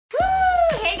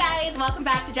guys, welcome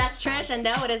back to Just Trish, and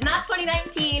no, it is not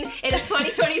 2019, it is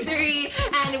 2023,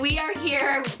 and we are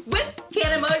here with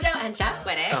Tana, Mongeau, and Chef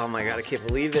Wittek. Oh my god, I can't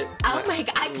believe it. Oh my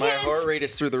god, I can't. My heart rate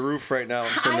is through the roof right now. I'm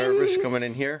so nervous coming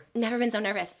in here. Never been so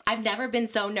nervous. I've never been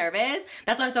so nervous.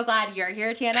 That's why I'm so glad you're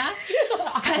here, Tana.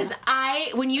 Because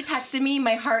when you texted me,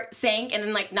 my heart sank, and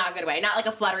in like not a good way, not like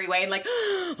a fluttery way, and like,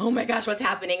 oh my gosh, what's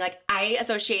happening? Like, I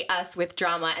associate us with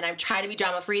drama, and I'm trying to be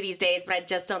drama free these days, but I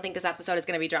just don't think this episode is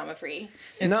going to be drama free.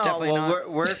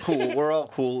 We're cool. We're all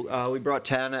cool. We brought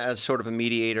Tana as sort of a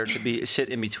mediator to sit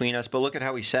in between us, but look at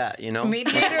how we sat, you know?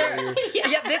 Mediator?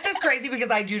 Yeah, this is crazy because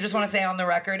I do just want to say on the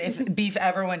record, if beef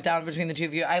ever went down between the two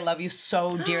of you, I love you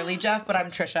so dearly, Jeff, but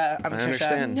I'm Trisha. I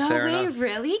understand. No Fair way, enough.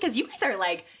 really? Because you guys are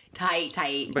like tight.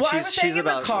 But I was saying she's in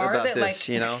the about car that, this, like,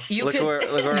 you know? you look could- where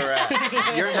we're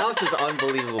at. Your house is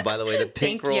unbelievable, by the way. The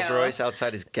pink Thank Rolls you. Royce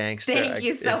outside is gangster. Thank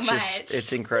you so much.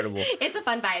 It's incredible. It's a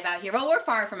fun vibe out here. Well, we're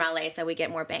far from LA, so we get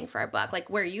more bang for our buck. Like,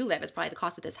 where you live is probably the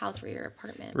cost of this house for your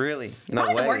apartment. Really? No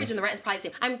Probably way. the mortgage and the rent is probably the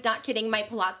same. I'm not kidding. My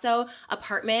Palazzo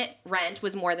apartment rent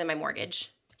was more than my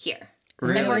mortgage here.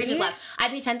 Really? My mortgage is less. I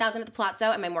pay $10,000 at the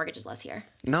Palazzo, and my mortgage is less here.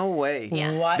 No way.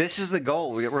 Yeah. What? This is the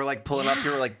goal. We're like pulling up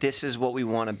here. We're like, this is what we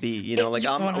want to be. You know, like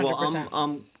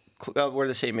 100%. we're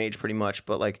the same age pretty much,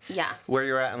 but like Yeah. where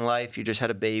you're at in life, you just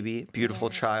had a baby, beautiful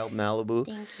child, Malibu.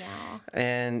 Thank you.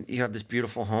 And you have this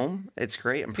beautiful home. It's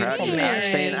great. I'm proud of Beautiful you. marriage.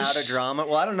 Staying out of drama.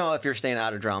 Well, I don't know if you're staying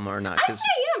out of drama or not. I 'Cause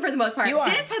am for the most part. You are.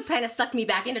 This has kind of sucked me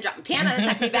back into drama. Tana has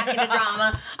sucked me back into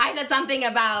drama. I said something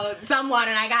about someone,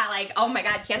 and I got like, oh my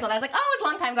God, canceled. I was like, oh, it was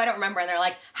a long time ago. I don't remember. And they're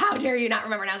like, how dare you not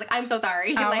remember? And I was like, I'm so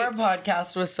sorry. Our Like,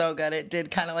 podcast was so good. It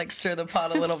did kind of like stir the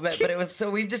pot a little bit, but it was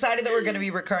so we've decided that we're going to be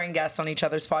recurring guests on each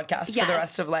other's podcast for Yes. the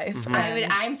rest of life.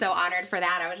 I'm so honored for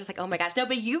that. I was just like, oh my gosh. No,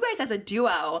 but you guys as a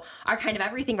duo are kind of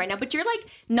everything right now, but you're like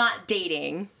not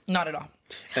dating. Not at all.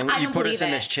 and I you don't put believe us in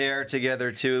it. this chair together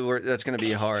too. That's going to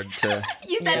be hard to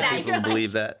You said get that. people You're to like,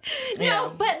 believe that. no, Yeah.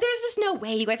 but there's just no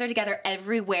way. You guys are together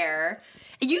everywhere.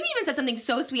 You even said something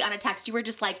so sweet on a text. You were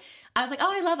just like, I was like,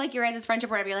 oh, I love like your guys' friendship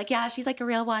or whatever. You're like, yeah, she's like a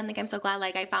real one. Like, I'm so glad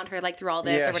like I found her like through all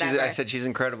this or whatever. I said she's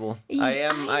incredible. Yeah,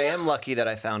 I am lucky that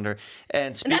I found her. And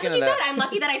And speaking that's what of you that, said. I'm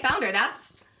lucky that I found her.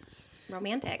 That's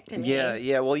romantic to me.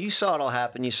 Yeah. Well, you saw it all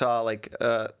happen. You saw like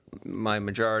my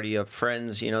majority of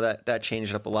friends. You know that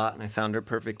changed up a lot, and I found her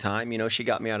perfect time. You know, she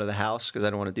got me out of the house because I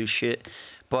don't want to do shit.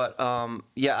 But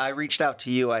I reached out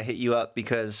to you. I hit you up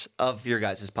because of your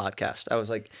guys' podcast. I was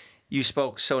like, you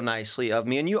spoke so nicely of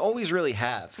me, and you always really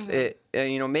have.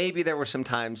 And, you know, maybe there were some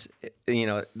times, you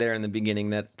know, there in the beginning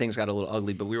that things got a little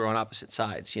ugly, but we were on opposite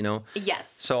sides, you know?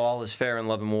 Yes. So all is fair in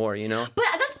love and war, you know? But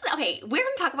that's okay. We're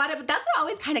gonna talk about it, but that's what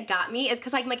always kind of got me is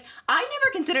because I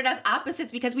never considered us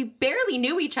opposites because we barely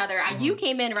knew each other. You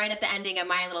came in right at the ending of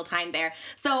my little time there,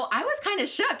 so I was kind of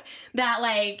shook that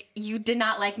like you did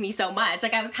not like me so much.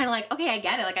 Like I was kind of like, okay, I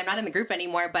get it. Like I'm not in the group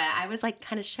anymore, but I was like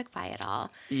kind of shook by it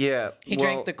all. Yeah. He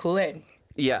drank the Kool-Aid.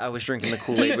 Yeah, I was drinking the Do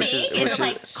Kool-Aid, you think it's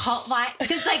like cult vibe?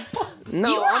 Because like no,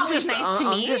 you were always nice to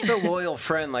me. I'm just a loyal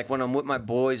friend. Like when I'm with my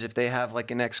boys, if they have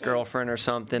like an ex-girlfriend or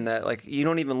something that like you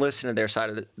don't even listen to their side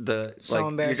of the So like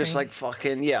embarrassing. you're just like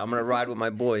fucking yeah, I'm gonna ride with my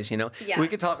boys. You know, Yeah. We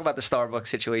could talk about the Starbucks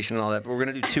situation and all that, but we're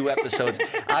gonna do 2 episodes.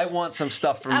 I want some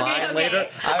stuff from mine okay. later.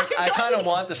 I kind of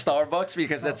want the Starbucks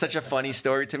because that's such a funny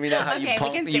story to me now. How Okay, we you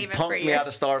can save it for punked me out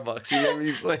of yours. Starbucks. You remember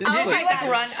you Did you like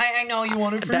run? I know you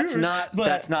wanted for That's yours, not but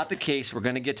that's not the case. We're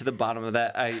gonna get to the bottom of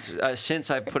that. Since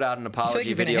I put out an apology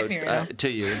he's gonna video hit me right now. to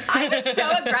you. I was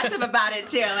so aggressive about it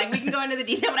too. Like we can go into the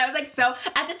detail, but I was like so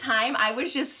at the time I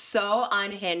was just so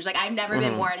unhinged. Like I've never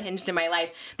been more unhinged in my life.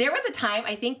 There was a time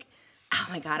I think, oh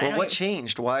my God, I Well, don't what even,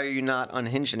 changed? Why are you not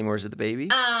unhinged anymore? Is it the baby?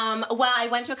 well, I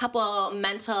went to a couple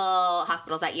mental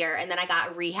hospitals that year, and then I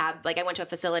got rehab. Like I went to a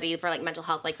facility for like mental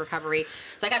health, like recovery.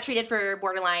 So I got treated for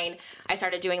borderline. I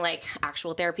started doing like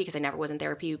actual therapy because I never was in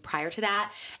therapy prior to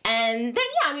that. And then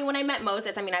yeah, I mean when I met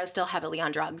Moses, I mean I was still heavily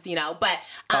on drugs, you know. But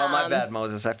Oh, my bad,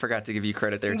 Moses. I forgot to give you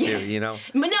credit there too. You know.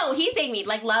 But no, he saved me.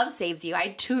 Like love saves you.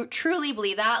 I truly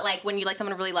believe that. Like when you like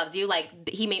someone who really loves you, like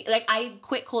he made like I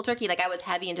quit cold turkey. Like I was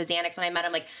heavy into Xanax when I met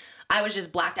him. Like I was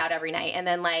just blacked out every night. And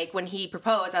then like when he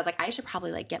proposed, I was like, I should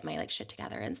probably like get my like shit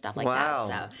together and stuff like Wow.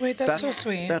 that. So wait, that's so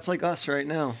sweet. That's like us right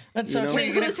now. That's you so know?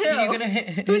 sweet. who's who? You're gonna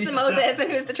Who's the Moses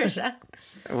and who's the Trisha?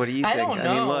 What do you think? I don't mean,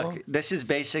 know. look, this is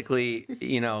basically,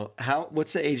 you know,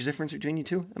 what's the age difference between you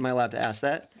two? Am I allowed to ask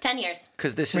that? 10 years.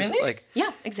 Because this is Really? like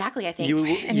Yeah, exactly. I think. you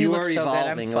you look are so good. I'm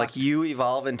evolving. Like fucked. you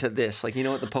evolve into this. Like you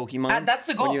know what the Pokemon? That's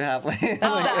the goal. When you have like That's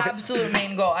the absolute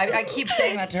main goal. I keep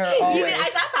saying that to her always. I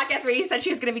saw a podcast where you said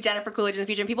she was going to be Jennifer Jennifer Coolidge in the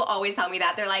future. And people always tell me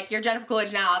that. They're like, you're Jennifer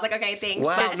Coolidge now. I was like, okay, thanks.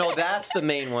 Wow, but no, that's the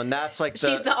main one. That's like the...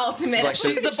 she's the ultimate. Like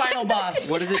She's the final boss.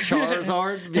 What is it?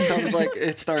 Charizard becomes like,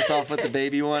 it starts off with the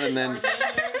baby one and then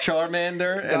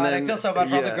Charmander. And God, then, I feel so bad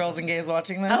for all the girls and gays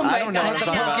watching this. Oh my I don't know God, what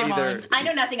I'm talking about either. I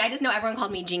know nothing. I just know everyone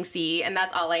called me Jinxie, and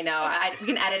that's all I know. We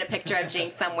can edit a picture of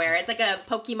Jinx somewhere. It's like a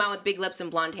Pokemon with big lips and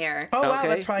blonde hair. Oh, wow, Okay.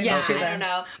 that's probably Yeah, not you I then. don't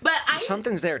know. But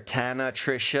Something's there. Tana,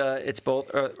 Trisha, it's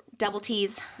both. double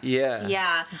T's. Yeah.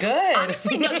 Yeah. Good.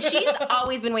 Honestly, no, she's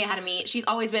always been way ahead of me. She's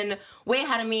always been way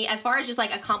ahead of me as far as just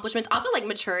like accomplishments. Also like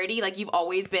maturity. Like you've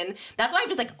always been. That's why I've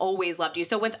just like always loved you.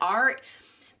 So with our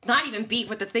not even beef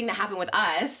with the thing that happened with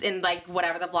us in like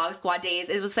whatever the Vlog Squad days,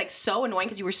 it was like so annoying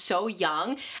because you were so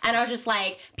young, and I was just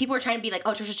like, people were trying to be like,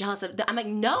 oh, Trisha's jealous of. I'm like,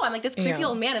 no, I'm like, this creepy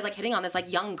old man is like hitting on this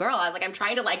like young girl. I was like, I'm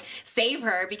trying to like save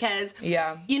her because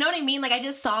you know what I mean. Like I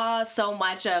just saw so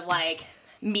much of like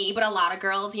me, but a lot of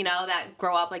girls, you know, that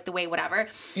grow up like the way whatever.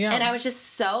 Yeah. And I was just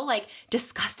so like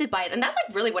disgusted by it. And that's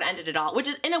like really what ended it all, which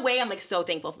is in a way I'm like so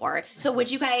thankful for. So would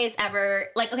you guys ever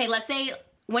like, okay, let's say,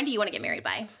 when do you want to get married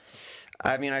by?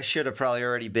 I mean, I should have probably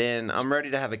already been. I'm ready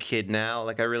to have a kid now.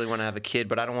 Like, I really want to have a kid,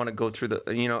 but I don't want to go through the,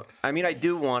 you know, I mean, I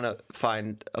do want to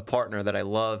find a partner that I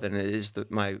love, and it is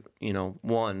my, you know,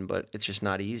 one, but it's just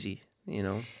not easy, you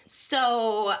know?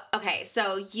 So, okay,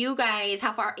 so you guys,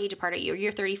 how far age apart are you?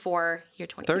 You're 34, you're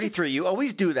 20. 33, you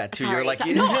always do that too. Sorry, You're like, so-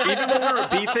 even when we were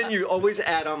beefing, you always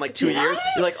add on like 2 years.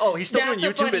 You're like, oh, he's still That's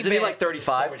doing a funny YouTube, isn't he? bit. Like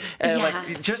 35. And Yeah.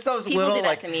 like, just those People little, do that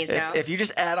like, to me, too. if you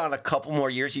just add on a couple more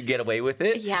years, you get away with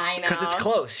it. Yeah, I know. Because it's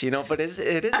close, you know, but it is.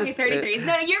 Okay, 33.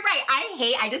 No, you're right.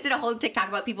 I just did a whole TikTok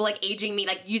about people like aging me,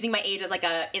 like using my age as like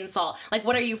a insult. Like,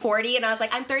 what are you, 40? And I was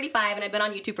like, I'm 35 and I've been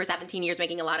on YouTube for 17 years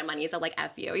making a lot of money. So like,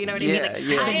 F you. You know what I mean? Like,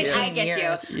 I get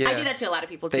you. Yeah. I do that to a lot of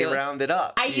people too. They round it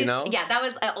up. You know? know? Yeah, that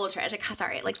was old trash. Like,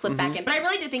 sorry, it like slipped back in. But I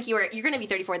really did think you're going to be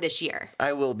 34 this year.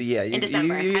 I will be, yeah. In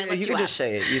December. I looked You you could up. just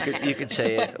say it. Okay. You could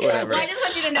say it, whatever. I just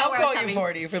want you to know I'll where call I was you coming.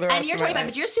 40 for the rest and you're of my 25,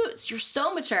 life. but you're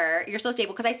so mature, you're so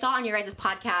stable. Because I saw on your guys'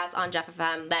 podcast on Jeff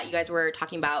FM that you guys were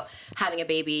talking about having a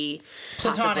baby,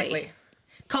 Platonically. possibly.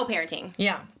 Co-parenting.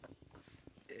 Yeah.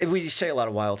 We say a lot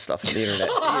of wild stuff on the internet.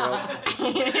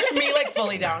 You know? Me like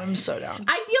fully down. I'm so down.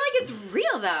 I feel like it's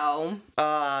real though.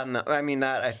 No, I mean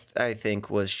that I think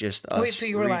was just us. Wait, so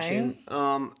you were reaching.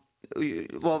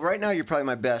 Well, right now you're probably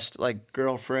my best like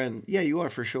girlfriend. Yeah, you are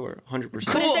for sure, 100%.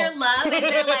 But is there love? Is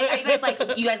there like, are you guys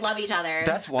like, you guys love each other?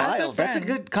 That's wild. That's a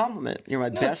friend. good compliment. You're my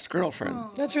best girlfriend,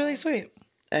 That's really sweet.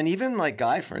 and even like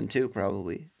guy friend too,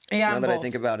 probably. Yeah, Now I'm that I both.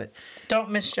 think about it. Don't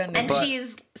misgender. And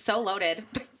she's so loaded.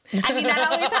 I mean, that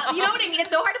always helps. You know what I mean?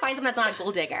 It's so hard to find someone that's not a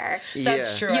gold digger.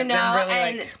 That's Yeah. true. You I've know, been really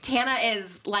and like, Tana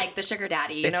is like the sugar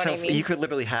daddy. You know It's what I so mean? you could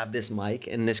literally have this mic,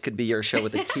 and this could be your show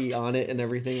with a T on it and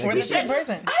everything. Like We're we the same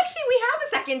person. Actually, we have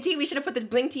a second T. We should have put the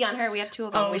bling T on her. We have two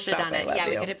of them. Oh, we should have stop done it. it. Yeah, Love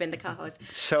we you. could have been the co-host.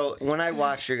 So when I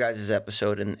watched your guys'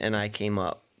 episode and I came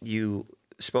up, you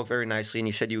spoke very nicely and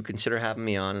you said you would consider having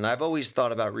me on. And I've always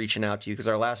thought about reaching out to you because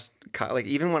our last, like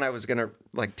even when I was gonna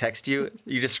like text you,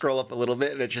 you just scroll up a little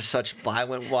bit and it's just such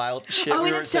violent, wild shit. Oh, we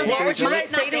is were it still saying to there? each other. Mine's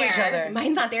say not to each there. other?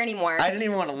 Mine's not there anymore. I didn't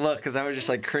even want to look because I was just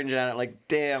like cringing at it, like,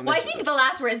 damn. Well, I this- think the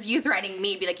last word is you threatening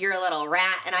me, be like, you're a little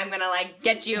rat, and I'm gonna like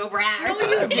get you, rat, or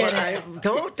something.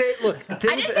 Don't look.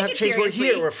 Things take have it changed. We're seriously.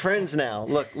 here. We're friends now.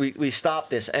 Look, we stopped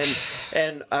this,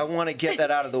 and I want to get that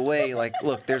out of the way. Like,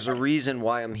 look, there's a reason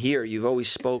why I'm here. You've always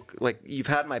spoke like you've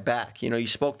had my back. You know, you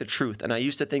spoke the truth, and I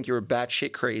used to think you were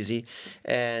batshit crazy,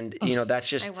 and you know that's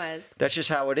just I was. that's just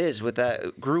how it is with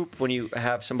that group. When you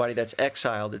have somebody that's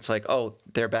exiled, it's like, oh,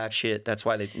 they're batshit. That's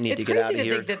why they need it's to get out of crazy to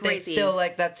here. think that they Crazy. still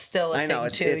like that's still a I know, thing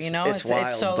it's- too. it's- You know, it's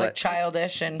wild, so like but-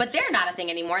 childish and. But they're not a thing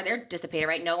anymore. They're dissipated,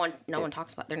 right? No one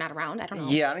talks about. They're not around. I don't know.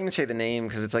 Yeah, I don't even say the name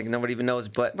because it's like nobody even knows.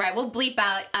 But Right. We'll bleep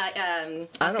out.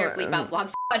 Oscar bleep out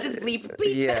vlogs. Just bleep.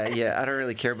 yeah, I don't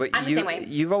really care. But I'm the same way.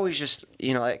 You've always just,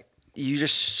 you know, like you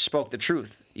just spoke the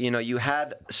truth. You know, you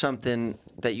had something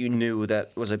that you knew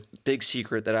that was a big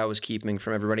secret that I was keeping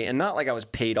from everybody, and not like I was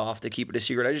paid off to keep it a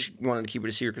secret. I just wanted to keep it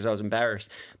a secret because I was embarrassed.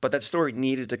 But that story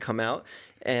needed to come out,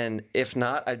 and if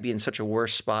not, I'd be in such a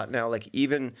worse spot now. Like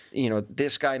even, you know,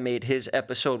 this guy made his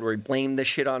episode where he blamed this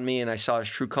shit on me, and I saw his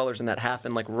true colors, and that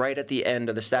happened like right at the end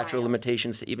of the statute of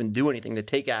limitations to even do anything, to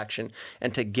take action,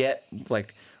 and to get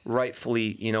like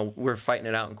rightfully, you know, we're fighting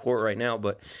it out in court right now,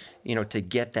 but you know, to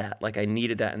get that, like I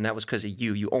needed that, and that was because of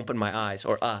you. You opened my eyes,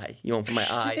 you opened my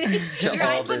eye to Your all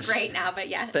eyes look this. great now, but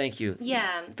yeah. Thank you.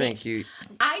 Yeah. Thank you.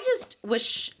 I just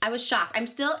was I was shocked. I'm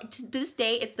still to this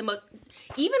day. It's the most.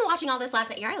 even watching all this last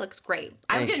night, your eye looks great.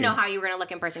 I didn't know how you were gonna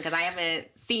look in person because I haven't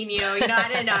seen you. You know, I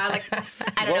didn't know. I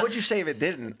don't know. What would you say if it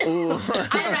didn't? Ooh. I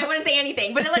don't know. I wouldn't say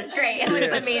anything, but it looks great. It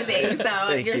looks amazing. So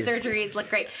Thank your you. surgeries look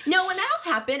great. No, when that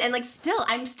all happened, and like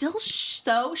I'm still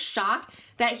so shocked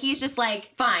that he's just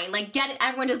like, fine, like get it.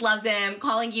 Everyone just loves him,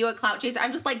 calling you a clout chaser.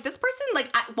 I'm just like, this person,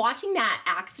 like watching that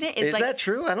accident is like. That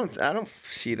true? I don't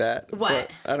see that. What?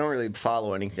 But I don't really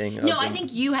follow anything. No, I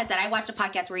think you had said, I watched a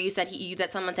podcast where you said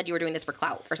that someone said you were doing this for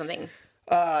clout or something.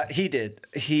 He did.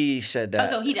 He said that.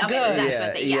 Oh, so he did. Okay, Good. that's what I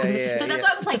was saying. Yeah, So that's why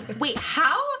I was like, wait,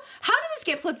 how did this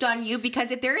get flipped on you?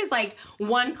 Because if there is like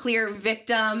one clear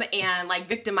victim and like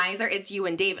victimizer, it's you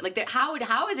and David. Like,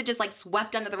 how is it just like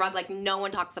swept under the rug? Like no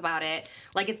one talks about it.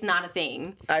 Like it's not a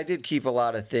thing. I did keep a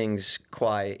lot of things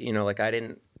quiet. You know, like I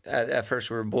didn't. At first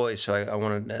we were boys, so I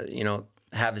wanted to,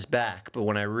 have his back. But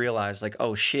when I realized, like,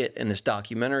 oh shit, in this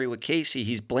documentary with Casey,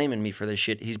 he's blaming me for this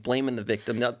shit. He's blaming the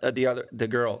victim, the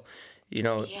girl.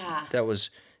 Yeah. That was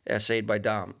essayed by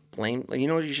Dom.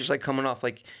 He's just like coming off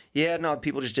like, yeah, no,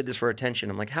 people just did this for attention.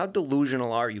 I'm like, how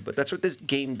delusional are you? But that's what this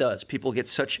game does. People get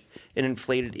such an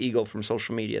inflated ego from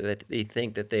social media that they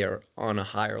think that they are on a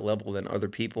higher level than other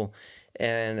people.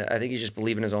 And I think he's just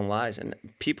believing his own lies. And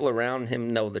people around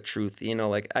him know the truth.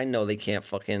 Like I know they can't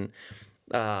fucking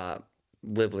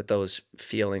live with those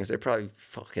feelings. They're probably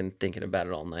fucking thinking about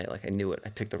it all night. Like I knew it. I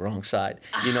picked the wrong side.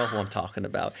 You know who I'm talking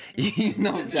about. You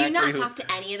know exactly. Do you not talk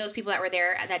to any of those people that were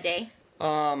there that day?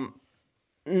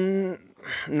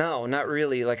 No, not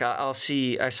really. Like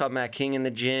I saw Matt King in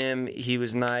the gym. He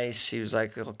was nice. He was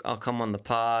like, I'll come on the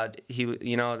pod. He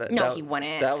wouldn't.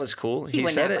 That was cool. He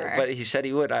said never. it, but he said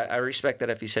he would. I respect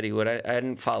that if he said he would. I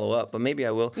didn't follow up, but maybe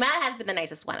I will. Matt has been the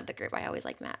nicest one of the group. I always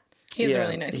like Matt. He's a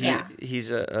really nice guy.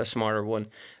 He's a smarter one.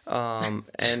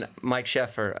 And Mike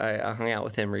Sheffer, I hung out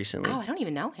with him recently. Oh, I don't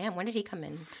even know him. When did he come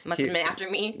in? Must have been after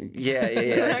me. Yeah,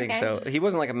 I think so. He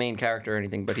wasn't like a main character or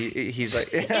anything, but he's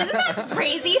like. Isn't that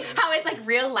crazy? How it's like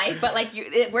real life, but like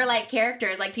we're like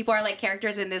characters. Like people are like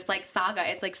characters in this like saga.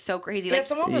 It's like so crazy. Yeah, like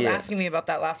someone was asking me about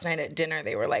that last night at dinner.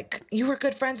 They were like, "You were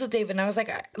good friends with David," and I was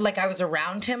like I was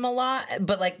around him a lot,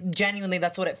 but like genuinely,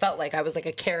 that's what it felt like. I was like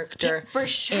a character for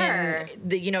sure.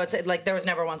 It's like there was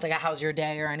never once like a "How's your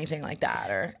day" or anything like that,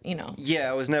 or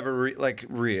Yeah, it was never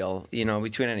real.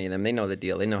 Between any of them, they know the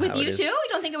deal. They know with how it is. With you too? You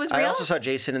don't think it was real? I also saw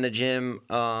Jason in the gym.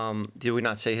 Did we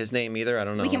not say his name either? I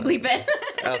don't know. We can bleep it.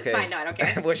 Okay. It's fine. No, I don't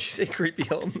care. What did you say, creepy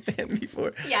old man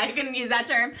before? Yeah, you can use that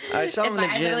term. I saw him in the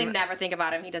gym. I literally never think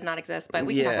about him. He does not exist, but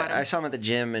we can talk about him. I saw him at the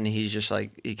gym, and he's just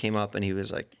like, he came up and he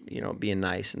was like, being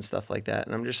nice and stuff like that.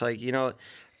 And I'm just like,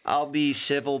 I'll be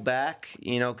civil back,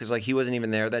 because like he wasn't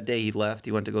even there that day. He left.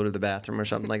 He went to go to the bathroom or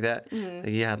something like that. Mm-hmm.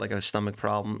 He had like a stomach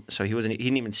problem, so he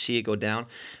didn't even see it go down.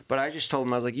 But I just told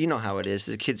him, I was like, you know how it is.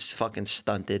 The kid's fucking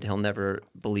stunted. He'll never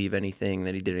believe anything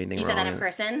that he did anything wrong. You said that in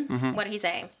person? Mm-hmm. What did he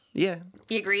say? Yeah.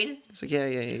 He agreed? It's like, yeah,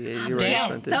 you're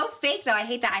Damn. right. So fake, though. I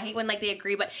hate that. I hate when, like, they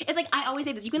agree. But it's like, I always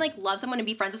say this. You can, like, love someone and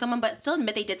be friends with someone, but still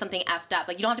admit they did something effed up.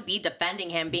 Like, you don't have to be defending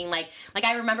him, being like,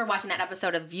 I remember watching that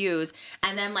episode of Views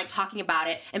and then, like, talking about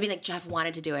it and being like, Jeff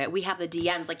wanted to do it. We have the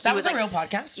DMs. Like, he that was like, a real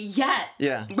podcast? Yeah.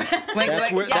 Yeah.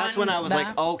 That's when I was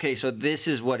like, okay, so this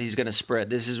is what he's going to spread.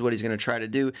 This is what he's going to try to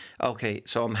do. Okay,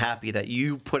 so I'm happy that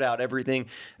you put out everything.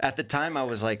 At the time, I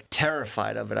was, like,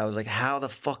 terrified of it. I was like, how the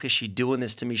fuck is she doing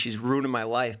this to me? She's ruining my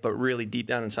life. But really deep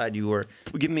down inside, you were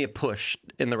giving me a push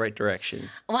in the right direction.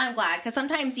 Well, I'm glad, because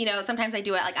sometimes I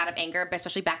do it like out of anger, but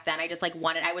especially back then,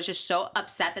 I was just so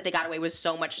upset that they got away with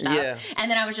so much stuff. Yeah. And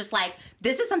then I was just like,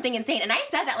 this is something insane. And I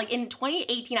said that like in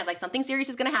 2018, I was like, something serious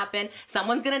is going to happen.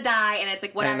 Someone's going to die. And it's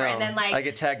like, whatever. And then like, I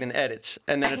get tagged in edits.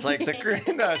 And then it's like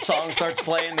the song starts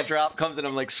playing, the drop comes, and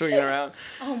I'm like swinging around.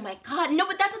 Oh my God. No,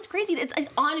 but that's what's crazy. It's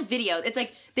like on video. It's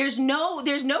like, there's no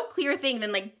clear thing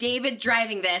than like David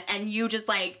driving this and you just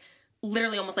like,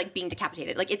 literally almost like being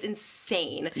decapitated. Like it's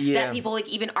insane that people like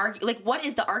even argue. Like what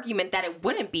is the argument that it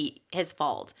wouldn't be his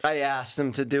fault? I asked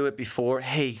him to do it before.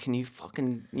 Hey, can you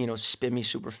fucking spin me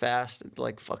super fast?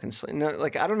 Like fucking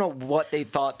like I don't know what they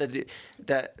thought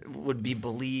that would be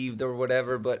believed or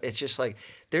whatever. But it's just like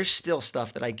there's still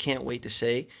stuff that I can't wait to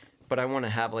say. But I want to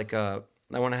have like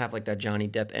that Johnny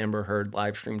Depp Amber Heard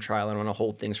live stream trial. I want to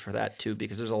hold things for that too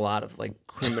because there's a lot of like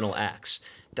criminal acts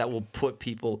that will put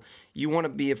people. You want to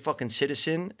be a fucking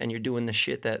citizen and you're doing the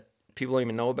shit that people don't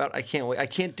even know about. I can't wait. I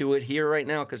can't do it here right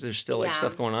now because there's still like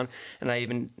stuff going on, and I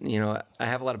even I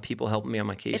have a lot of people helping me on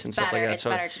my case and stuff like that. It's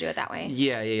better to do it that way.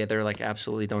 Yeah. They're like,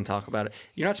 absolutely don't talk about it.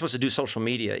 You're not supposed to do social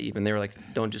media. Even they were like,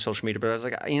 don't do social media. But I was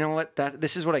like, you know what?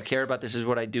 This is what I care about. This is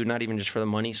what I do. Not even just for the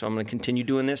money. So I'm going to continue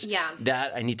doing this. Yeah.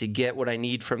 That I need to get what I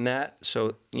need from that.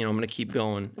 So I'm going to keep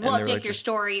going. Well, it's like your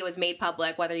story. It was made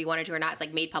public, whether you wanted to or not. It's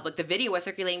like made public. The video was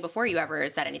circulating before you ever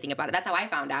said anything about it. That's how I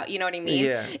found out. You know what I mean?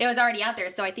 Yeah. It was already out there.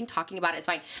 So I think talking about it is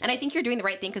fine. And I think you're doing the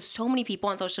right thing because so many people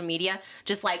on social media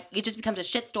just like it just becomes a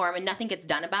shitstorm and nothing gets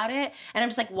done about it. And I'm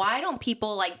just like, why don't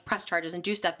people like press charges and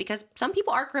do stuff? Because some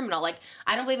people are criminal. Like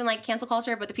I don't believe in like cancel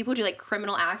culture, but the people who do like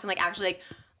criminal acts and like actually like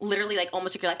literally like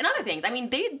almost took your life and other things. I mean,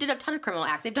 they did a ton of criminal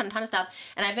acts. They've done a ton of stuff.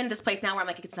 And I've been to this place now where I'm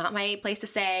like, it's not my place to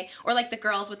say. Or like the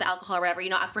girls with the alcohol or whatever,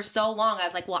 for so long I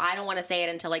was like, well, I don't want to say it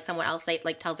until like someone else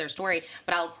tells their story,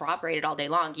 but I'll corroborate it all day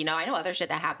long. I know other shit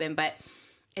that happened, but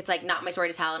it's like not my story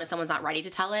to tell. And if someone's not ready to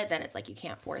tell it, then it's like, you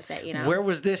can't force it, Where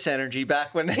was this energy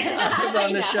back when I was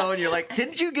on the show and you're like,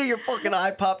 didn't you get your fucking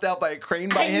eye popped out by a crane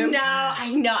by him?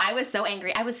 I know. I was so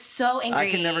angry.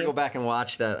 I can never go back and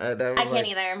watch that. I can't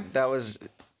either. That was...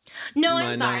 No,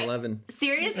 I'm sorry. 9/11.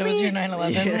 Seriously? It was your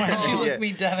 9/11. Yeah. Why'd you look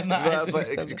me dead in the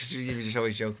eyes? You just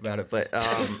always joke about it, but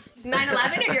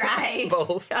 9/11 or your eye?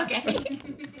 Both. Okay.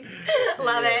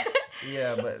 Love it.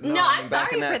 Yeah, but no, I'm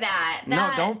sorry for that.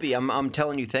 No, don't be. I'm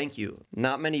telling you, thank you.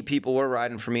 Not many people were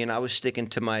riding for me, and I was sticking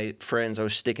to my friends. I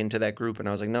was sticking to that group, and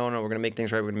I was like, no, we're gonna make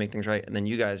things right. We're gonna make things right. And then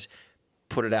you guys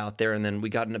put it out there, and then we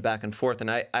got in a back and forth, and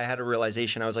I had a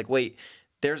realization. I was like, wait.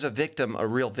 There's a victim, a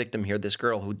real victim here, this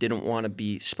girl who didn't want to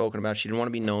be spoken about. She didn't want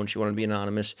to be known. She wanted to be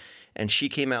anonymous. And she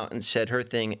came out and said her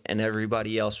thing, and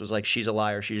everybody else was like, she's a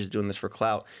liar. She's just doing this for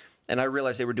clout. And I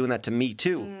realized they were doing that to me,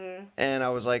 too. And I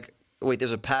was like, wait,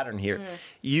 there's a pattern here.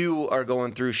 You are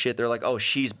going through shit. They're like, oh,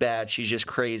 she's bad. She's just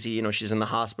crazy. She's in the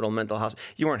hospital, mental hospital.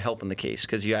 You weren't helping the case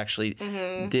because you actually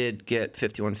did get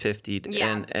 5150'd.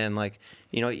 Yeah. And like,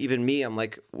 even me, I'm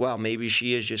like, wow, maybe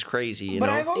she is just crazy. But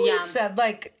I've always said,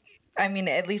 like, I mean,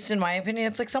 at least in my opinion,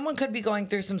 it's like someone could be going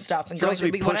through some stuff and going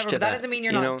through whatever, but that doesn't mean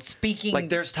you're not speaking. Like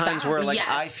there's times where like Yes.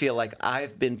 I feel like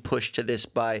I've been pushed to this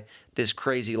by this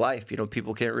crazy life.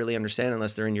 People can't really understand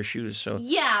unless they're in your shoes. So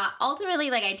yeah,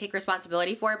 ultimately, like I take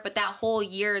responsibility for it. But that whole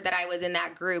year that I was in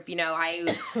that group,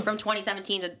 I from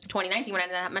 2017 to 2019 when I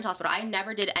ended up at mental hospital, I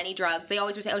never did any drugs. They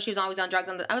always would say, oh, she was always on drugs.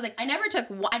 I was like, I never took.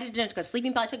 I didn't take a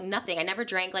sleeping pill. I took nothing. I never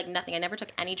drank like nothing. I never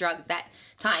took any drugs that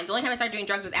time. The only time I started doing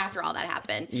drugs was after all that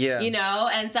happened. Yeah,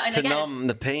 and so and to again, numb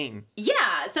the pain. Yeah.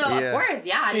 So of course,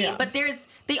 I mean, Yeah. but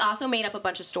they also made up a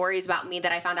bunch of stories about me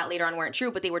that I found out later on weren't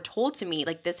true, but they were told to me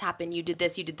like this happened, you did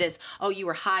this, oh, you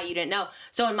were high, you didn't know.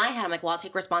 So in my head, I'm like, well, I'll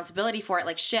take responsibility for it.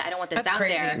 Like shit, I don't want this That's out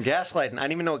crazy. there. Gaslighting. I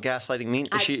didn't even know what gaslighting means.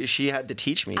 She had to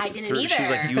teach me. I didn't either. She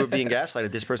was like, you were being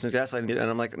gaslighted. This person's gaslighting you. And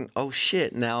I'm like, oh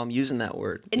shit, now I'm using that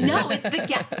word. No,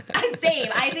 I'm saying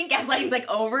I think gaslighting's like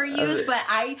overused, but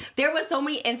there was so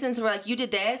many instances where like you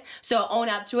did this, so own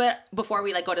up to it before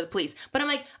we like go to the police. But I'm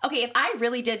like, okay, if I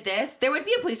really did this, there would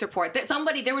be a police report.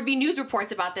 There would be news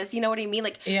reports about this. You know what I mean?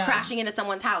 Like crashing into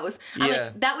someone's house. I'm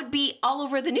like, that would be all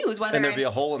over the news. And there'd be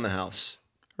a hole in the house.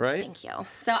 Right? Thank you.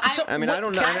 So I mean, I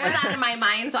don't know. That was out of my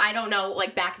mind, so I don't know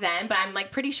like back then, but I'm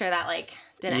like pretty sure that like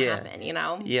didn't happen,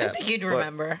 Yeah. I think you'd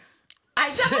remember. I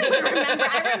definitely remember.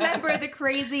 I remember the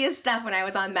craziest stuff when I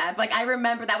was on meth. Like I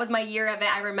remember that was my year of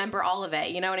it. I remember all of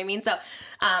it. You know what I mean? So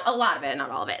a lot of it,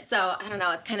 not all of it. So I don't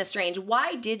know. It's kind of strange.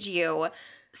 Why did you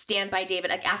stand by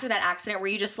David? Like after that accident, were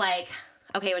you just like,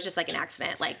 okay, it was just like an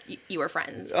accident, like you were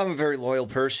friends? I'm a very loyal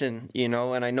person,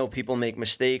 and I know people make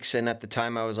mistakes, and at the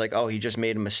time I was like, oh, he just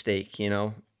made a mistake,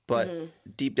 But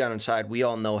deep down inside, we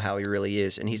all know how he really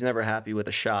is, and he's never happy with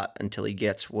a shot until he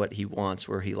gets what he wants,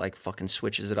 where he like fucking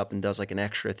switches it up and does like an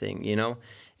extra thing,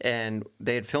 And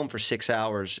they had filmed for 6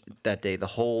 hours that day, the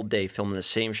whole day, filming the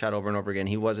same shot over and over again.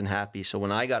 He wasn't happy, so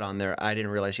when I got on there, I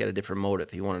didn't realize he had a different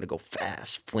motive. He wanted to go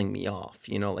fast, fling me off,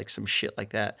 like some shit like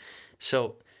that.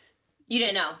 So you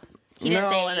didn't know. He didn't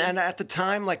say. And at the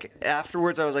time, like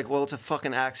afterwards, I was like, well, it's a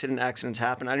fucking accident. Accidents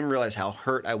happen. I didn't realize how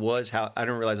hurt I was. I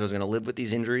didn't realize I was going to live with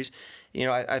these injuries.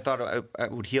 I thought I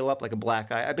would heal up like a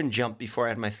black eye. I've been jumped before. I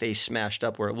had my face smashed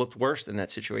up where it looked worse than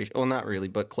that situation. Well, not really,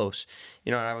 but close.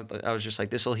 And I was just like,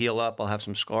 this will heal up. I'll have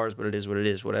some scars, but it is what it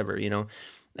is, whatever, And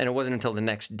it wasn't until the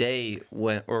next day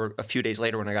or a few days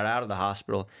later when I got out of the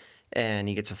hospital and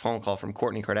he gets a phone call from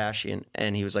Kourtney Kardashian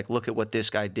and he was like, look at what this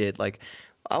guy did. Like,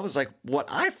 I was like, what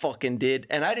I fucking did,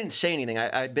 and I didn't say anything.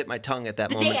 I bit my tongue at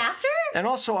that moment. The day after? And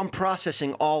also, I'm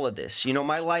processing all of this.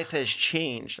 My life has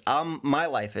changed. My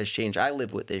life has changed. I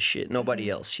live with this shit. Nobody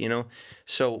else,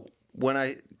 So when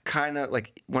I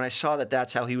when I saw that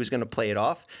that's how he was going to play it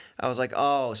off, I was like,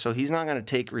 oh, so he's not going to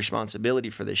take responsibility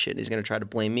for this shit. He's going to try to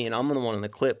blame me. And I'm the one in the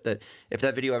clip that if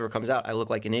that video ever comes out, I look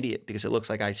like an idiot because it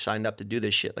looks like I signed up to do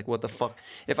this shit. Like, what the fuck?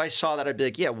 If I saw that, I'd be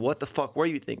like, yeah, what the fuck were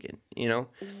you thinking? You know?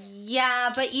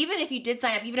 Yeah, but even if you did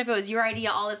sign up, even if it was your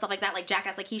idea, all this stuff like that, like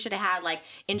Jackass, like he should have had like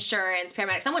insurance,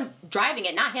 paramedics, someone driving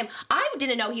it, not him. I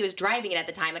didn't know he was driving it at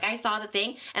the time. Like I saw the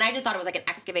thing and I just thought it was like an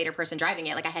excavator person driving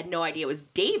it. Like I had no idea it was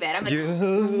David. I'm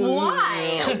like,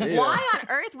 why? Yeah. Why on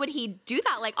earth would he do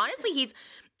that? Like honestly, he's,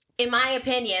 in my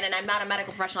opinion, and I'm not a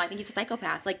medical professional, I think he's a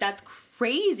psychopath. Like that's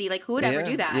crazy. Like who would ever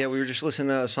do that? Yeah, we were just listening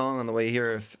to a song on the way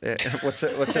here. What's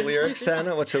the lyrics,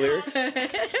 Tana? What's the lyrics?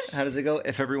 How does it go?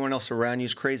 If everyone else around you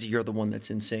is crazy, you're the one that's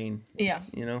insane. Yeah.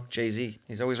 You know, Jay-Z.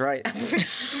 He's always right.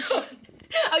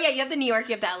 Oh yeah, you have the New York,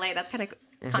 you have the LA. That's kind of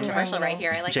controversial right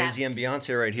here. I like that. Jay-Z and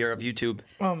Beyonce right here of YouTube.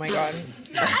 Oh my God.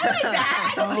 I like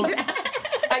that. I can see that.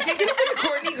 I think it's like a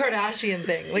Kourtney Kardashian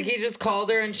thing. Like he just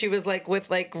called her and she was like with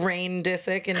like Rain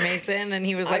Disick and Mason and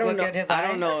he was like, look at his eye. I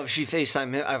don't know if she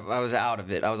FaceTimed him. I was out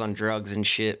of it. I was on drugs and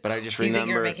shit, but I just You remember. think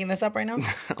you're making this up right now?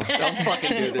 Don't fucking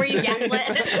do this. Were you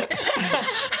gaslit?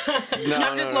 No,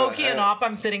 I'm just low key and op.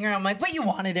 I'm sitting here. I'm like, but you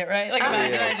wanted it, right? Like,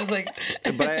 imagine I just like.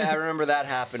 But I remember that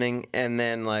happening, and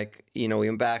then like we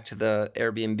went back to the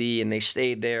Airbnb, and they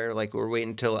stayed there. Like we were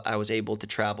waiting until I was able to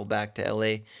travel back to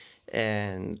LA,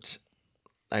 and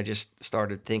I just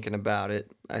started thinking about it.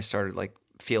 I started like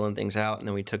feeling things out, and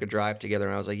then we took a drive together,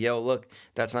 and I was like, "Yo, look,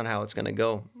 that's not how it's gonna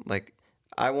go. Like,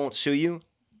 I won't sue you.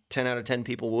 10 out of 10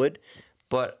 people would,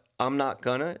 but." I'm not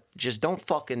gonna. Just don't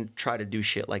fucking try to do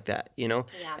shit like that, you know?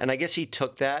 Yeah. And I guess he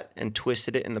took that and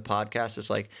twisted it in the podcast. It's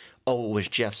like, oh, it was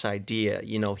Jeff's idea.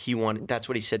 He wanted, that's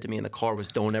what he said to me in the car was,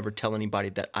 don't ever tell anybody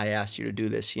that I asked you to do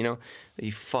this, you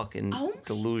fucking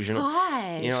delusional.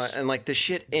 Gosh. And like the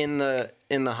shit in the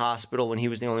hospital when he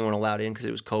was the only one allowed in because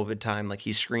it was COVID time, like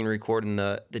he's screen recording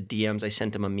the DMs. I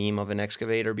sent him a meme of an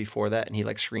excavator before that and he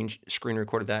like screen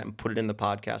recorded that and put it in the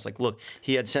podcast. Like, look,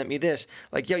 he had sent me this.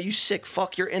 Like, yo, you sick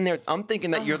fuck, you're in there. I'm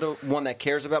thinking that you're the one that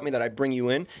cares about me, that I bring you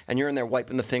in, and you're in there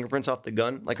wiping the fingerprints off the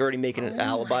gun, like already making an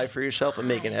alibi for yourself and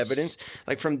making evidence.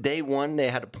 Like from day one, they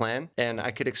had a plan, and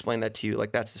I could explain that to you.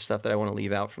 Like that's the stuff that I want to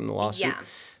leave out from the lawsuit. Yeah.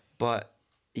 But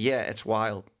yeah, it's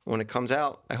wild. When it comes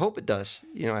out, I hope it does.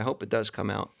 I hope it does come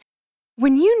out.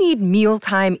 When you need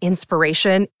mealtime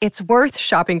inspiration, it's worth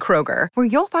shopping Kroger, where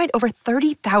you'll find over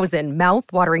 30,000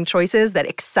 mouth-watering choices that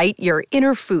excite your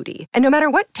inner foodie. And no matter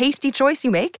what tasty choice you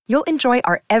make, you'll enjoy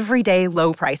our everyday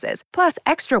low prices, plus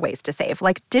extra ways to save,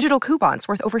 like digital coupons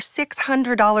worth over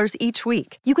 $600 each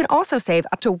week. You can also save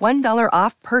up to $1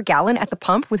 off per gallon at the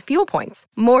pump with fuel points.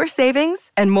 More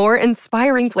savings and more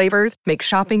inspiring flavors make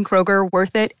shopping Kroger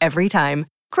worth it every time.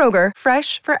 Kroger,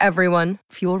 fresh for everyone.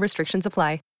 Fuel restrictions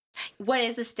apply. What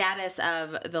is the status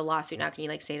of the lawsuit now? Can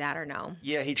you say that or no?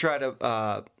 Yeah, he tried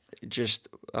to just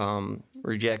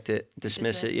reject it,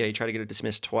 dismiss it. Yeah, he tried to get it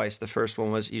dismissed twice. The first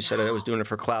one was, you said I was doing it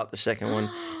for clout. The second one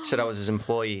said I was his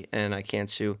employee and I can't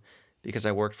sue because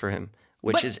I worked for him,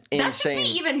 which is insane. That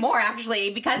should be even more,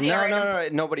 actually, because No.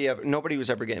 Nobody was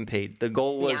ever getting paid. The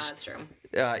goal was, yeah, that's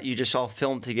true. You just all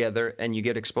film together and you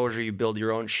get exposure. You build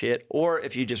your own shit, or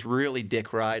if you just really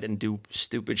dick ride and do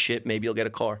stupid shit, maybe you'll get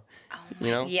a car.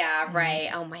 Yeah, right.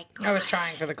 Oh my god. I was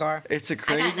trying for the car. It's a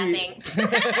crazy. I got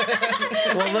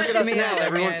nothing. Well, look at us Me now. either,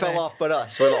 Everyone me fell either. off but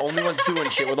us. We're the only ones doing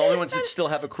shit. We're the only ones that still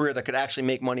have a career that could actually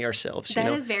make money ourselves.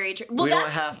 That is very true. Well, we don't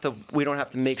have to. We don't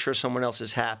have to make sure someone else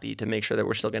is happy to make sure that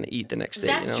we're still going to eat the next day.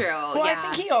 That's true. Well, yeah.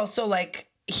 I think he also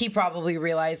he probably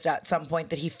realized at some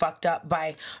point that he fucked up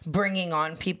by bringing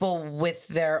on people with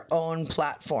their own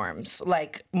platforms,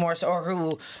 like more so, or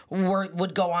who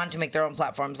would go on to make their own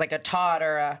platforms, like a Todd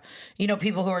or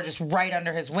people who are just right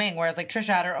under his wing. Whereas like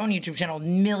Trisha had her own YouTube channel,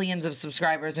 millions of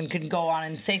subscribers, and could go on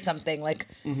and say something like,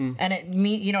 and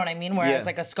you know what I mean? Whereas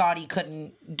like a Scotty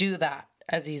couldn't do that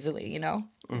as easily,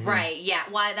 Mm-hmm. Right. Yeah.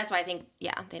 Well, that's why I think.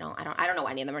 Yeah. They don't. I don't know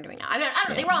what any of them are doing now. I mean, I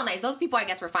don't know. They were all nice. Those people, I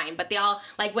guess, were fine. But they all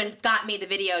when Scott made the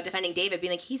video defending David,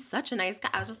 being like, he's such a nice guy.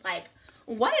 I was just like,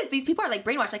 what is these people are like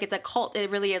brainwashed? Like it's a cult. It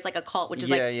really is like a cult, which is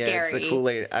scary. Yeah, it's the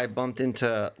Kool-Aid. I bumped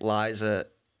into Liza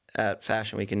at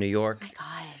Fashion Week in New York. Oh my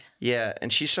God. Yeah,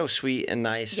 and she's so sweet and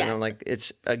nice, and I'm Yes. like,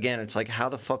 it's like, how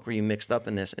the fuck were you mixed up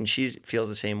in this? And she feels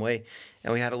the same way.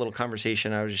 And we had a little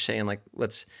conversation. I was just saying,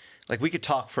 we could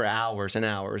talk for hours and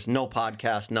hours, no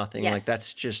podcast, nothing. Yes. Like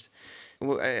that's just,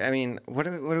 I mean, what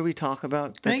do we talk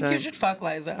about? I think you should fuck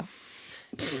Liza.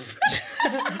 You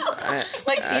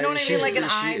know what I mean? Like an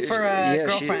eye for a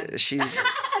girlfriend. She's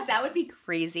that would be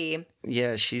crazy.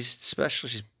 Yeah, she's special.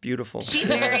 She's beautiful. She's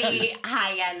very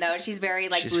high end though. She's very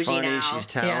like she's bougie funny, now. She's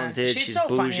talented. Yeah. She's She's so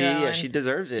funny, bougie. though, Yeah, and- she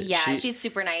deserves it. Yeah, she's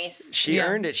super nice. She Yeah.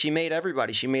 earned it. She made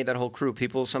everybody. She made that whole crew.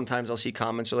 People sometimes I'll see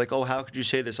comments are like, "Oh, how could you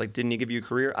say this? Like, didn't he give you a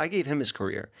career?" I gave him his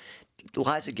career.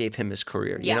 Liza gave him his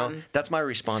career. You Yeah. know, that's my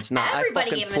response. Not Everybody I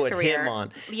fucking gave him his put career. him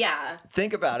on. Yeah.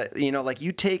 Think about it. You know, like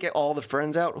you take all the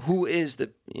friends out. Who is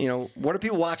the? You know, what are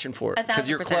people watching for? Because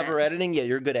you're 1,000%. clever editing. Yeah,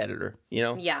 you're a good editor. You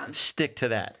know. Yeah. Stick to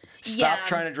that. Stop Yeah.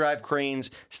 trying to drive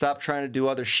cranes. Stop trying to do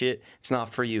other shit. It's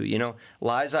not for you. You know,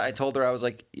 Liza. I told her I was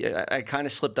like, yeah, I kind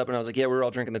of slipped up and I was like, yeah, we were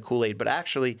all drinking the Kool-Aid, but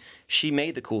actually, she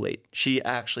made the Kool-Aid. She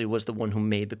actually was the one who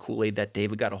made the Kool-Aid that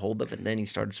David got a hold of, and then he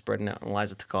started spreading out, and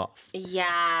Liza took off. Yeah,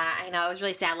 I know. It was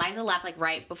really sad. Liza left like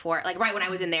right before, like right when I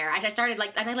was in there. I just started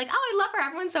like, and I'm like, oh, I love her.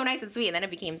 Everyone's so nice and sweet. And then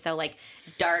it became so like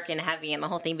dark and heavy, and the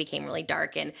whole thing became really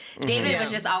dark. And David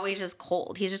was just always just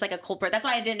cold. He's just like a cold person. That's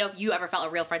why I didn't know if you ever felt a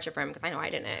real friendship for him, because I know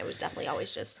I didn't. It was definitely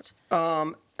always just.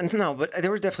 No, but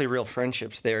there were definitely real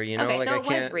friendships there, you know. Okay, like so I it was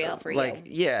can't, real for you. like,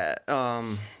 yeah,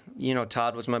 you know,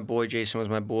 Todd was my boy, Jason was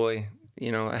my boy.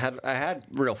 You know, I had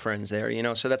real friends there, you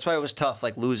know, so that's why it was tough,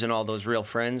 like losing all those real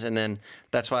friends, and then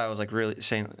that's why I was like really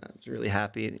saying I was really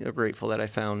happy, grateful that I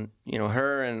found, you know,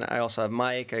 her, and I also have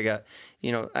Mike. I got,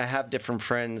 you know, I have different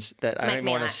friends that I don't even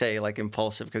want to Matt. say like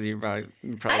impulsive because you probably.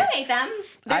 I don't hate them.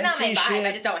 They're I not my see vibe. shit,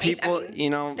 I just don't people, hate them. you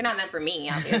know. They're not meant for me,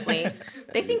 obviously.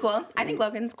 They seem cool. I think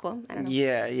Logan's cool. I don't know.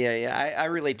 Yeah. I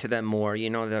relate to them more. You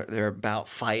know, they're about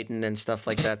fighting and stuff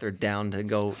like that. They're down to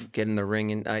go get in the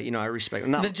ring, and you know, I respect.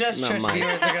 Not, The Just not Church mine.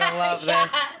 viewers are gonna love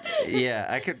this. Yeah,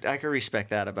 I could respect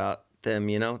that about them.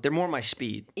 You know, they're more my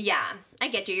speed. Yeah, I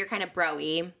get you. You're kind of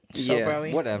bro-y. So yeah,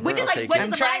 broy. whatever. Which is I'll like, take what it. is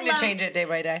I'm the trying to love- change it day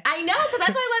by day. I know, because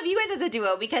that's why I love you guys as a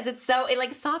duo, because it's so, it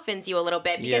like softens you a little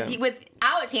bit. Because Yeah.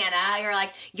 without Tana, you're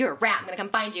like, you're a rap, I'm gonna come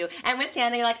find you. And with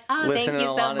Tana, you're like, oh, Listening thank you to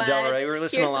so Lana much. Del Rey. We were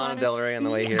listening Here's to the Lana Del Rey on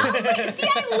the way here. Oh, wait, see,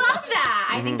 I love that.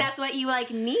 I think that's what you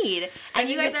like need. And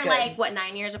you think guys it's are good. like, what,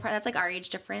 9 years apart? That's like our age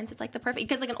difference. It's like the perfect,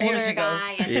 because like an Here older she goes.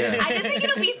 guy. And Yeah. I just think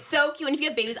it'll be so cute. And if you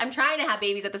have babies, I'm trying to have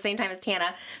babies at the same time as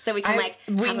Tana, so we can like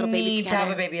we have little babies need together. to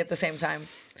have a baby at the same time.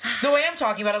 The way I'm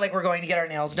talking about it, like we're going to get our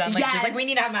nails done. Like, just like we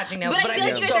need to have matching nails. But I feel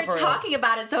like mean you so guys for are real. talking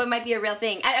about it, so it might be a real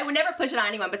thing. I would never push it on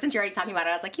anyone, but since you're already talking about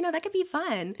it, I was like, you know, that could be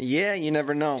fun. Yeah, you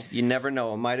never know. You never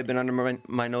know. It might have been under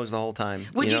my nose the whole time.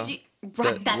 Would you know? do-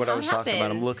 right, that's what how I it was talking about. I'm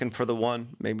happens. looking for the one.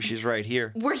 Maybe she's right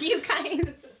here. Were you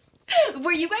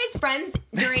guys friends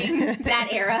during that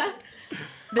era?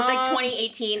 The like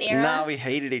 2018 era? No, we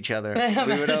hated each other. We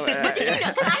would. But did you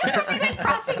know? Because I don't remember you guys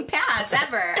crossing paths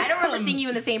ever. I don't remember seeing you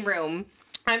in the same room.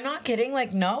 I'm not kidding.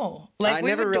 Like, no. Like, I we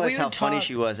never would, realized we how would funny talk.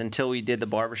 she was until we did the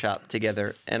barbershop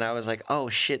together, and I was like, "Oh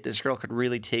shit, this girl could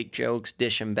really take jokes,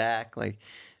 dish them back." Like,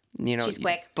 you know, She's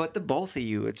quick. But the both of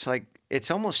you, it's like it's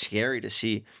almost scary to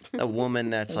see a woman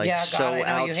that's like Yeah, God, so I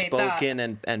know, you hate that.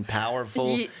 outspoken and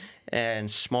powerful Ye- and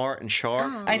smart and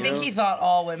sharp. I you think know? he thought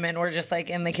all women were just like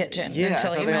in the kitchen Yeah, I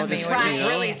until he thought they all met me, just- which is Right.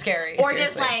 really scary. Or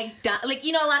just seriously. like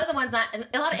you know, a lot of the ones,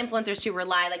 a lot of influencers too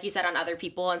rely, like you said, on other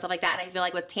people and stuff like that. And I feel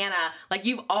like with Tana, like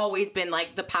you've always been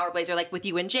like the power blazer, like with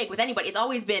you and Jake, with anybody, it's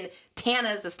always been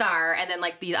Tana's the star, and then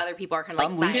like these other people are kind of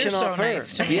like I'm side- leeching You're so off her.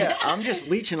 nice to me. Yeah, I'm just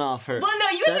leeching off her. Well,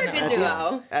 no, you guys are a Then good at the-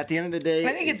 duo. At the end of the day,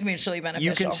 I think it's mutually beneficial.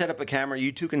 you can set up a camera.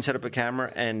 You two can set up a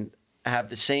camera and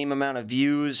have the same amount of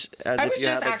views as I if was you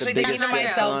just had like actually the thinking biggest to That's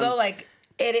guest myself on. though, like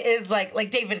it is like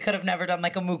David could have never done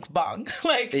like a mukbang.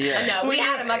 Like Yeah. No, we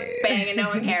had a mukbang and no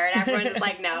one cared. Everyone just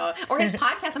like, no. Or his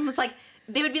podcast, I'm just like,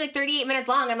 they would be like 38 minutes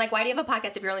long. I'm like, why do you have a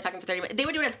podcast if you're only talking for 30 minutes? They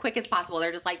would do it as quick as possible.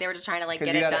 They're just like, they were just trying to like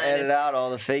Because get you it gotta done. edit out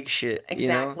all the fake shit.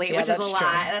 Exactly, You know? which is a that's lot. true.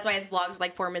 That's why his vlogs are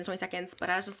like 4 minutes, 20 seconds.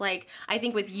 But I was just like, I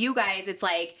think with you guys, it's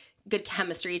like good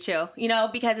chemistry too, you know,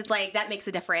 because it's like that makes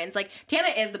a difference. Like Tana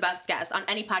is the best guest on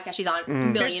any podcast she's on,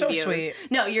 million You're so views. sweet.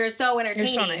 No, you're so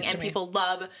entertaining nice to and me. people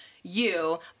love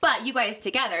you. But you guys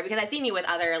together, because I've seen you with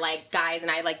other like guys and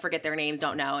I like forget their names,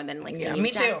 don't know, and then like Yeah, send you me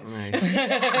too. Nice.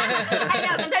 I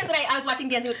know. Sometimes when I was watching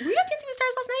Dancing with, were you at Dancing with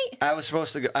Stars last night? I was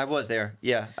supposed to go. I was there.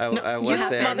 Yeah, I was you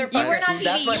there. motherfucker. You were not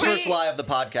That's my you were- first lie of the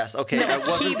podcast. Okay, I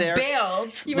wasn't he there.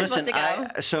 bailed. You were Listen, supposed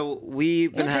to go. so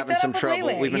we've been Well, take having that some up with trouble.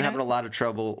 Lele, We've been you having know? a lot of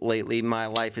trouble lately. My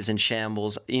life is in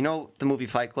shambles. You know the movie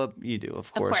Fight Club? You do,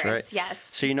 of course, course, right? yes.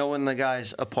 So you know when the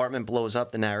guy's apartment blows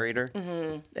up, the narrator,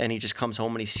 Mm-hmm. and he just comes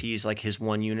home and he sees like his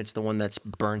one unit's the one that's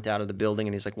burnt out of the building,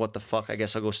 and he's like, "What the fuck? I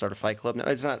guess I'll go start a fight club." No,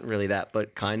 it's not really that,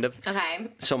 but kind of. Okay.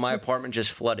 So my apartment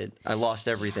just flooded. I lost lost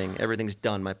everything. Everything's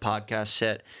done. My podcast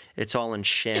set, it's all in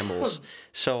shambles.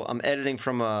 So I'm editing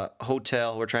from a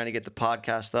hotel. We're trying to get the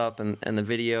podcast up and the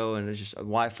video, and there's just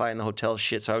Wi-Fi in the hotel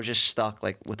shit. So I was just stuck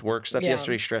like with work stuff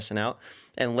yesterday, stressing out.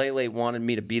 And Lele wanted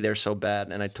me to be there so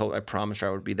bad, and I promised her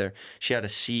I would be there. She had a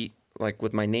seat like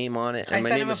with my name on it. And I my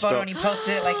sent name him a photo and he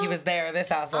posted it like he was there. This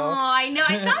asshole. Oh, I know.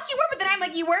 I thought you were, but then I'm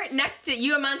like, you weren't next to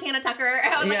you and Montana Tucker.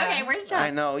 I was like, okay, where's Jeff?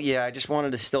 I know. Yeah, I just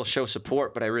wanted to still show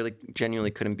support, but I really genuinely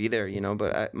couldn't be there,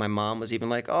 But my mom was even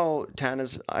like, "Oh,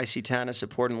 I see Tana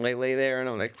supporting Lele there," and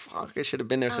I'm like, "Fuck, I should have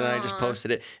been there." So then I just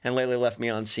posted it, and Lele left me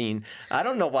on scene. I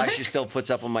don't know why she still puts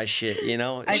up with my shit.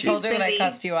 I told her that I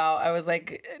cussed you out. I was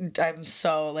like, I'm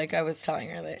so like, I was telling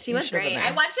her that she was great.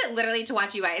 I watched it literally to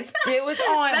watch you guys. It was.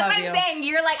 Oh, I love That's you. what I'm saying.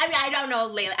 You're like, I don't know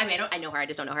Layla. I know her. I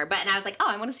just don't know her. And I was like, oh,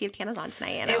 I want to see if Tana's on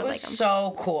tonight. And it was like,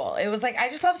 so cool. It was like, I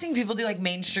just love seeing people do like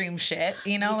mainstream shit,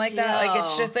 like that. Like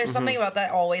it's just, there's something about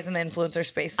that always in the influencer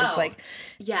space that's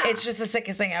it's just the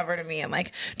sickest thing ever to me. I'm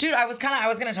like, dude, I was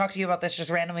going to talk to you about this just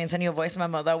randomly and send you a voice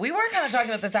memo though. We weren't kind of talking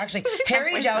about this actually.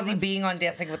 Harry Jowsey being on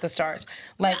Dancing with the Stars.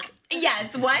 Like,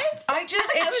 yes, what?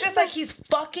 It's just like he's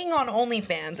fucking on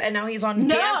OnlyFans and now he's on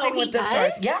Dancing with the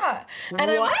Stars. Yeah.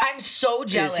 And I'm so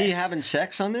jealous. Is he having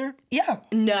sex on there? Yeah.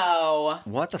 No.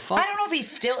 What the fuck? I don't know if he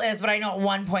still is, but I know at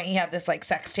one point he had this like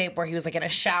sex tape where he was like in a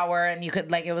shower and you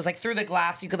could like, it was like through the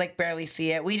glass, you could like barely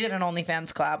see it. We did an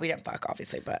OnlyFans collab. We didn't fuck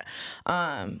obviously, but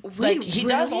like he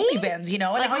does OnlyFans, and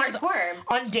like now he's hardcore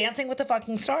on Dancing with the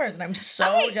fucking Stars, and I'm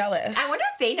so jealous. I wonder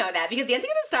if they know that because Dancing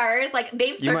with the Stars, like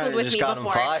they've circled with me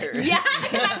before. Yeah,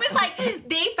 because I was like,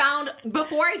 they found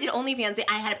before I did OnlyFans,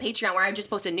 I had a Patreon where I just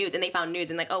posted nudes, and they found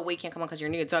nudes, and like, oh, wait, you can't come on because you're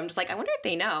nude. So I'm just like, I wonder if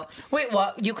they know. Wait,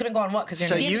 what? You couldn't go on what? Because you're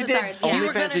so nude. you did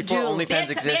OnlyFans before OnlyFans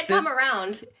existed? They had come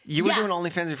around. You were doing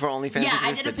OnlyFans before OnlyFans existed? Yeah,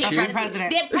 I did a Patreon.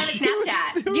 They had private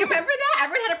Snapchat. Do you remember that?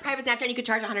 Everyone had a private Snapchat, and you could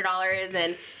charge $100,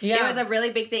 and it was a really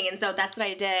big thing. And so that's what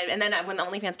I did. And then when the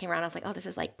OnlyFans came around, I was like, oh, this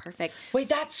is like perfect. Wait,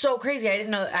 that's so crazy. I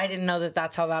didn't know that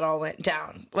that's how that all went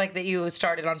down. Like that you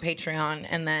started on Patreon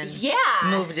and then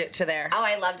moved it to there. Oh,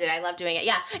 I loved it. I love doing it.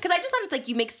 Yeah, because I just thought it's like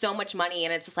you make so much money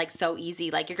and it's just like so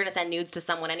easy. Like you're gonna send nudes to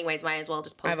someone anyways. Might as well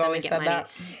just post them and get money. That.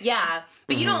 Yeah,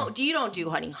 but you don't do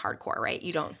honey hardcore, right?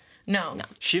 You don't. No.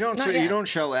 She don't. You don't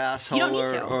show asshole. You don't need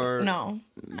to. Or no.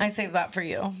 I saved that for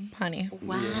you, honey.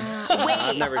 Wow. Yeah. Wait.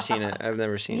 I've never seen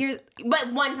it.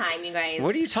 But one time, you guys.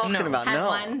 What are you talking about?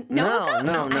 No. No.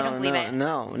 I don't believe it.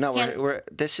 No.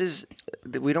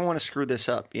 We don't want to screw this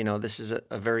up. This is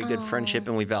a very good friendship,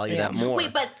 and we value that more.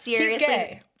 Wait, but seriously. He's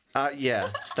gay. Yeah,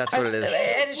 that's what it is.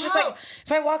 And it's just like,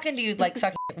 if I walk into you, like,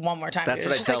 sucking one more time. That's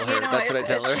what I tell her. That's what I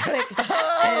tell her.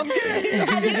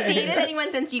 Have you dated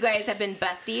anyone since you guys have been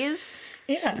besties?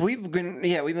 Yeah. We've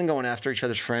been going after each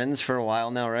other's friends for a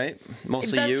while now, right?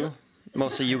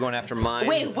 Mostly you going after mine.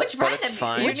 Wait, which friend? That's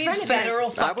fine. You need federal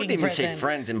fucking I wouldn't even say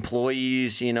friends,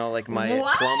 employees. Like my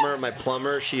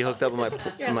plumber. She hooked up with my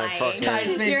fucking.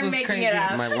 You're making crazy. It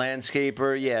up. My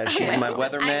landscaper. Yeah, she's my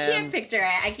weatherman. I can't picture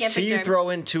it. See, you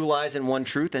throw in 2 lies and 1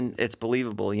 truth, and it's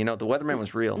believable. The weatherman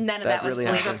was real. None of that was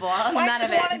really believable. I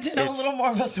just wanted to know a little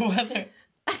more about the weather.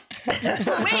 Wait, is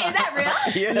that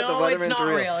real? Yeah, no, it's not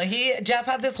real. Jeff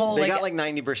had this whole. They got like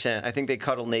 90%. I think they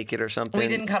cuddle naked or something. We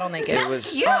didn't cuddle naked. It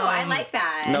was cute. I like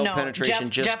that. No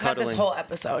penetration, just Jeff cuddling. had this whole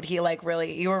episode. He you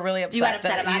were really upset. You got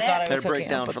upset about it? Thought I was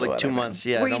breakdown for like 2 months.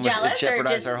 Yeah, were you jealous? It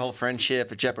jeopardized our whole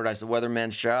friendship. It jeopardized the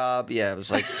weatherman's job. Yeah, it was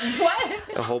like what?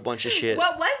 A whole bunch of shit.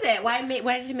 What was it? Why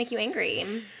did it make you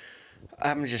angry?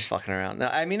 I'm just fucking around. No,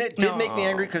 I mean, it did make me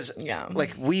angry because,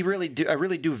 like, I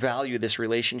really do value this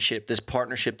relationship, this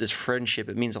partnership, this friendship.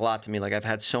 It means a lot to me. Like, I've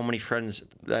had so many friends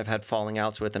that I've had falling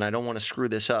outs with, and I don't want to screw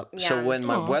this up. Yeah. So when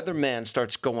my weatherman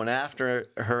starts going after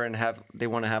her and they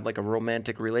want to have like a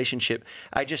romantic relationship,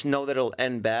 I just know that it'll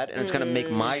end bad, and it's gonna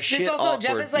make my shit awkward.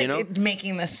 Jeff is like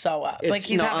making this so up. Like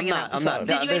he's having an episode. I'm not.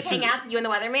 Did you guys hang out? You and the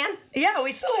weatherman? Yeah,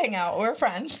 we still hang out. We're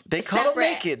friends. They cuddle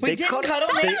naked. We didn't cuddle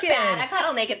naked. A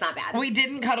cuddle naked's not bad. We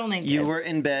didn't cuddle naked. You were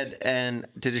in bed, and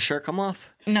did his shirt come off?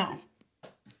 No.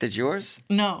 Did yours?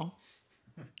 No.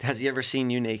 Has he ever seen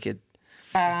you naked?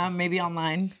 Maybe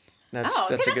online. That's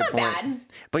a good point. Bad.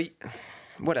 But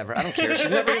whatever, I don't care. She's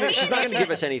not going to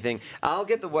give us anything. I'll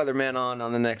get the weatherman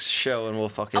on the next show, and we'll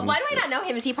fucking. Why do I not know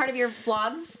him? Is he part of your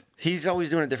vlogs? He's always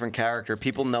doing a different character.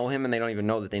 People know him and they don't even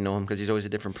know that they know him because he's always a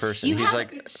different person. You he's have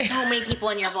like so many people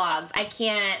in your vlogs. I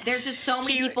can't. There's just so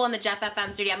many people in the Jeff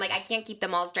FM studio. I'm like, I can't keep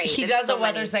them all straight. He There's does so a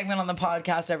weather many. segment on the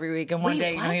podcast every week, and one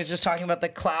day, he was just talking about the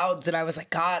clouds, and I was like,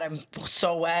 God, I'm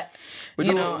so wet. we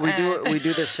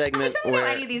do this segment I don't know where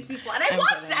any of these people, and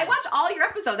I watched all your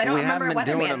episodes. I don't we remember haven't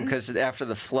been doing them Weatherman. because after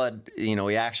the flood,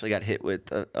 we actually got hit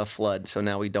with a flood, so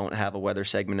now we don't have a weather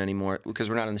segment anymore because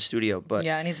we're not in the studio. But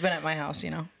Yeah, and he's been at my house,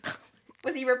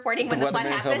 Was he reporting when the flood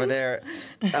weatherman's happened? over there.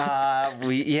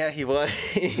 He was.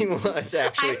 He was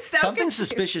actually. I'm so Something confused.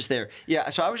 suspicious there. Yeah,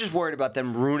 so I was just worried about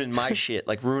them ruining my shit,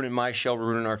 like ruining my show,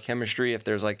 ruining our chemistry. If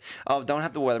there's like, oh, don't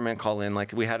have the weatherman call in.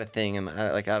 Like we had a thing, and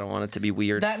I don't want it to be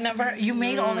weird. You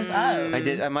made all this up. I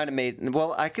did. I might have made.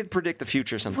 Well, I could predict the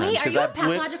future sometimes. Wait, are 'cause you a I've lived-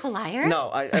 pathological liar?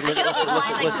 No, listen,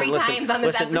 lied like 3 times on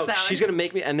this No, episode. she's gonna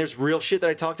make me. And there's real shit that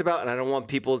I talked about, and I don't want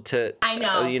people to. I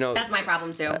know. That's my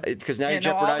problem too. Because now you're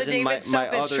no, all the jeopardizing my David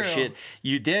stuff is other true. shit.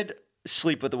 You did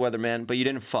sleep with the weatherman, but you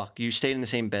didn't fuck. You stayed in the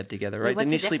same bed together, right? what's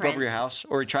Didn't he the sleep over your difference? house,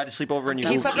 or he tried to sleep over and you?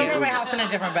 He slept over at my Uber- house in a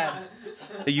different bed.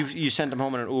 You sent him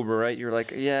home in an Uber, right? You're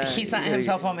like, yeah. He sent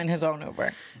himself home in his own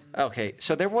Uber. Okay,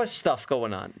 so there was stuff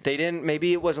going on. They didn't.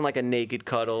 Maybe it wasn't like a naked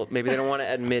cuddle. Maybe they don't want to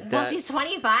admit that. Well, she's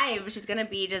 25. She's gonna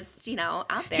be just out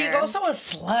there. He's also a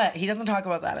slut. He doesn't talk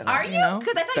about that enough. Are you?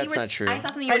 Because I thought That's you were. not true. I saw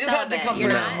something you I were just had to celibate. come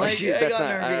You're through. not. Like, She, I that's got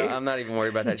not, nervy. I'm not even worried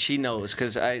about that. She knows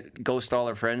because I ghost all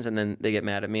her friends and then they get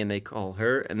mad at me and they call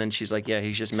her and then she's like, yeah,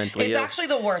 he's just mentally It's ill. actually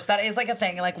the worst. That is like a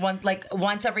thing. Like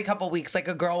once every couple weeks, like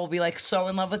a girl will be like so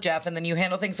in love with Jeff, and then you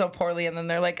handle things so poorly, and then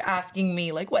they're like asking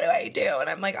me like, what do I do? And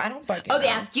I'm like, I don't fucking. Oh, they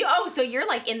know. ask you. Oh, so you're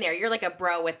like in there. You're like a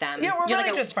bro with them. Yeah, we're you're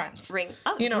really like a just friends. Ring.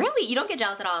 Oh, You know. really? You don't get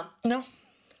jealous at all, No.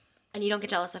 and you don't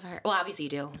get jealous of her. Well, obviously you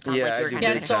do. It sounds Yeah, like I you were do kind Yeah,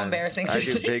 of it's so embarrassing, I do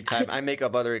seriously. big time. I make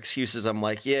up other excuses. I'm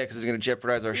like, yeah, because it's going to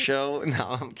jeopardize our show.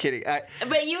 No, I'm kidding.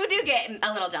 But you do get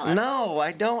a little jealous. No,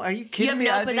 I don't. Are you kidding have me?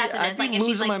 no I'd be possessiveness, like, if she's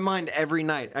losing like- my mind every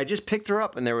night. I just picked her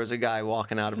up and there was a guy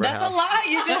walking out of her That's house. a lie.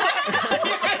 You just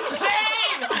you're insane.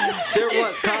 There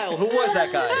was. Kyle, who was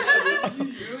that guy?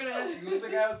 You were gonna ask who's the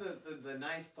guy with the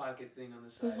knife pocket thing on the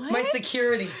side? My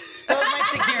security. That was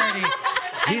my security.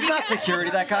 He's not security.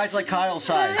 That guy's like Kyle's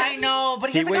size. I know, but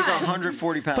he He has a weighs gun.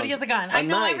 140 pounds. But he has a gun. A I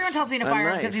know knife. everyone tells me to A fire him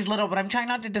knife. because he's little, but I'm trying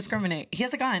not to discriminate. He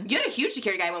has a gun. You had a huge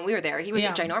security guy when we were there. He was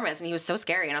Yeah. ginormous, and he was so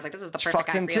scary. And I was like, "This is the perfect Fucked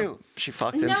guy him for you." too. She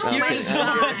fucked him. No, I'm my kidding.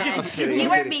 God. You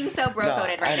are being so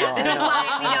bro-coded No, right I know, now. This I is know.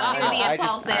 why we don't do the I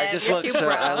impulsive. just You're look too so bro.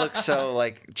 I look so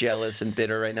like jealous and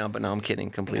bitter right now, but no, I'm kidding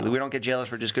completely. We don't get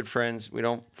jealous. We're just good friends. We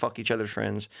don't fuck each other's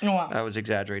friends. Wow. I was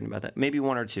exaggerating about that. Maybe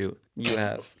one or two. You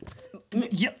have.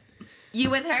 Yep. You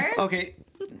with her? Okay,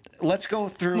 let's go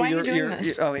through Why are you your. doing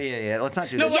this? Oh yeah. Let's not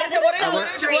do No, this. Yeah, this is so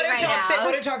straight what right toxic, now.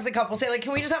 What do toxic couples say? Like,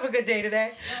 can we just have a good day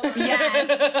today?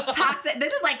 Yes. Toxic.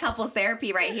 This is like couples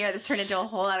therapy right here. This turned into a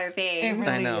whole other thing.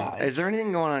 Really I know. does. Is there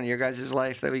anything going on in your guys'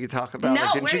 life that we could talk about? No,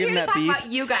 Like, didn't we're you get here in to that talk beef? about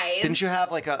you guys. Didn't you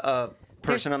have like a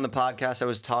person on the podcast that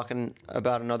was talking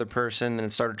about another person and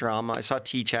it started drama? I saw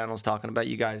T channels talking about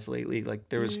you guys lately. Like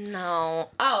there was No.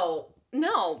 Oh,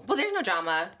 no. Well, there's no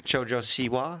drama. Jojo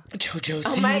Siwa. JoJo.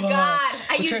 Oh my God. I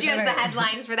What's used your you as the name?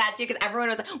 headlines for that too because everyone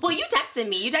was like, well, you texted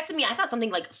me. I thought something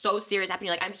like so serious happened.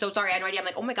 You're like, I'm so sorry. I had no idea. I'm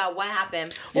like, oh my God, what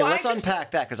happened? Yeah, Well, let's I just-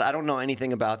 unpack that because I don't know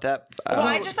anything about that. Well,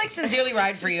 I just like sincerely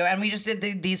ride for you, and we just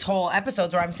did these whole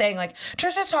episodes where I'm saying like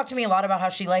Trisha's talked to me a lot about how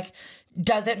she like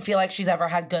doesn't feel like she's ever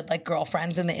had good like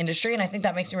girlfriends in the industry, and I think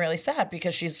that makes me really sad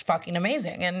because she's fucking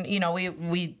amazing. And you know,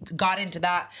 we got into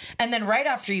that, and then right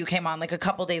after you came on, like a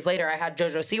couple days later, I had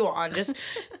JoJo Siwa on just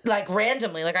like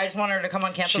randomly. Like I just wanted her to come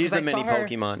on cancel. she's the 'cause I mini saw her-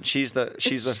 Pokemon. She's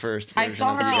the first. I version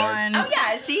saw of the her series. on. Oh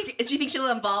yeah, she thinks she'll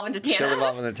evolve into Tana. She'll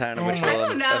evolve into Tana, but she'll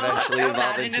don't know. eventually evolve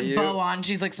Imagine into just you. bow on.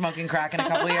 She's like smoking crack in a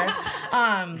couple years.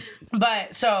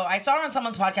 But so I saw her on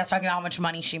someone's podcast talking about how much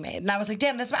money she made, and I was like,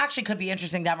 damn, this actually could be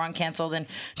interesting to have her on Canceled and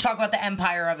talk about the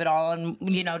empire of it all, and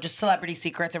you know, just celebrity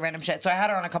secrets and random shit. So I had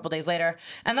her on a couple days later,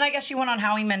 and then I guess she went on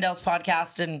Howie Mandel's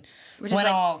podcast and is, went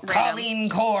like, all random. Colleen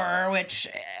Core, which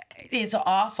is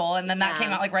awful. And then that Yeah.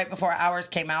 came out like right before ours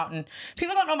came out, and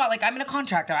people don't know about like I'm in a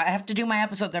contract. I have to do my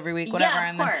episodes every week, whatever. Yeah, of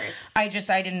and then course.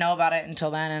 I didn't know about it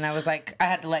until then, and I was like, I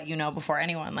had to let you know before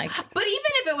anyone. Like, But even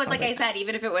if it was like I said,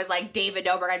 even if it was like David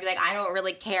Dobrik, I'd be like, I don't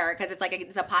really care because it's like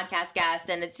it's a podcast guest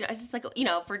and it's just like, you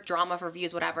know, for drama, for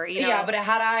views, whatever. You know, Yeah, but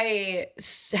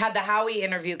had the Howie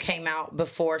interview came out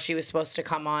before she was supposed to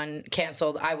come on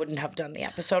canceled, I wouldn't have done the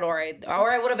episode, or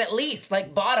I would have at least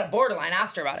like bought a borderline,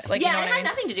 asked her about it. Like, yeah, you know it what I had mean?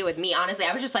 nothing to do with me, honestly.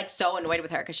 I was just like so annoyed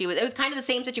with her because it was kind of the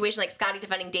same situation like Scotty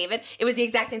defending David. It was the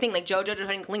exact same thing, like JoJo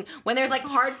defending Colleen. When there's like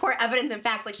hardcore evidence and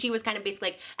facts, like she was kind of basically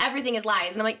like everything is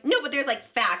lies, and I'm like, no, but there's like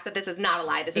facts that this is not a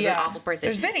lie. This is an awful person.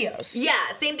 There's videos. Yeah,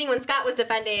 same thing when Scott was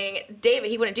defending David.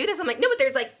 He wouldn't do this. I'm like, no, but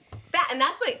there's like that, and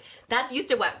that's used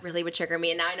to what really would trigger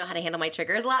me, and now I know how to handle my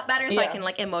triggers a lot better, so I can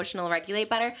like emotional regulate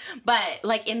better. But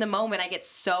like in the moment, I get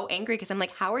so angry because I'm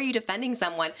like, how are you defending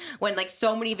someone when like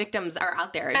so many victims are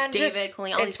out there? And David,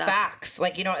 Colleen, all these it's stuff. facts.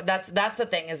 Like, you know, that's the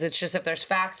thing, is it's just if there's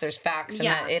facts, there's facts, and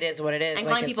that it is what it is. And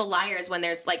like, calling people liars when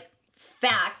there's like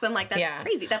facts, I'm like, that's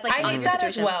crazy. That's like I on hate your that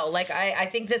situation. as well. Like I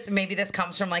think this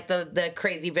comes from like the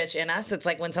crazy bitch in us. It's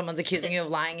like when someone's accusing you of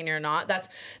lying and you're not. That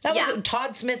was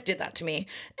Todd Smith did that to me,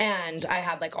 and I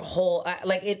had like a whole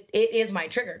like it is my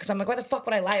trigger because I'm like, why the fuck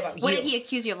would I lie about you? What did he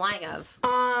accuse you of lying of?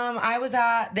 I was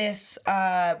at this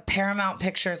Paramount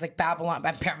Pictures, like Babylon.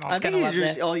 Paramount's I think gonna love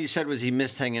this. all you said was he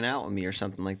missed hanging out with me or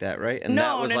something like that, right? And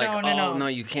No, that was no. no,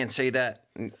 you can't say that.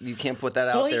 You can't put that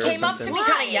out Well, there. he came up to something. me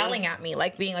kind Why? of yelling at me,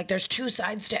 like being like, there's two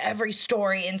sides to every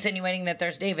story, insinuating that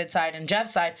there's David's side and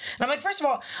Jeff's side. And I'm like, first of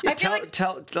all, I feel like...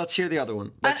 Let's hear the other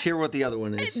one. Let's hear what the other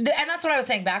one is. And that's what I was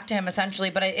saying back to him, essentially.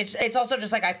 But it's also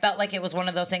just like I felt like it was one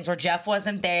of those things where Jeff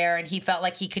wasn't there, and he felt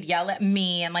like he could yell at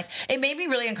me, and like it made me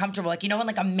really uncomfortable. Like, you know when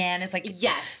like a man is like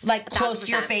like close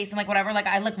to your 1000%. face and like whatever, like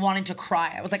I like wanted to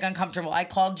cry. I was like uncomfortable. I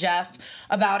called Jeff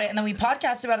about it, and then we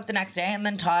podcasted about it the next day, and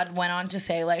then Todd went on to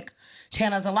say like,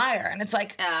 Tana's a liar. And it's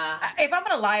like, if I'm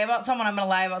going to lie about someone, I'm going to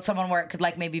lie about someone where it could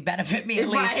like maybe benefit me at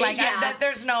least. Right, Like yeah.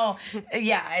 there's no, it's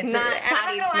Not and I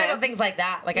Toddy don't know Smith. about things like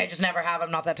that. Like I just never have. I'm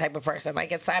not that type of person.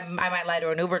 Like I might lie to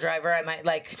an Uber driver. I might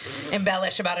like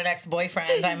embellish about an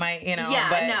ex-boyfriend. I might, you know, Yeah,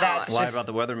 but no. that's Lie just, about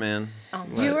the weatherman.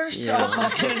 you are so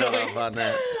fucking Look that up on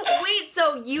that. Wait,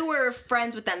 so you were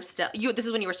friends with them still? This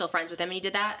is when you were still friends with them and you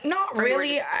did that? Not Or you were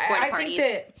really. just going to I parties?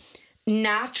 think that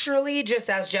naturally, just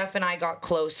as Jeff and I got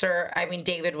closer, I mean,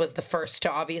 David was the first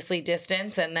to obviously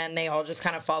distance, and then they all just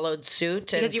kind of followed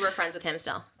suit. And Because you were friends with him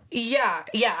still. yeah,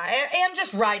 and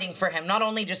just riding for him, not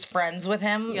only just friends with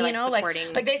him. You're, you like, know,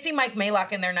 supporting- like they see Mike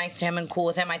Malak and they're nice to him and cool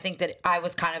with him. I think that I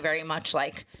was kind of very much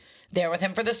like there with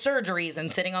him for the surgeries and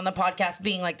sitting on the podcast,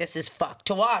 being like, "This is fucked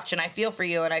to watch," and I feel for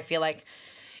you, and I feel like.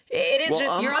 It is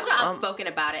just You're also outspoken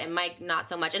about it, and Mike not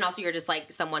so much. And also, you're just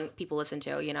like someone people listen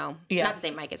to, you know. Yeah. Not to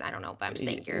say Mike is, I don't know, but I'm just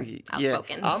saying you're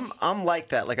outspoken. Yeah, I'm like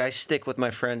that. Like I stick with my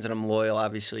friends and I'm loyal.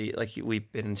 Obviously, like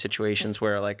we've been in situations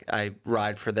where like I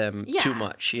ride for them too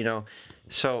much, you know.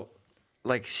 So,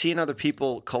 like seeing other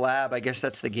people collab, I guess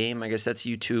that's the game. I guess that's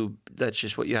YouTube. That's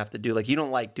just what you have to do. Like you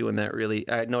don't like doing that, really.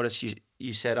 I noticed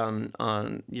you said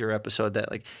on your episode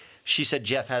that like. She said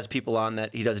Jeff has people on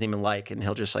that he doesn't even like, and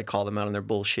he'll just like call them out on their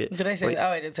bullshit. Did I say that?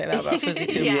 Oh, I did say that about Fuzzy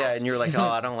too. Yeah, and you're like, oh,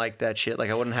 I don't like that shit.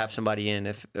 Like I wouldn't have somebody in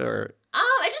if or.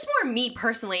 It's just more me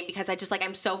personally because I just like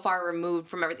I'm so far removed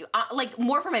from everything. Like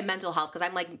more for my mental health because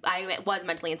I'm like I was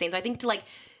mentally insane. So I think to like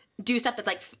do stuff that's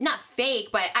like not fake,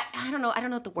 but I don't know. I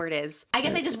don't know what the word is. I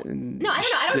guess I just I don't know.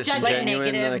 I don't judge Like it.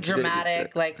 negative, like,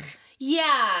 dramatic, like. Yeah,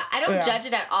 I don't Yeah. judge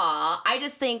it at all. I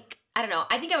just think. I don't know.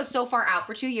 I think I was so far out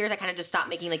for 2 years. I kind of just stopped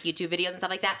making like YouTube videos and stuff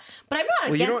like that. But I'm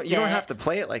not against You don't have to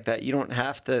play it like that. You don't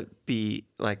have to be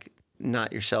like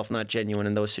not yourself, not genuine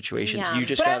in those situations. Yeah. You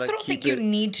just But I gotta also don't keep think you it.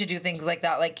 need to do things like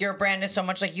that. Like your brand is so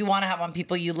much like you want to have on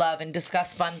people you love and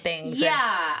discuss fun things.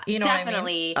 Yeah, and, you know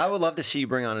definitely. I would love to see you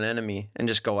bring on an enemy and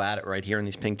just go at it right here in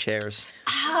these pink chairs.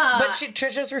 What I mean? But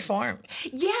Trisha's reformed.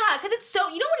 Yeah, because it's so.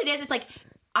 You know what it is? It's like.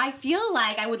 I feel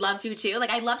like I would love to too. Like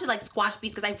I love to like squash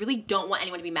beefs because I really don't want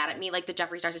anyone to be mad at me. Like the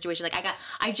Jeffree Star situation. Like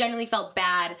I genuinely felt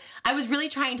bad. I was really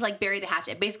trying to like bury the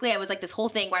hatchet. Basically, I was like this whole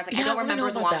thing where I was like, I don't remember. It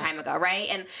was a long time ago, right?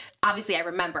 And obviously, I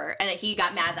remember. And he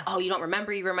got mad that you don't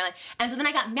remember. You remember. And so then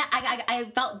I got mad.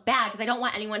 I felt bad because I don't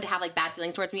want anyone to have like bad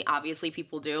feelings towards me. Obviously,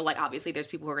 people do. Like obviously, there's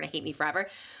people who are gonna hate me forever.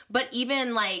 But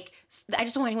even like, I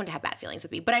just don't want anyone to have bad feelings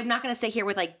with me. But I'm not gonna sit here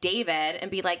with like David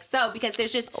and be like, because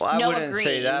there's just Well, I no wouldn't agreeing.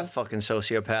 say that fucking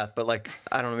sociopath, but like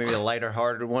I don't know, maybe a lighter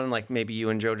hearted one, like maybe you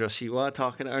and JoJo Siwa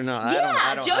talking or no? Yeah,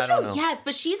 I don't JoJo, know. yes,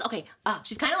 but she's okay.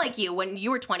 She's kind of like you when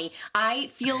you were 20. I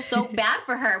feel so bad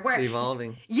for her. Where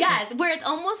Evolving. yes, where it's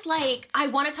almost like I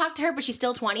want to talk to her, but she's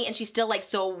still 20 and she's still like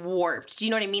so warped. Do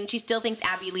you know what I mean? She still thinks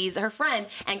Abby Lee's her friend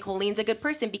and Colleen's a good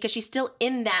person because she's still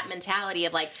in that mentality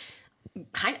of like,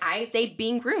 I say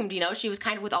being groomed. You know, she was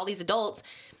kind of with all these adults.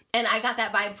 And I got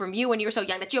that vibe from you when you were so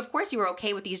young that of course you were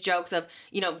okay with these jokes of,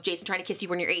 Jason trying to kiss you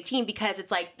when you're 18 because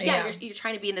it's like, you're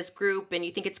trying to be in this group and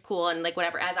you think it's cool and like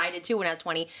whatever, as I did too when I was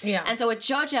 20. Yeah. And so with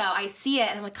JoJo, I see it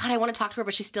and I'm like, God, I want to talk to her,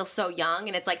 but she's still so young.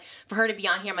 And it's like, for her to be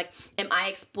on here, I'm like, am I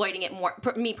exploiting it more?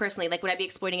 Me personally, like, would I be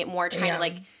exploiting it more trying to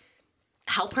like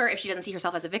help her if she doesn't see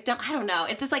herself as a victim? I don't know.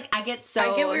 It's just like I get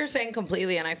what you're saying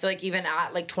completely, and I feel like even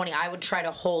at like 20 I would try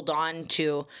to hold on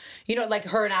to, like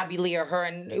her and Abby Lee or her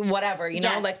and whatever,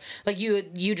 know, like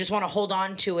you just want to hold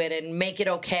on to it and make it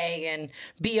okay and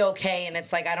be okay, and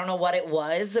it's like I don't know what it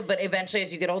was, but eventually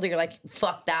as you get older you're like,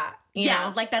 fuck that, you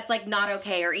know? Like that's like not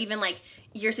okay. Or even like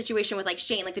your situation with like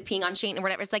Shane, like the peeing on Shane or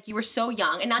whatever. It's like you were so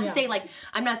young, and not to say like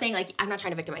I'm not saying like I'm not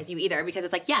trying to victimize you either, because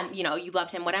it's like you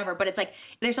loved him, whatever. But it's like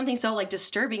there's something so like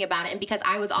disturbing about it, and because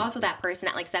I was also that person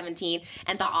at like 17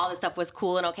 and thought all this stuff was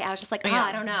cool and okay, I was just like,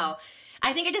 I don't know.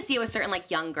 I think I just see it with certain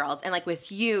like young girls, and like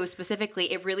with you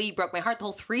specifically, it really broke my heart. The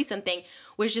whole threesome thing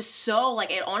was just so like,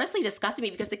 it honestly disgusted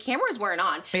me because the cameras weren't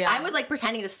on. I was like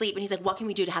pretending to sleep, and he's like, what can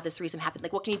we do to have this threesome happen?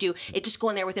 Like, what can you do? It just go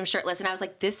in there with him shirtless. And I was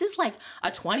like, this is like a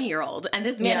 20-year-old, and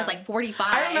this man is like 45.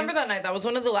 I remember that night. That was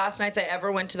one of the last nights I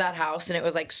ever went to that house, and it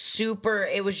was like super,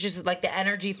 it was just like the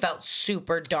energy felt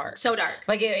super dark. So dark.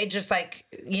 Like it just like,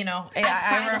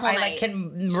 I like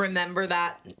can remember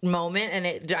that moment,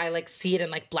 and I like see it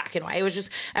in like black and white. It was just,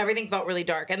 everything felt really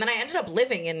dark. And then I ended up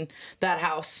living in that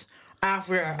house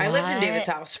after. I lived in David's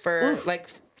house for like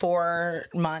 4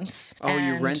 months. Oh,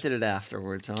 you rented it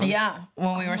afterwards, huh? Yeah,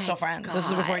 when we were still friends. God. This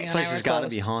was before you and I were close. This has got to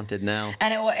be haunted now.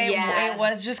 And it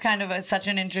was just kind of such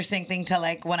an interesting thing to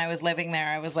like, when I was living there,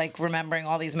 I was like remembering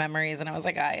all these memories, and I was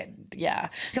like,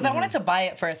 because I wanted to buy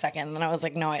it for a second, and then I was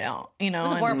like, no, I don't. It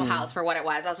was a horrible house for what it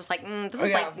was. I was just like, this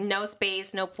is like no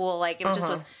space, no pool. Like it just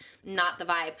was not the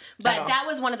vibe. But that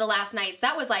was one of the last nights.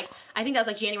 That was like, I think that was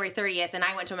like January 30th, and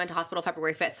I went to a mental hospital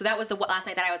February 5th. So that was the last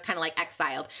night that I was kind of like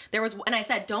exiled. And I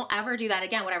said, don't ever do that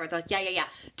again, whatever. They're like, yeah.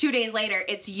 2 days later,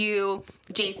 it's you,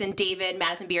 Jason, David,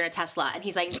 Madison Beer, and a Tesla. And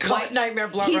he's like, nightmare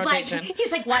blunt rotation.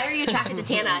 He's like, why are you attracted to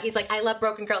Tana? He's like, I love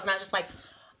broken girls. And I was just like,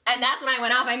 and that's when I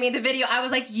went off. I made the video. I was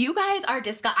like, you guys are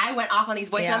disgusting. I went off on these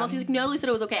voice memos. He's like, Natalie said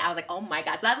it was okay. I was like, oh my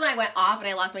God. So that's when I went off and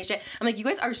I lost my shit. I'm like, you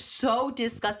guys are so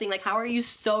disgusting. Like, how are you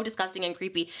so disgusting and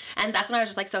creepy? And that's when I was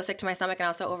just like so sick to my stomach, and I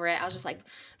was so over it. I was just like,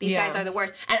 these guys are the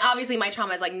worst. And obviously my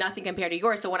trauma is like nothing compared to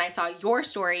yours. So when I saw your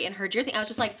story and heard your thing, I was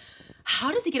just like,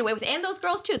 how does he get away with it? And those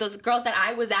girls too. Those girls that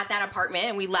I was at that apartment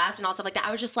and we left and all stuff like that.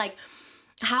 I was just like,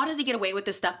 how does he get away with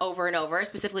this stuff over and over,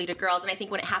 specifically to girls? And I think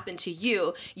when it happened to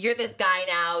you, you're this guy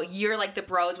now, you're like the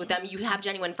bros with them, you have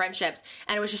genuine friendships.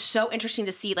 And it was just so interesting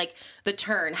to see like the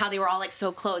turn, how they were all like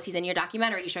so close. He's in your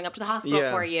documentary, he's showing up to the hospital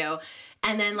for you.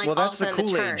 And then like all of a sudden the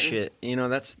turn. Well, that's the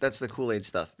Kool-Aid shit. That's the Kool-Aid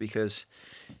stuff, because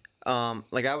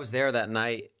like I was there that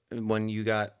night when you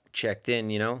got checked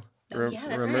in, Yeah, that's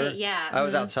remember? right. Yeah. I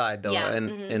was outside though,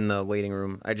 in the waiting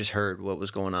room. I just heard what was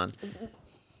going on.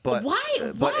 But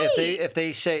why? But if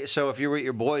they say, so if you're with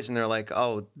your boys and they're like,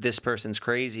 oh, this person's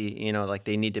crazy, like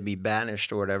they need to be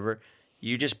banished or whatever,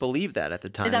 you just believe that at the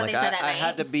time. Is that like what they said that I night?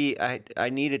 had to be, I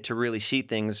needed to really see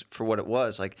things for what it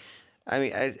was. Like, I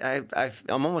mean,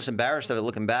 I'm almost embarrassed of it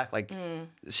looking back, like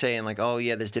saying like, oh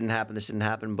yeah, this didn't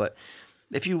happen. But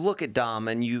if you look at Dom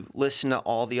and you listen to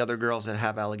all the other girls that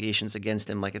have allegations against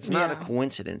him, like it's not a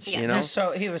coincidence, Yeah. you know?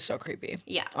 He was so creepy.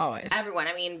 Yeah. Always. Everyone.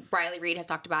 I mean, Briley Reed has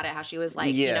talked about it, how she was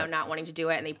like, not wanting to do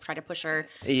it, and they tried to push her.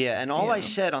 Yeah, and all I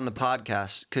said on the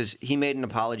podcast, because he made an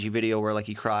apology video where like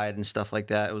he cried and stuff like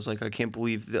that. It was like, I can't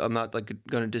believe I'm not like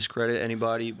going to discredit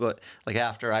anybody, but like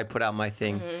after I put out my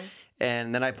thing,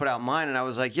 and then I put out mine, and I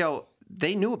was like, yo,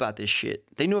 they knew about this shit.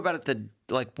 They knew about it the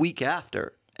like week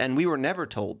after, and we were never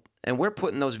told. And we're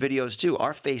putting those videos too.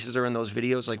 Our faces are in those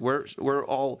videos. Like we're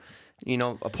all,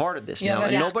 a part of this now.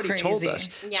 And nobody told us.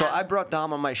 Yeah. So I brought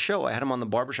Dom on my show. I had him on the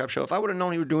barbershop show. If I would have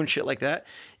known he was doing shit like that,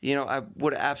 I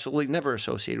would have absolutely never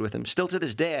associated with him. Still to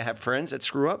this day, I have friends that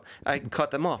screw up. I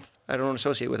cut them off. I don't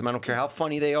associate with them. I don't care how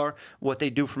funny they are, what they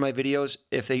do for my videos.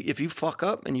 If you fuck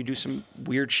up and you do some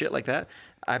weird shit like that,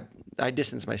 I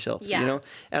distance myself. And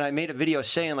I made a video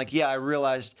saying like, I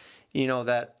realized,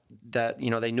 that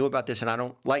they knew about this, and I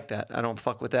don't like that. I don't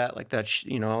fuck with that. Like that,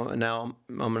 and now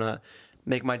I'm gonna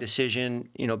make my decision,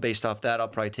 based off that. I'll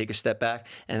probably take a step back.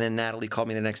 And then Natalie called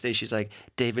me the next day. She's like,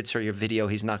 David, sir, your video,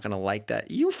 he's not gonna like that.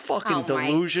 You fucking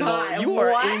delusional. God, you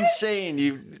are insane.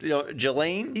 You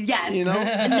Jelaine? Yes. No,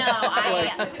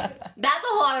 that's a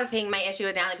whole other thing. My issue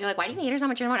with Natalie, people are like, why do you hate her so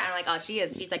much? I'm like, oh, she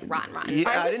is. She's like rotten.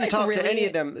 Yeah, I didn't talk to any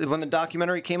of them. When the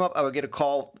documentary came up, I would get a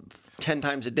call 10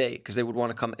 times a day because they would want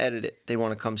to come edit it. They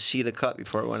want to come see the cut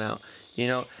before it went out. You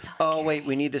know, oh wait,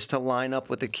 we need this to line up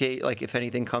with the case. Like if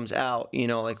anything comes out, you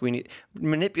know, like we need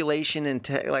manipulation and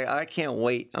like I can't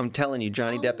wait. I'm telling you,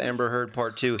 Johnny Depp Amber Heard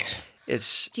Part 2.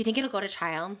 It's. Do you think it'll go to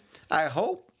trial? I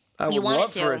hope. I would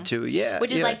love for it to, yeah.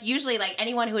 Which is like usually like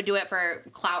anyone who would do it for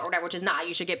clout or whatever, which is not,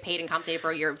 you should get paid and compensated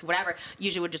for your whatever,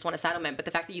 usually would just want a settlement. But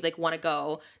the fact that you like want to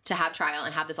go to have trial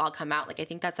and have this all come out, like I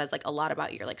think that says like a lot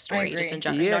about your like story just in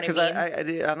general. Yeah, because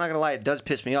I'm not going to lie, it does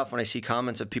piss me off when I see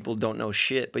comments of people don't know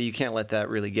shit, but you can't let that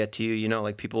really get to you. You know,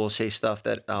 like people will say stuff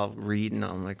that I'll read and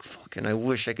I'm like, fucking, I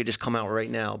wish I could just come out right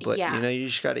now. But, you know, you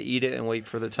just got to eat it and wait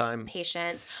for the time.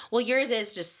 Patience. Well, yours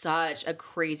is just such a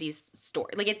crazy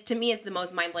story. Like it, to me, is the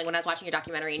most mind-blowing when I was watching your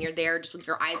documentary and you're there just with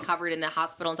your eyes covered in the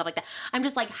hospital and stuff like that. I'm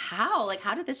just like, how? Like,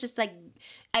 how did this just like,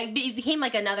 it became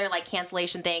like another like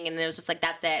cancellation thing and it was just like,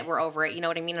 that's it, we're over it. You know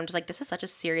what I mean? I'm just like, this is such a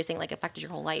serious thing, like affected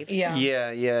your whole life. Yeah.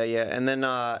 And then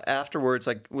afterwards,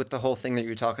 like with the whole thing that you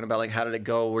were talking about, like how did it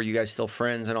go? Were you guys still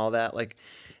friends and all that? Like,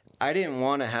 I didn't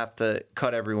want to have to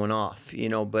cut everyone off, you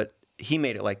know, but he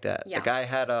made it like that. Yeah. Like I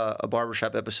had a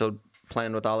barbershop episode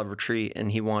planned with Oliver Tree and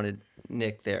he wanted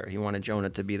Nick there. He wanted Jonah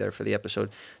to be there for the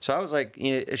episode. So I was like,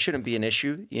 you know, it shouldn't be an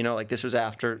issue. You know, like this was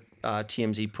after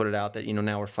TMZ put it out that, you know,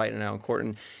 now we're fighting it out in court.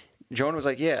 And Jonah was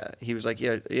like, yeah. He was like,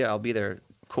 yeah, I'll be there.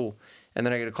 Cool. And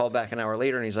then I get a call back an hour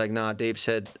later and he's like, nah, Dave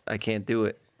said I can't do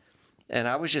it. And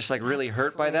I was just like really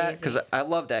hurt by that because I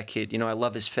love that kid. You know, I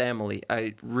love his family.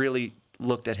 I really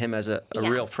looked at him as a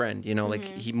real friend, you know, like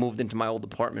he moved into my old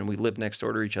apartment. We lived next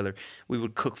door to each other. We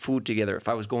would cook food together. If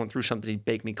I was going through something, he'd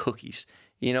bake me cookies.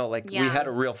 You know, like we had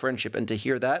a real friendship. And to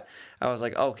hear that, I was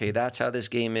like, okay, that's how this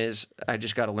game is. I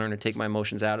just got to learn to take my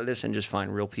emotions out of this and just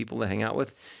find real people to hang out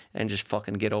with and just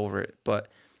fucking get over it.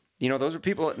 But you know, those are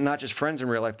people, not just friends in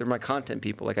real life. They're my content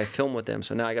people. Like, I film with them.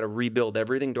 So now I got to rebuild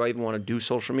everything. Do I even want to do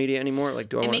social media anymore?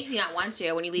 Like, It makes you not want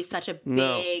to when you leave such a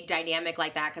big dynamic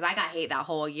like that. Because I got hate that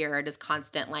whole year. Just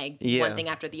constant, like, one thing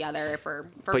after the other for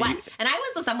what? And I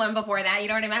was with someone before that. You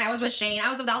know what I mean? I was with Shane. I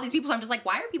was with all these people. So I'm just like,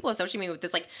 why are people associating me with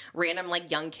this, like, random,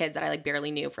 like, young kids that I, like, barely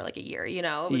knew for, like, a year? You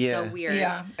know? It was so weird.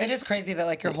 Yeah. It is crazy that,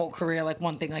 like, your whole career, like,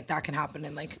 one thing like that can happen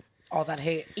and, like, all that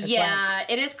hate.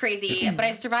 It is crazy, but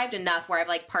I've survived enough where I've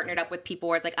like partnered up with people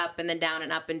where it's like up and then down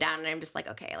and up and down, and I'm just like,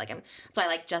 okay, like so I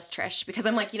like just Trish because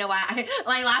I'm like, you know what,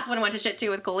 my last one went to shit too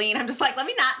with Colleen. I'm just like, let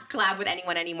me not collab with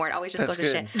anyone anymore. It always just goes to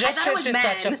shit. Just Trish is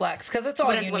such a flex because it's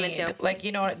all you need. Too. Like,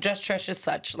 you know what, just Trish is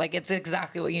such, like, it's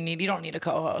exactly what you need. You don't need a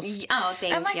co-host. Oh,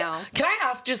 thank you. Can I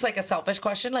ask just like a selfish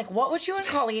question? Like, what would you and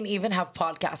Colleen even have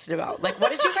podcasted about? Like,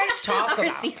 what did you guys talk Our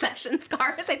about? C-section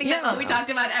scars. I think that's all we talked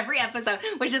about every episode,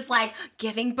 was just like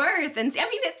giving birth. And I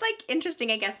mean, it's like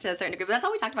interesting, I guess, to a certain degree, but that's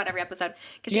all we talked about every episode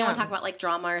because you don't want to talk about like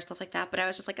drama or stuff like that. But I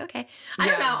was just like, okay, I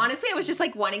don't know. Honestly, I was just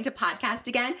like wanting to podcast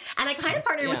again, and I kind of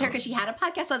partnered with her because she had a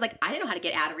podcast. So I was like, I didn't know how to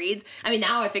get ad reads. I mean,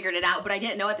 now I figured it out, but I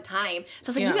didn't know at the time. So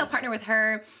I was like, maybe I'll partner with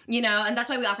her, you know. And that's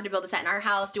why we offered to build a set in our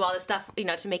house, do all this stuff, you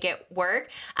know, to make it work.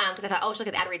 Because I thought, oh, she'll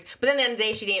get the ad reads. But then the end of the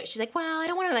day, she's like, well, I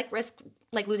don't want to like risk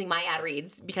like losing my ad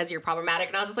reads because you're problematic.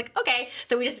 And I was just like, okay.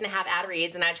 So we just didn't have ad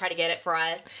reads, and I tried to get it for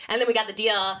us. And then we got the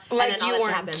deal. Like, and then you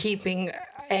weren't keeping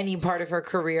any part of her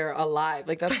career alive.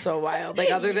 Like, that's so wild.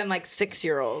 Like, other than like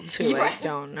 6-year-olds who like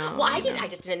don't know. Well, I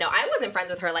just didn't know. I wasn't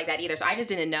friends with her like that either. So I just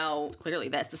didn't know clearly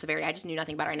the severity. I just knew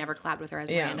nothing about her. I never collabed with her as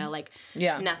Miranda. Like,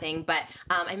 nothing. But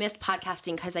I missed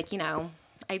podcasting because, like, you know,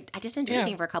 I just didn't do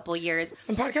anything for a couple of years.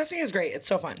 And podcasting is great. It's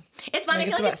so fun. It's fun. Like,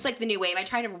 I feel like it's like the new wave. I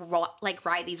try to like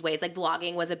ride these waves. Like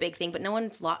vlogging was a big thing, but no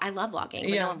one I love vlogging,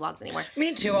 but no one vlogs anymore.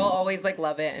 Me too. I'll always like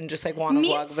love it and just like want to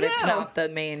vlog, but it's not the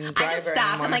main driver I just stopped.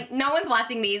 Anymore. I'm like, no one's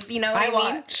watching these. You know what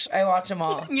I mean? I watch them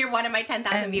all. You're one of my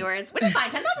 10,000 viewers, which is fine.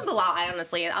 10,000's a lot,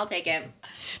 honestly. I'll take it.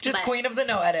 Just queen of the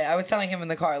no edit. I was telling him in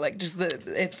the car, like, just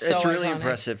it's really iconic.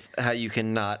 impressive how you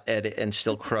can not edit and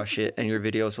still crush it, and your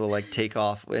videos will like take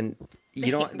off. And you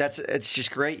don't. It's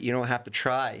just great. You don't have to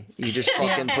try. You just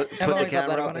fucking put the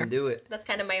camera up and do it. That's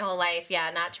kind of my whole life. Yeah,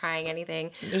 not trying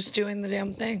anything. Just doing the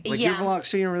damn thing. Like your vlog,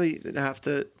 so you don't really have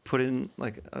to put in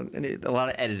like a lot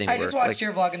of editing. I just watched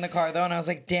your vlog in the car though, and I was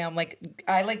like, damn, like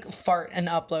I like fart and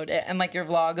upload it, and like your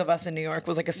vlog of us in New York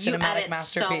was like a cinematic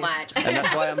masterpiece. So much. And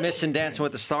that's why I'm missing Dancing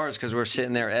with the Stars, because we're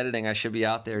sitting there editing. I should be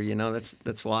out there. You know,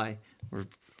 that's why we're.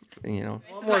 You know,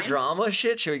 more drama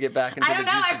shit. Should we get back into the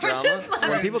juicy drama?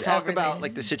 When people talk about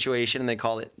like the situation and they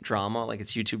call it drama, like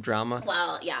it's YouTube drama.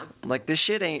 Well, yeah. Like this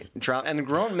shit ain't drama. And the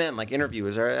grown men, like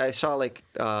interviewers, I saw like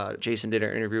Jason did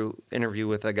an interview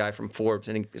with a guy from Forbes,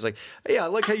 and he's like, "Yeah, I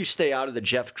like how you stay out of the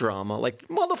Jeff drama." Like,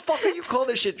 motherfucker, you call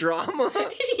this shit drama?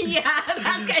 Yeah,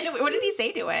 that's kind of. What did he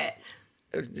say to it?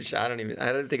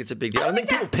 I don't think it's a big deal. I don't think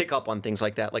people pick up on things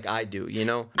like that like I do, you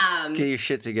know? Get your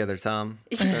shit together, Tom.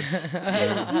 No,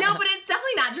 but it's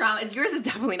definitely not drama. Yours is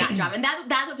definitely not drama. And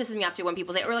that's what pisses me off too when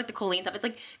people say, or like the Colleen stuff. It's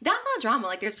like, that's not drama.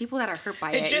 Like, there's people that are hurt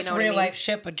by it. It's just you know real what I mean? life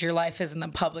shit, but your life is in the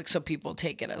public, so people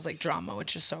take it as like drama,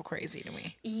 which is so crazy to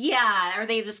me. Yeah, or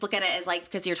they just look at it as like,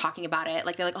 because you're talking about it,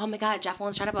 like they're like, oh my God, Jeff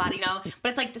won't shut up about it, you know? But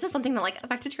it's like, this is something that like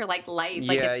affected your like life.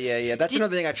 Like, Yeah. That's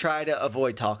another thing I try to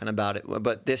avoid talking about it,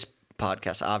 but this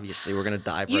podcast, obviously, we're gonna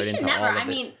dive you right should into never. all of I it.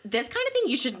 mean, this kind of thing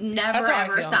you should never That's how I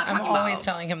ever feel. stop talking I'm always about.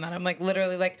 telling him that. I'm like,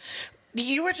 literally, like,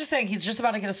 you were just saying he's just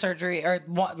about to get a surgery, or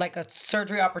like a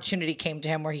surgery opportunity came to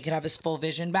him where he could have his full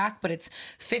vision back, but it's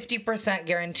 50%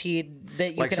 guaranteed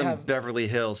that you like could some have. Beverly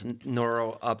Hills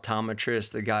neuro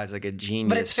optometrist, the guy's like a genius.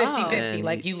 But it's 50-50. And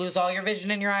Like, you lose all your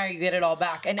vision in your eye, or you get it all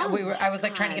back. And I was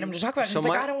like trying to get him to talk about it. So He's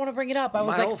like, my- I don't want to bring it up. I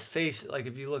was my like, whole face, like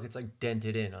if you look, it's like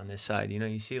dented in on this side. You know,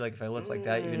 you see, like if I look like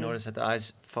that, you can notice that the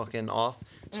eye's fucking off.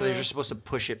 So they're just supposed to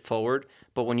push it forward.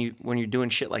 But when you're doing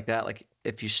shit like that, like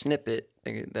if you snip it,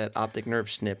 like, that optic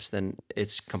nerve snips, then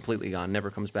it's completely gone.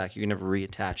 Never comes back. You can never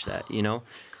reattach that. You know.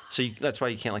 So that's why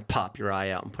you can't like pop your eye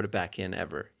out and put it back in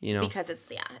ever. You know. Because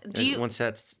it's, yeah. Once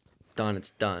that's done,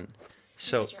 it's done.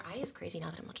 So Your eye is crazy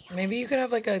now that I'm looking at it. maybe you could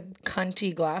have like a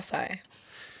cunty glass eye.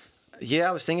 yeah,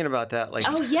 I was thinking about that. Like,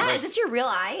 Oh, yeah. Is this your real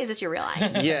eye? Is this your real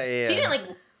eye? yeah. So you didn't like,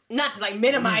 not to like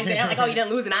minimize it, like, oh, you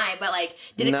didn't lose an eye, but like,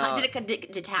 did it No.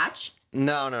 detach?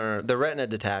 No. The retina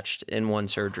detached in one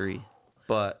surgery,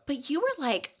 but But you were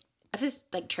like, if this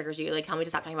like triggers you, like tell me to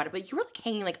stop talking about it, but you were like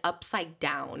hanging like upside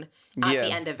down at Yeah.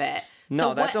 the end of it. no,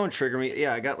 So that what- don't trigger me.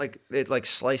 Yeah, I got like it like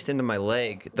sliced into my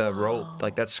leg, the rope,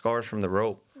 like that's scars from the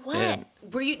rope. What? And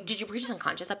Were you just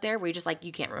unconscious up there? Were you just like,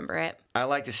 you can't remember it? I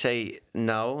like to say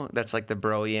no. That's like the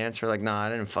bro-y answer. Like, nah, I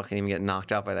didn't fucking even get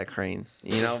knocked out by that crane.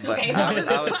 You know, but Okay, I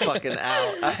was fucking out.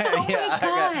 Oh my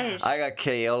gosh. I got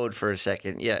KO'd for a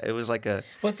second. Yeah, it was like a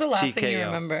What's the last thing you TKO.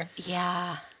 remember?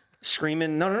 Yeah.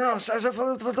 Screaming, no.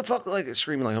 What the fuck? Like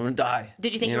screaming, like I'm gonna die.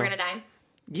 Did you think you were know? gonna die?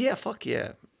 Yeah, fuck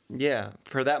yeah. Yeah,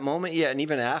 for that moment, yeah. And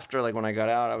even after, like when I got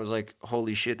out, I was like,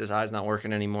 holy shit, this eye's not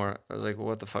working anymore. I was like,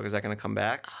 what the fuck, is that going to come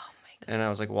back? Oh my God. And I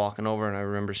was like walking over and I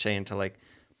remember saying to like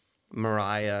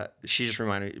Mariah, she just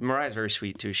reminded me, Mariah's very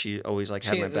sweet too. She always like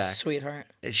had She my is a back. sweetheart.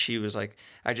 And she was like,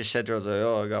 I just said to her, I was like,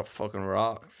 oh, I got fucking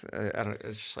rocked. I don't,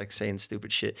 it's just like saying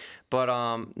stupid shit. But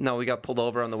no, we got pulled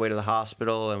over on the way to the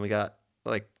hospital and we got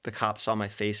like the cops saw my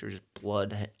face. There was just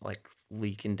blood like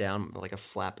leaking down, like a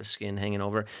flap of skin hanging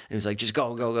over. And he was like, just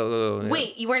go.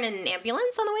 Wait, you weren't in an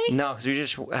ambulance on the way? No, because we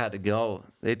just had to go.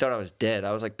 They thought I was dead.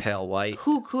 I was like pale white.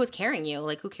 Who was carrying you?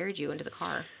 Like, who carried you into the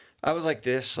car? I was like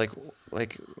this, like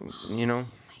you know.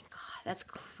 God, that's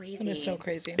crazy. It is so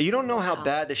crazy. You don't know how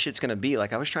bad this shit's gonna be.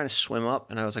 Like I was trying to swim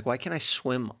up, and I was like, why can't I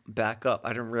swim back up? I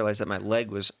didn't realize that my leg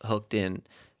was hooked in.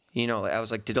 You know, like, I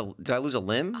was like, did I lose a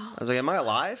limb? I was like, am I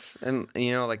alive? And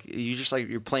you know, like you just like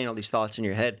you're playing all these thoughts in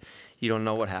your head. You don't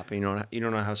know what happened. You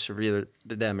don't know how severe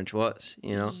the damage was.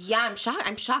 You know. Yeah, I'm shocked.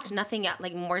 I'm shocked nothing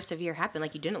like more severe happened.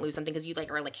 Like you didn't lose something because you like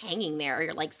were like hanging there or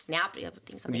you're like snapped. You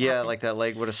think something Yeah, happened. like that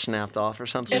leg would have snapped off or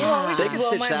something. It'll always They just could blow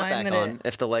stitch my that mind back that on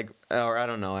if the leg, or I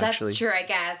don't know That's actually. true, I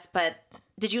guess. But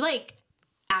did you like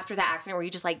after that accident, were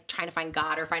you just like trying to find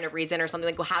God or find a reason or something?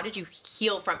 Like, well, how did you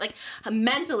heal from like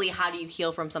mentally? How do you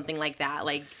heal from something like that?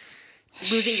 Like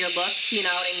losing your looks, you know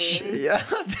what I mean? Yeah,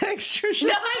 thanks, Trisha.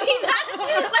 No, I mean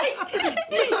that, like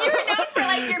you're known for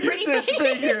like your pretty This face.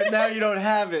 figure, now you don't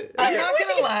have it. I'm not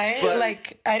gonna lie, But-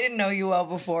 like I didn't know you well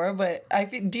before, but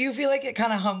do you feel like it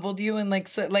kind of humbled you and like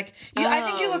so, like you, I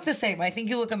think you look the same. I think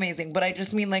you look amazing, but I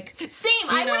just mean like Same.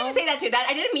 I wanted to say that too. That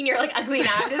I didn't mean you're like ugly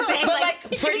now. I'm just saying but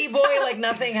like pretty you're boy, so- like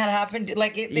nothing had happened.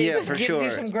 Like it Yeah, for gives sure. you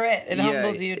some grit. It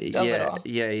humbles you a little.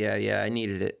 Yeah. I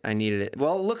needed it.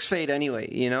 Well, looks fade anyway.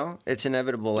 You know, it's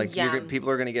inevitable. Like Yeah. people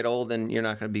are gonna get old, and you're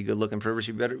not gonna be good looking forever.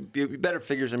 So you better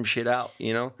figure some shit out.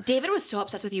 You know. David was so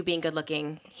obsessed with you being good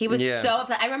looking. He was Yeah. so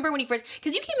upset. I remember when he first,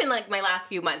 because you came in like my last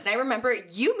few months, and I remember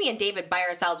you, me, and David by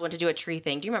ourselves went to do a tree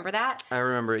thing. Do you remember that? I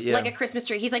remember it. Yeah. Like a Christmas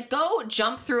tree. He's like, go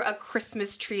jump through a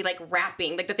Christmas tree, like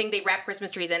wrapping, like the thing they wrap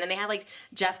Christmas trees in. And they had like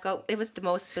Jeff go, it was the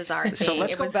most bizarre thing. So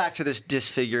let's It go was- back to this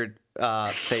disfigured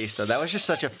face, though. That was just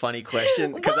such a funny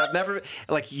question because I've never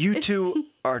like you two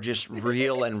are just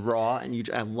real and raw, and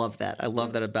I love that. I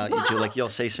love that about you two. Like you'll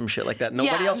say some shit like that.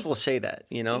 Nobody Yeah. else will say that.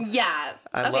 You know. Yeah.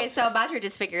 I Okay, love- so about your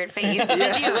disfigured face,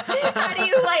 how do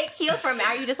you like heal from it?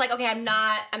 Are you just like, okay, I'm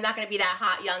not gonna be that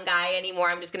hot young guy anymore.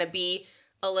 I'm just gonna be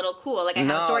a little cool. Like I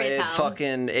have a story to it tell.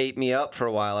 fucking ate me up for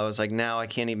a while. I was like, now I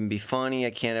can't even be funny. I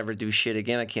can't ever do shit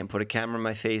again. I can't put a camera in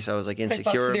my face. I was like It fucks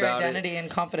insecure with your about identity it. and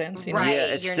confidence. You Right. know? Yeah,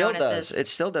 it You're still known as does. this- It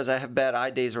still does. I have bad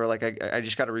eye days where like I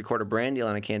just got to record a brand deal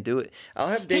and I can't do it. I'll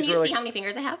have days Can you where see like how many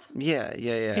fingers I have? yeah.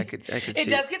 I could It see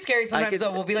does get scary sometimes.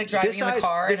 Though we'll be like driving in the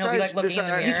car and he'll be like looking in the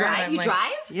mirror. You and drive? I'm You like,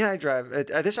 drive? Yeah, I drive.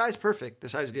 This eye's perfect.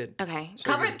 This eye's good. Okay.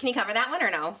 So Can you cover that one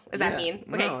or no? Is that Yeah. mean?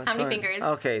 No, Okay. it's How many fine. fingers?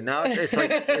 Okay, now it's like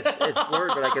it's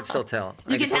blurred, but I can still tell.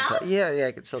 You I can still tell? Yeah,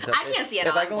 I can still tell. I can't see it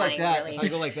If all. I go like I'm that, blind, if I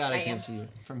go like that, I I can't am. see you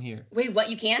from here. Wait, what?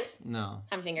 You can't? No,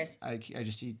 How many fingers? I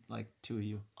just see like two of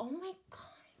you. Oh my god.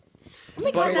 Oh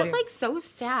my god, But- that's like so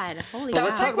sad. Holy But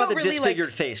let's cow. talk about the really,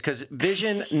 disfigured face, because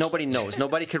vision, nobody knows.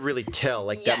 Nobody could really tell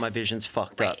like that my Yes. vision's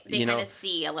fucked Right. up. They you know? kind of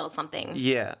see a little something.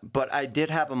 Yeah, but I did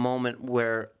have a moment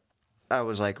where I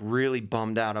was like really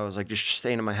bummed out. I was like just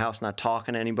staying in my house, not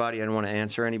talking to anybody. I didn't want to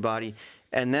answer anybody.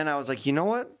 And then I was like, you know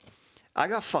what? I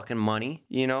got fucking money,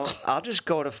 you know? I'll just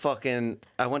go to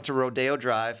I went to Rodeo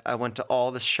Drive. I went to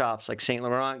all the shops like Saint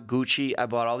Laurent, Gucci. I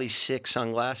bought all these sick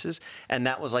sunglasses. And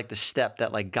that was like the step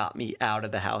that like got me out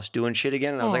of the house doing shit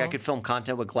again. And I was like, I could film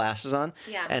content with glasses on.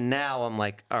 Yeah. And now I'm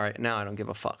like, all right, now I don't give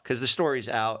a fuck. Because the story's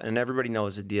out and everybody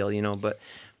knows the deal, you know? But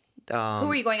Who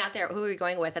were you going out there? Who were you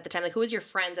going with at the time? Like, who was your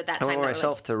friends at that I time? went that were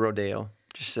myself to Rodeo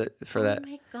just for that. Oh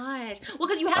my gosh. Well,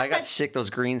 because you had I got such. sick, those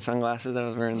green sunglasses that I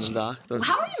was wearing in the dock. Those,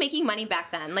 How are you making money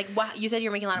back then? Like, what you said you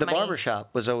were making a lot the of money.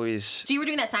 barbershop was always So you were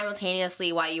doing that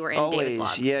simultaneously while you were in David's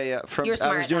always, vlogs. yeah. You were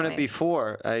smart I was doing that it way.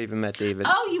 before I even met David.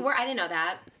 Oh, you were? I didn't know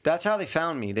that. That's how they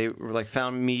found me. They were like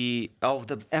found me. Oh,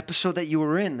 the episode that you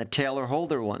were in, the Taylor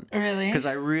Holder one. Really? Because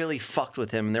I really fucked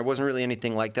with him, and there wasn't really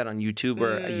anything like that on YouTube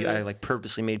where I like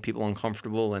purposely made people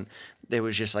uncomfortable, and it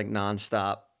was just like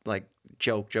nonstop, like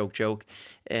joke,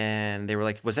 and they were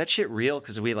like, "Was that shit real?"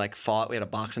 Because we like fought. We had a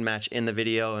boxing match in the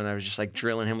video, and I was just like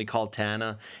drilling him. We called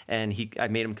Tana, and I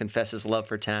made him confess his love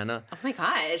for Tana. Oh my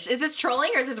gosh. Is this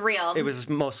trolling or is this real? It was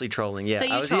mostly trolling. Yeah, So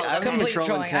you I was trolled, I was okay. even Complete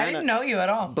trolling. I Tana. didn't know you at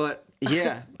all. But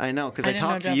yeah, I know because I, didn't know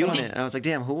talked to you in Jeff at it, and I was like,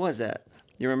 "Damn, who was that?"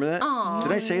 You remember that?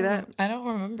 Did I say that? I don't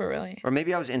remember really. Or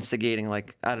maybe I was instigating,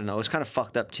 like, I don't know. It was kind of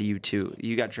fucked up to you too.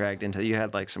 You got dragged into. You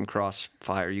had like some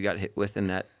crossfire. You got hit with in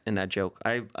that joke.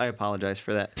 I apologize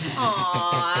for that.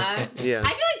 Aww. Yeah. I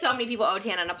feel like so many people owe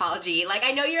Tana an apology. Like,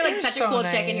 I know you're like You're such so a cool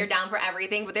chick and nice. you're down for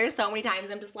everything, but there's so many times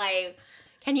I'm just like,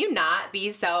 can you not be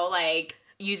so like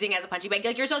using as a punching bag?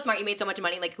 Like, you're so smart, you made so much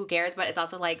money, like who cares? But it's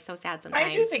also like so sad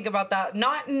sometimes. I do think about that.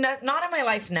 Not in my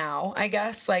life now, I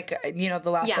guess. Like, you know,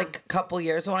 the last Yeah. like couple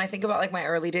years. When I think about like my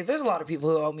early days, there's a lot of people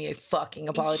who owe me a fucking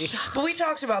apology. But we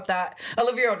talked about that.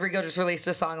 Olivia Rodrigo just released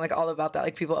a song like all about that,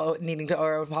 like people needing to owe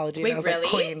her an apology. Wait, and I was really?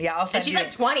 like, Queen. Yeah, I'll send And she's you.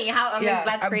 like 20. How? I mean,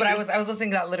 that's crazy. But I was listening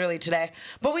to that literally today.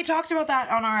 But we talked about that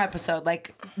on our episode.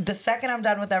 Like the second I'm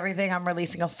done with everything, I'm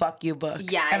releasing a fuck you book.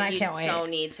 Yeah, and I you can't wait. so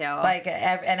need to. Like,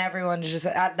 and everyone's just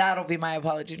that'll be my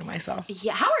apology to myself.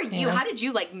 Yeah, how are you? How did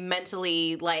you like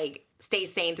mentally like stay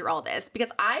sane through all this? Because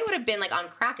I would have been like on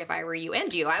crack if I were you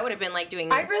and you. I would have been like doing.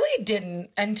 I really didn't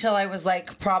until I was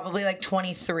like probably like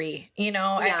 23. You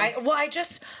know, Yeah.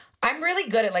 I'm really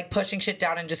good at like pushing shit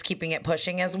down and just keeping it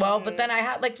pushing as well. But then I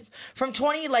had like from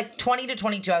 20 to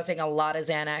 22, I was taking a lot of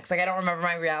Xanax. Like I don't remember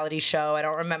my reality show. I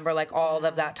don't remember like all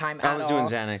of that time I at was all. doing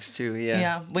Xanax too. Yeah.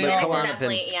 Yeah, we Like all Xanax are. is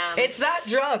definitely, yeah. It's that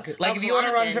drug. Like if you want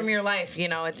to run Klonopin. from your life, you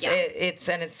know, it's Yeah. it's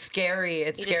scary.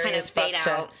 It's You just scary kind of as fuck fade to.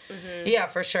 out. Yeah,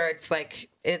 for sure. It's like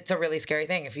it's a really scary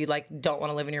thing. If you like don't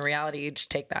want to live in your reality, you just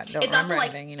take that. Don't It's remember also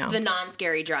like anything, you know. the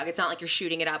non-scary drug. It's not like you're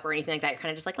shooting it up or anything like that. You're kind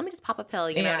of just like, let me just pop a pill.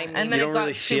 You know Yeah, what I mean? and then You it don't got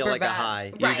really feel super like a bad.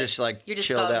 high. Right. You're just like you're just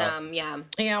chilled go out. numb. Yeah.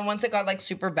 Yeah, once it got like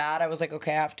super bad, I was like,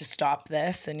 okay, I have to stop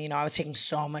this. And you know, I was taking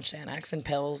so much Xanax and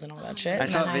pills and all that shit. I And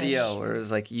saw then a video where it was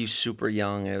like you super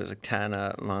young. It was like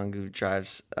Tana Mongeau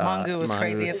drives. Mongeau was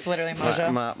crazy. It's literally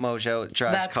Mongeau. Mongeau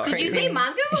drives That's car. Did you say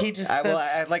Mongeau? He just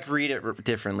I like read it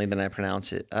differently than I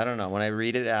pronounce it. I don't know. When I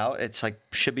read it out, it's like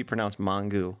should be pronounced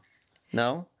Mongeau.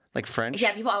 No, like French.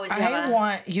 Yeah, people always do have I a.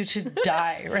 want you to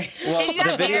die right now. If you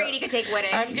got married, you could take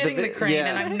Wittek. I'm getting the, vi- crane yeah.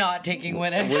 and I'm not taking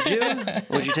Wittek. Would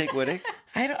you? Would you take Wittek?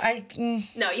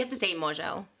 No, you have to stay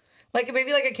Mongeau. Like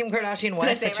maybe like a Kim Kardashian I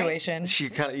West say it right? situation. You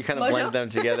kind of Mojo? blend them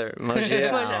together.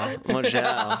 Mongeau.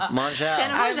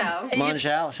 Mongeau.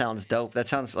 Mongeau sounds dope. That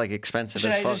sounds like expensive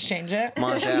Should as I fuck. just change it?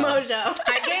 Mongeau. Mongeau.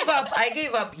 I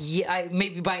gave up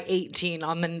maybe by 18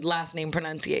 on the last name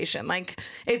pronunciation. Like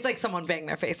it's like someone banging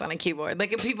their face on a keyboard.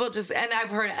 Like if people just and I've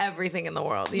heard everything in the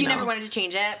world. You know? never wanted to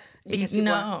change it? Because people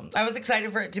No, I was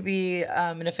excited for it to be in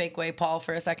a fake way Paul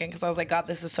for a second because I was like, God,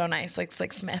 this is so nice. Like it's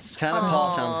like Smith. Tana Paul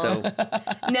sounds dope.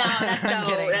 No,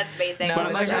 that's basic. No, But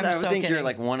I'm I would so think you're kidding.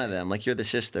 like one of them. Like you're the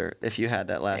sister if you had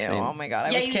that last Ew, name. oh my God, I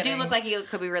yeah, was you kidding. do look like you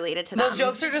could be related to them. Those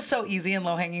jokes are just so easy and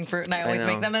low hanging fruit, and I always know.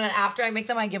 make them. And then after I make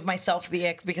them, I give myself the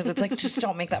ick because it's like, just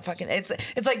don't make that fucking. It's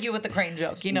like you with the crane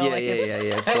joke, you know, Yeah, like yeah, it's,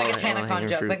 yeah. It's or like a low-hanging TanaCon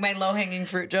joke, fruit. like my low hanging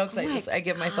fruit jokes. I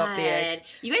give myself the ick. God.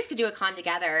 You guys could do a con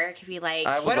together. It could be like,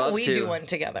 I would Why don't love we to. do one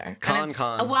together? Con.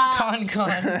 well, Con.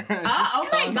 oh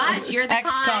my gosh, you're the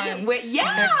Ex-con. con.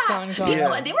 Yeah. Ex-con. People,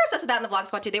 Yeah. they were obsessed with that in the vlog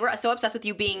squad too. They were so obsessed with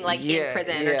you being like in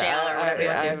prison or jail or whatever you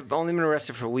want to. I've only been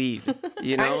arrested for weed.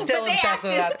 You know. I'm still But they obsessed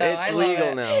with acted- that though. It's I love legal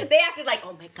it. now. They acted like,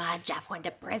 oh my God, Jeff went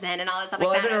to prison and all this stuff Well,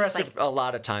 like I've that. been And I was arrested just like, a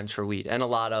lot of times for weed and a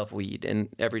lot of weed. And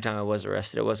every time I was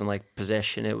arrested, it wasn't like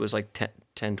possession. It was like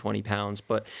 10, 20 pounds.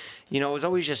 But, you know, it was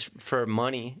always just for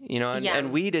money, you know. And, Yeah.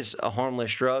 and weed is a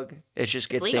harmless drug. It just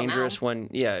gets legal dangerous now. when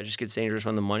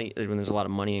there's a lot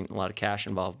of money and a lot of cash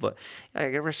involved. But I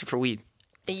get arrested for weed.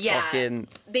 yeah. Fucking-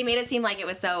 They made it seem like it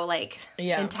was so like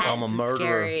Yeah. intense I'm a and murderer.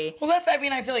 scary. Well,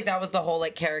 I feel like that was the whole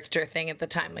like character thing at the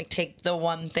time. Like take the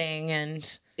one thing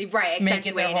and Right, make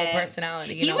it their whole accentuate it.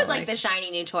 personality. You He know, was like the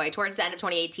shiny new toy towards the end of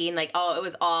 2018. Like, oh, it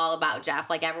was all about Jeff.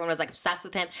 Like everyone was like obsessed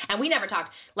with him, and we never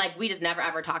talked. Like we just never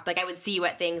ever talked. Like I would see you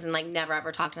at things and like never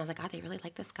ever talked. And I was like, God, they really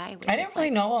like this guy. I didn't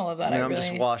really know all of that. Now I I'm really,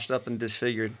 just washed up and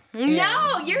disfigured.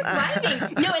 No, you're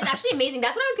thriving. No, it's actually amazing.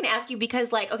 That's what I was going to ask you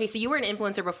because, like, okay, so you were an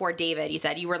influencer before David. You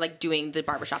said you were like doing the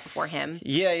barbershop before him.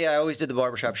 Yeah, I always did the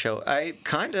barbershop show. I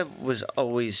kind of was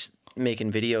always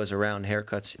making videos around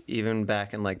haircuts, even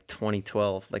back in like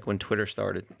 2012, like when Twitter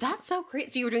started. That's so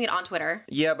great. So you were doing it on Twitter.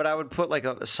 Yeah, but I would put like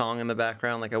a song in the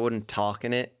background. Like I wouldn't talk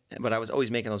in it, but I was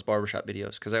always making those barbershop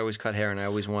videos because I always cut hair and I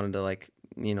always wanted to like,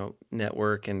 you know,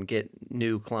 network and get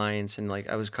new clients. And like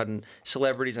I was cutting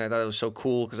celebrities and I thought it was so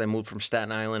cool because I moved from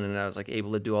Staten Island and I was like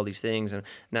able to do all these things. And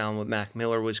now I'm with Mac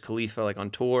Miller, Wiz Khalifa, like on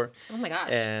tour. Oh my gosh.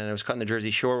 And I was cutting the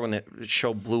Jersey Shore when the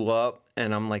show blew up.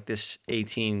 And I'm like this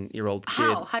 18-year-old kid.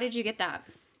 How? How did you get that?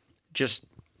 Just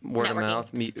word of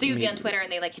Networking. mouth. So you'd be on Twitter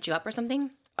and they like hit you up or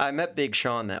something? I met Big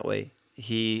Sean that way.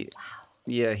 He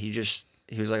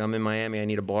was like, I'm in Miami, I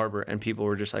need a barber. And people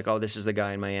were just like, oh, this is the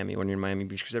guy in Miami when you're in Miami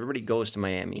Beach. Because everybody goes to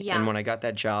Miami. Yeah. And when I got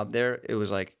that job there, it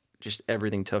was like, just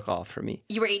everything took off for me.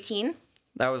 You were 18?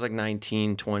 I was like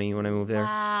 19, 20 when I moved there.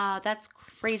 Wow, that's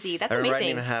crazy. That's I remember I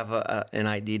amazing. didn't even have an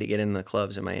ID to get in the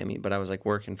clubs in Miami, but I was like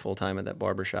working full time at that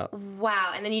barber shop.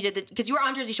 Wow, and then you did because you were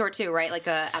on Jersey Shore too, right? Like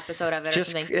a episode of it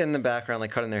Just or something. in the background,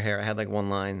 like cutting their hair. I had like one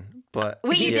line. But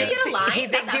Wait, you yeah. did get a line? He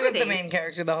thinks That's he was the everything. main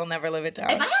character, the whole Never Live It Down.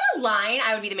 If I had a line,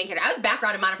 I would be the main character. I was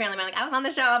background in Modern Family. I'm like, I was on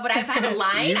the show, but if I had a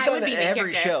line, You've I done would be the main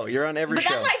every character. show. You're on every But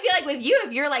show. that's what I feel like with you.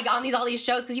 If you're like on all these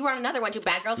shows, because you were on another one too,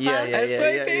 Bad Girls Club. Yeah. my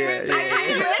favorite I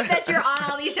kind of like that you're on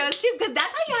all these shows too, because that's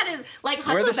how you had to like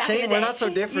hustle We're the back same. in the day. We're not so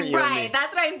different, you and me. Right.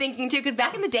 That's what I'm thinking too, because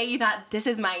back in the day, you thought this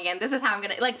is my end. This is how I'm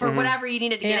gonna like for whatever you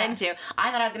needed to get Yeah. into.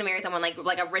 I thought I was gonna marry someone like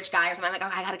a rich guy or something. I'm like,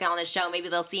 oh, I gotta get on this show. Maybe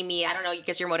they'll see me. I don't know. I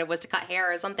guess your motive was to cut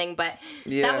hair or something, but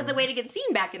that was the way to get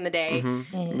seen back in the day.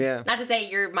 Yeah. Not to say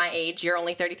you're my age. You're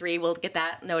only 33. We'll get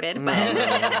that noted.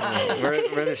 But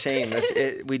We're the same. That's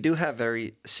it. We do have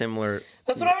very similar.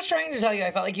 That's what I was trying to tell you.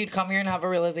 I felt like you'd come here and have a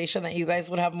realization that you guys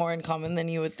would have more in common than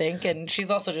you would think. And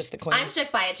she's also just the queen. I'm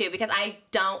shook by it too because I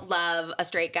don't love a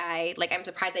straight guy. Like I'm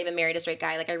surprised I even married a straight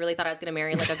guy. Like I really thought I was gonna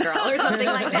marry like a girl or something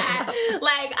like that.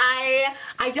 Like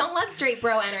I don't love straight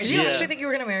bro energy. Did you Yeah. actually think you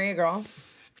were going to marry a girl?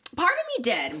 Part of me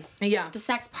did. Yeah. The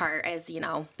sex part is,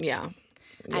 Yeah.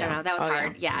 I don't know. That was Oh,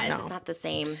 hard. Yeah, it's No. just not the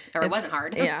same. Or it wasn't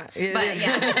hard. Yeah. But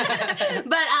yeah.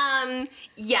 But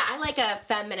yeah, I like a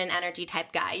feminine energy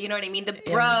type guy. You know what I mean? The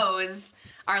bros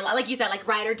are like you said, like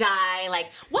ride or die.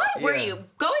 Like, why were Yeah. you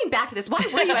going back to this? Why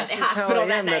were you at the That's how hospital I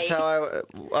that am. night? That's how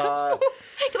I.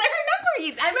 Because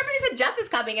I remember you said Jeff is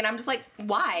coming, and I'm just like,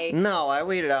 why? No, I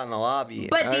waited out in the lobby.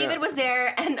 But I- David was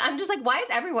there, and I'm just like, why is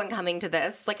everyone coming to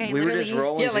this? Like, I We were literally. just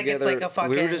rolling Yeah, like it's together. like a fucking-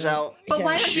 We were just out. But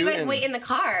why don't you guys shooting. wait in the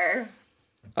car?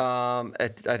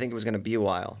 I think it was gonna be a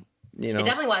while. You know. It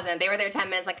definitely wasn't. They were there 10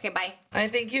 minutes. Like, okay, bye. I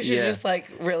think you should Yeah. just like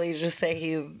really just say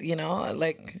he,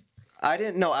 like I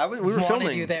didn't know. We were wanted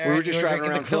filming. you there We were and just you were driving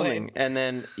drinking around the Kool-Aid. filming, and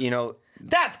then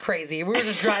that's crazy. We were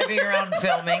just driving around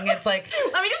filming. It's like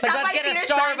Let me just like, stop let's by get a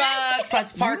Cedar Sinai. Starbucks.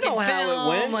 Let's park you know and how film. it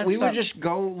went. Let's We would stop. just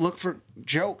go look for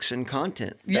jokes and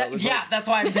content. Yeah, That was that's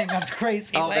why I'm saying that's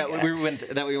crazy. Oh, like,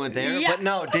 that we went there. Yeah. But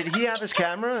no, did he have his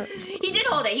camera? He did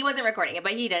hold it. He wasn't recording it,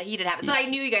 but he did have it. So I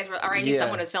knew you guys were, or I knew Yeah.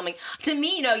 someone was filming. To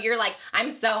me, you're like,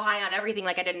 I'm so high on everything.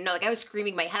 Like I didn't know. Like I was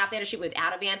screaming my head off. They had to shoot me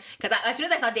without a van because as soon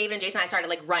as I saw David and Jason, I started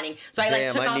like running. So I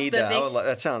Damn, took I off need the that. thing.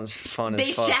 That sounds fun They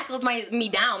as fuck. shackled me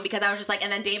down because I was just like,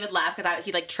 and then David left because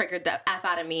he like triggered the F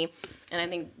out of me. And I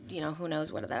think, who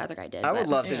knows what that other guy did. I would but-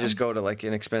 love to just go to like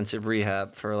an expensive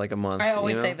rehab for like a month. I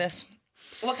always you know? say this.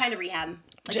 What kind of rehab?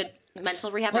 Like a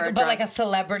mental rehab or a But drug? like a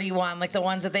celebrity one, like the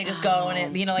ones that they just go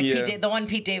and like Yeah. the one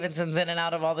Pete Davidson's in and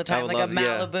out of all the time, would like a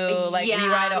love- Malibu, like Yeah.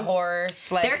 you ride a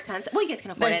horse, like They're expensive. Well, you guys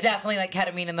can afford there's it. definitely like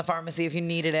ketamine in the pharmacy if you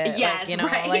needed it. Yes, like,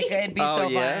 right. like it'd be Oh, so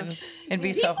yeah? fun. It'd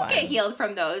be so People fun. get healed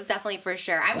from those, definitely for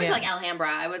sure. I went to Yeah. like Alhambra.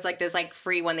 I was like this like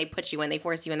free one they put you in, they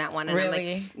force you in that one. And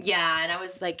Really? I'm like, yeah, and I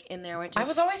was like in there. I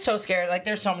was always so scared. Like,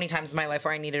 there's so many times in my life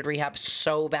where I needed rehab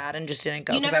so bad and just didn't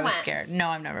go You because never I was went? scared. No,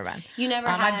 I've never been. You never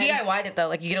I've had- DIY'd it though.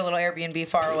 Like, you get a little Airbnb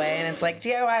far away, and it's like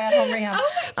DIY at home rehab.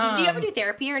 Do you ever do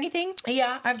therapy or anything?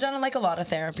 Yeah, I've done like a lot of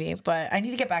therapy, but I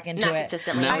need to get back into Not it.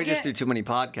 consistently. Now I we just get- do too many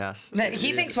podcasts.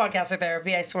 He thinks podcasts are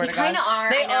therapy. I swear They to God, kind of are.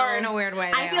 They I know. are in a weird way.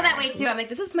 I They feel are. that way too. I'm like,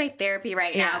 this is my therapy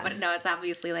right Yeah. now, but no, it's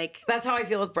obviously like. That's how I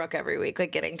feel with Brooke every week,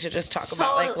 like getting to just talk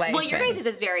about like life. Well, your and- guys'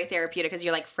 is very therapeutic because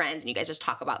you're like friends and you guys just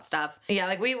talk about stuff. Yeah,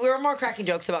 like we were more cracking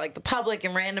jokes about like the public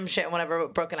and random shit and whatever.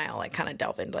 But Brooke and I all like kind of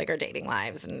delve into like our dating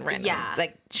lives and random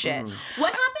like shit.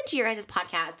 What happened to your guys'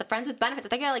 podcast, the Friends with Benefits? I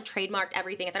think I like trademarked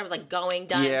everything. I thought it was like going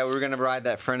done. Yeah, we were gonna ride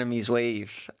that frenemies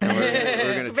wave. And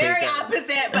we're gonna take Very that.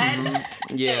 opposite,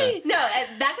 but Yeah. no,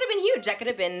 that could have been huge. That could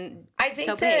have been. I think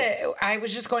so big. that I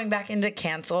was just going back into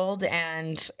canceled,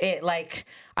 and it like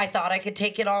I thought I could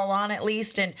take it all on at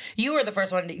least. And you were the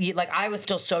first one. I was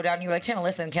still so down. You were like, Tana,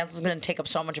 listen, canceled's going to take up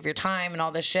so much of your time and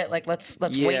all this shit. Like, let's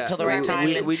wait till the right time.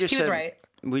 And We just he was said, right.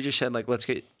 We just said like let's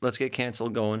get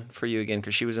canceled going for you again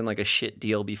because she was in like a shit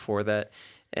deal before that.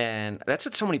 And that's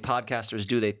what so many podcasters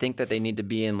do. They think that they need to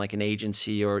be in like an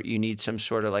agency or you need some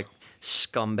sort of like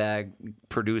scumbag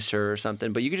producer or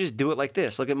something. But you could just do it like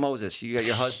this. Look at Moses. You got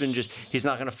your husband he's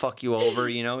not going to fuck you over,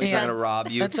 He's not going to rob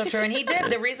you. That's so true. And he did.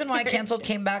 The reason why Canceled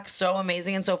came back so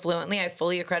amazing and so fluently, I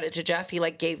fully accredit to Jeff. He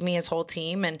like gave me his whole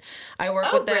team and I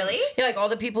work with them. Really? Yeah, like all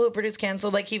the people who produce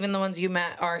Canceled, like even the ones you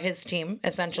met are his team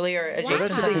essentially or Well, adjacent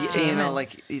that's the to thing, his team. you know, And-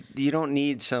 like you don't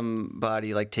need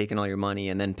somebody like taking all your money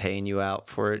and then paying you out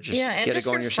for it. Just yeah, and get just it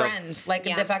going your yourself. friends, like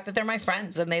Yeah. the fact that they're my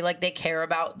friends and they care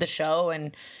about the show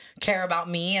and care about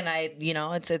me, and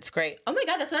it's great. Oh my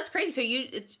god, that's crazy. So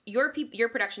your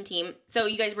production team. So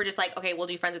you guys were just like, okay, we'll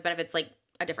do Friends with Benefits like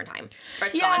a different time. Or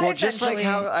it's Yeah, gone. Well, just like essentially.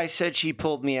 how I said she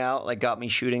pulled me out, like got me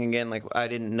shooting again. Like I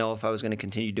didn't know if I was going to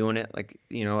continue doing it. Like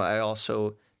I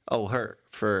also owe her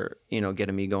for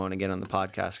getting me going again on the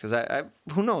podcast because I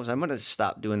who knows, I'm gonna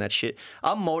stop doing that shit.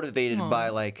 I'm motivated by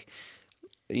like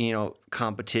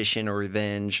competition or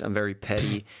revenge. I'm very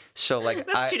petty, so like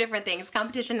That's two different things: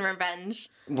 competition and revenge.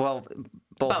 Well,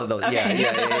 both of those. Okay.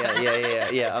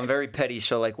 Yeah. I'm very petty.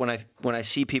 So like when I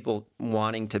see people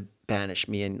wanting to banish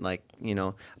me and like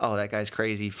oh, that guy's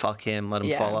crazy, fuck him, let him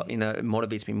Yeah. fall out. It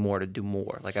motivates me more to do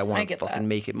more. Like I want to get fucking that.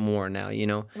 make it more now.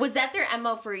 Was that their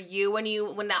MO for you when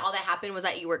all that happened? Was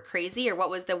that you were crazy, or what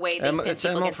was the way they pit It's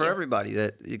people MO against for you? everybody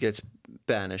that it gets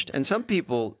banished, and some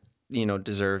people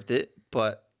deserved it,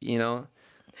 but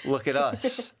look at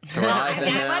us. Well, I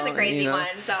thriving mean, I was now, a crazy one,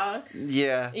 so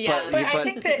Yeah, Yeah. But I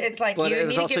think that it's like But you it need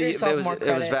was to also give yourself it was, more it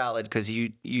credit. was valid because you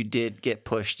did get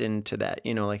pushed into that.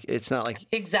 Like it's not like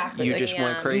Exactly. you Like, just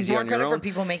went yeah. crazy More on your credit for own.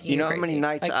 people making you you know how many crazy.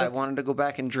 nights Like, I that's- wanted to go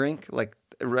back and drink. Like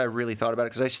I really thought about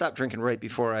it because I stopped drinking right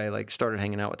before I like started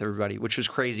hanging out with everybody, which was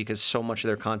crazy because so much of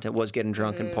their content was getting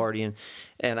drunk and partying,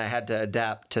 and I had to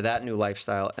adapt to that new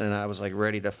lifestyle. And I was like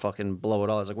ready to fucking blow it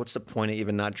all. I was like, what's the point of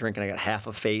even not drinking? I got half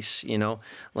a face,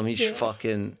 Let me just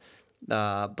fucking.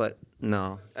 But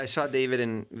no, I saw David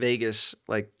in Vegas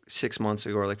like 6 months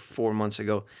ago or like 4 months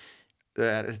ago.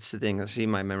 It's the thing. I see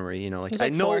my memory. Like I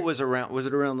like know 4. it was around. Was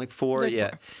it around like 4? Like yeah.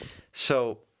 4.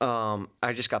 So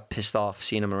I just got pissed off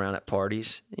seeing him around at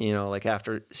parties. Like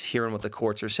after hearing what the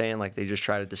courts are saying, like they just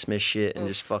try to dismiss shit and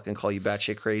just fucking call you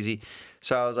batshit crazy.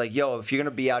 So I was like, yo, if you're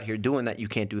gonna be out here doing that, you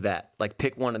can't do that. Like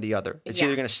pick one or the other. It's Yeah.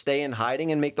 either gonna stay in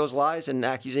hiding and make those lies and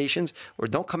accusations, or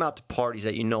don't come out to parties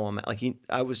that I'm at. Like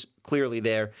I was clearly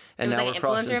there, it and was now like we're an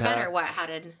crossing influencer event paths. or what? How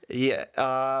did?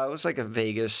 Yeah, it was like a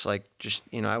Vegas, like just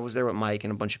I was there with Mike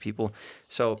and a bunch of people.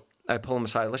 So I pull him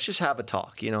aside. Let's just have a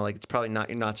talk. Like it's probably not.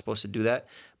 You're not supposed to do that,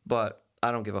 but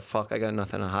I don't give a fuck. I got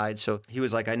nothing to hide. So he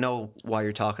was like, I know why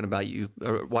you're talking about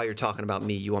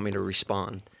me. You want me to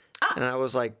respond, and I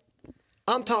was like,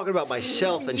 I'm talking about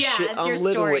myself and Yeah, shit it's I'm your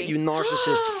living story. with, you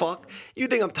narcissist fuck. You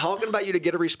think I'm talking about you to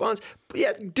get a response?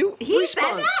 Yeah, He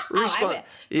respond. said that? Respond.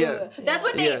 Oh, that's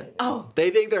what they. Yeah. Oh, They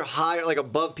think they're higher, like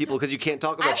above people because you can't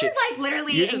talk about I was shit. like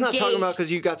literally. You're just not talking about engaged.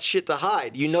 because you got shit to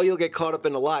hide. You know you'll get caught up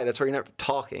in a lie. That's why you're not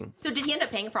talking. So did he end up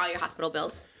paying for all your hospital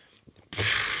bills?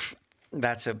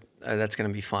 That's gonna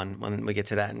be fun when we get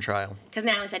to that in trial. Because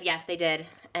Natalie said yes, they did,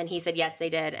 and he said yes, they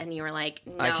did, and you were like,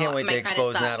 no, I can't wait my to credit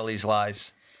expose sucks. Natalie's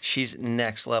lies. She's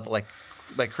next level,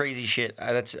 like crazy shit.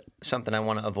 That's something I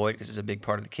want to avoid because it's a big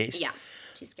part of the case. Yeah,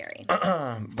 she's scary.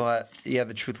 But yeah,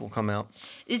 the truth will come out.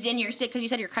 Is in your because you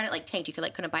said your credit like tanked, you could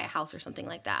like couldn't buy a house or something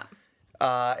like that.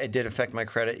 It did affect my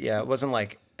credit. Yeah, it wasn't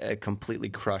like it completely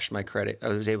crushed my credit. I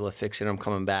was able to fix it. I'm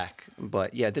coming back.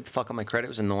 But yeah, it did fuck up my credit. It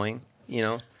was annoying, you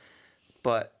know.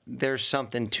 But there's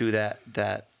something to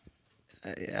that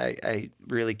I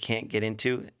really can't get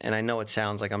into. And I know it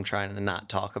sounds like I'm trying to not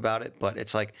talk about it, but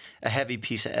it's like a heavy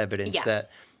piece of evidence that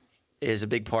is a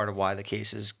big part of why the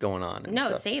case is going on. And No,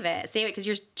 stuff. save it because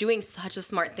you're doing such a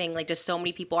smart thing. Like, just so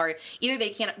many people are either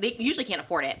they usually can't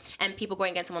afford it, and people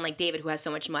going against someone like David who has so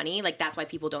much money, like that's why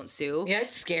people don't sue. Yeah,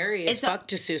 it's scary as fuck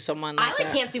to sue someone like I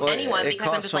that. can't sue Well, anyone it because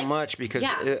costs I'm just so like much because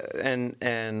yeah.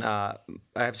 and I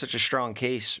have such a strong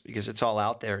case because it's all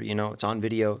out there, you know, it's on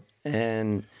video,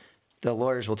 and the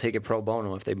lawyers will take it pro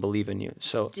bono if they believe in you.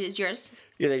 So Is yours?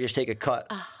 yeah, they just take a cut,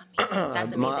 Amazing.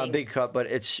 That's amazing. a big cut, but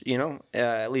it's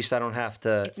at least I don't have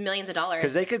to. It's millions of dollars.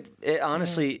 Because they could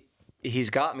honestly.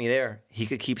 He's got me there. He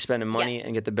could keep spending money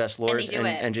and get the best lawyers do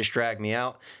it. and just drag me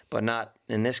out, but not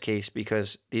in this case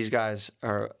because these guys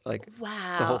are like the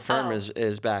whole firm Oh.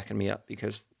 is backing me up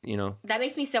because That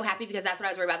makes me so happy because that's what I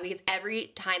was worried about. Because every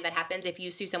time that happens, if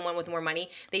you sue someone with more money,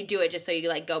 they do it just so you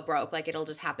like go broke. Like it'll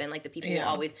just happen. Like the people will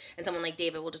always, and someone like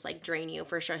David will just like drain you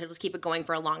for sure. He'll just keep it going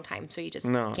for a long time. So you just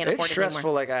can't afford it's it stressful.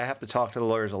 anymore. Like I have to talk to the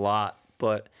lawyers a lot,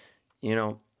 but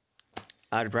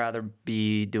I'd rather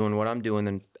be doing what I'm doing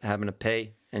than having to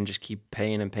pay and just keep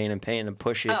paying and paying and paying and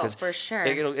push it. Oh, 'cause for sure.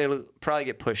 It'll probably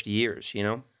get pushed years. Oh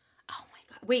my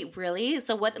god! Wait, really?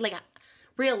 So what? Like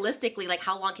realistically, like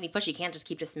how long can you push? You can't just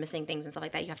keep dismissing things and stuff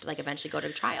like that. You have to like eventually go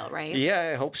to trial, right?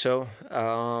 Yeah, I hope so.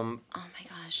 Oh my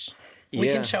gosh. We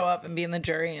yeah. can show up and be in the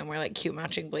jury and wear like cute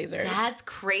matching blazers. That's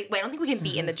crazy. Wait, I don't think we can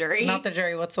be in the jury. Not the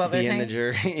jury. What's the other Be thing? in the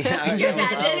jury. Could you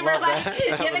imagine? We're like, do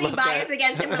you have any bias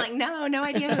against him? We're like, no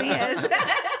idea who he is.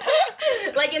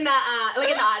 like in the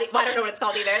audience. Well, I don't know what it's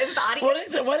called either. Is it the audience? What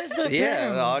is it? What is the Yeah,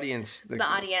 term? the audience. The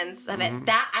audience of it.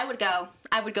 That I would go.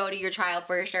 I would go to your trial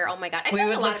for sure. Oh my god. I We feel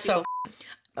like would a lot look of so. people.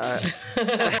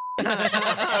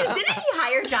 Didn't he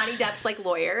hire Johnny Depp's like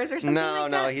lawyers or something? No,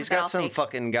 like that? he's Was that all got some fake?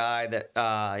 fucking guy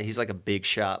that he's like a big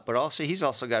shot, but also he's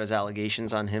also got his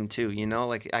allegations on him too.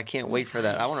 Like I can't wait for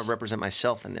that. I want to represent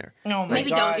myself in there. Oh my Maybe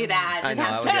God. don't do that. I Just know. I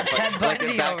have would get some. Ted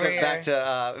Bundy back over here. back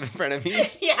to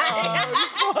frenemies. Yeah.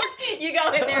 You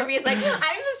go in there and be like, I'm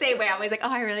the same way. I'm always like, oh,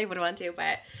 I really would want to,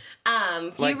 but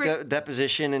do Like you the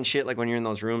deposition and shit, like when you're in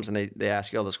those rooms and they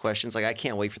ask you all those questions, like I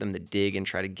can't wait for them to dig and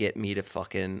try to get me to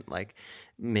fucking like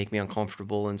make me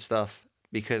uncomfortable and stuff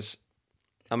because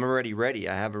I'm already ready.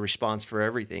 I have a response for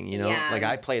everything, Yeah. Like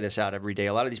I play this out every day.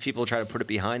 A lot of these people try to put it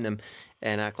behind them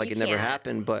and act like You it never can't.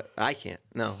 happened, but I can't.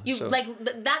 No. You So- like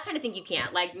that kind of thing you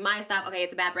can't. Like my stuff, okay,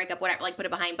 it's a bad breakup, whatever, like put it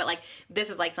behind, but like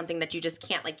this is like something that you just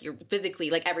can't, like you're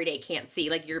physically like every day can't see.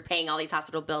 Like you're paying all these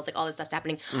hospital bills, like all this stuff's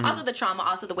happening. Mm-hmm. Also the trauma,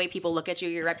 also the way people look at you,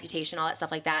 your reputation, all that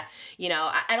stuff like that.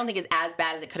 I don't think is as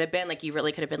bad as it could have been. Like you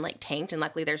really could have been like tanked, and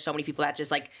luckily there's so many people that just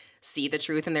like see the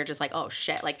truth and they're just like, oh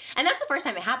shit. Like, and that's the first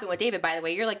time it happened with David, by the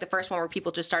way. You're like the first one where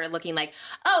people just started looking like,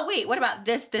 oh wait, what about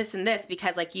this, this, and this?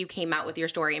 Because like you came out with your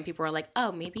story and people were like,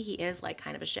 oh, maybe he is like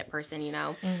kind of a shit person,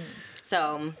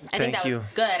 So I think that was you.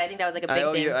 good. I think that was like a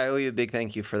big thing. I owe you a big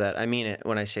thank you for that. I mean it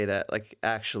when I say that. Like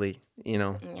actually,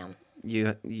 Yeah.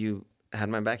 you had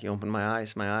my back. You opened my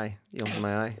eyes. You opened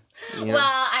my eye. Well,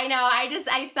 I know.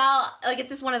 I felt like it's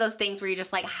just one of those things where you're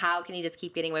just like, how can he just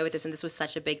keep getting away with this? And this was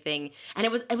such a big thing. And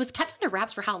it was kept under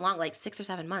wraps for how long? Like 6 or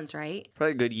 7 months, right?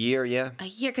 Probably a good year. Yeah. A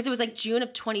year, because it was like June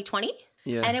of 2020.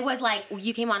 Yeah. And it was like,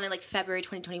 you came on in like February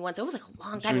 2021. So it was like a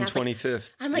long time. June and I was 25th. Like,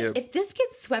 I'm like, Yep. if this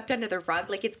gets swept under the rug,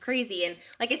 like it's crazy. And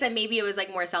like I said, maybe it was like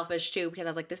more selfish too, because I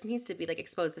was like, this needs to be like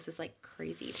exposed. This is like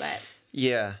crazy. But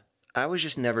Yeah. I was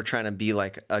just never trying to be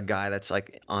like a guy that's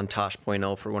like on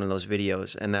Tosh.0 for one of those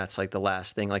videos, and that's like the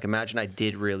last thing. Like imagine I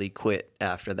did really quit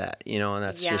after that, and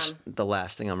that's Yeah. just the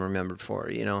last thing I'm remembered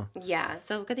for, yeah,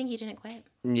 so good thing you didn't quit.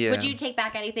 Yeah. Would you take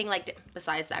back anything like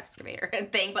besides the excavator and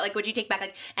thing? But like, would you take back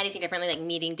like anything differently, like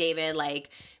meeting David, like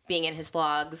being in his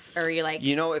vlogs, or you're like,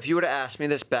 If you would have asked me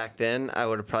this back then, I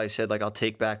would have probably said like I'll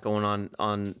take back going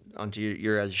on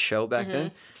your as a show back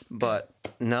then. But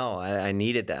no, I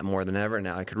needed that more than ever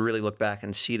now. I could really look back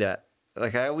and see that.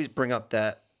 Like, I always bring up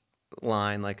that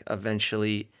line, like,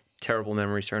 eventually terrible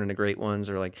memories turn into great ones,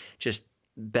 or like just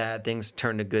bad things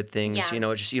turn to good things. Yeah. You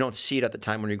know, it's just, you don't see it at the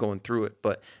time when you're going through it.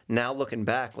 But now looking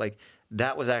back, like,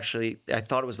 that was actually, I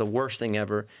thought it was the worst thing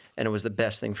ever, and it was the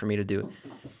best thing for me to do.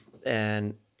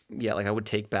 And yeah, like, I would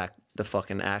take back the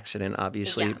fucking accident,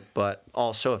 obviously. Yeah. But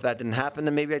also, if that didn't happen,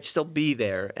 then maybe I'd still be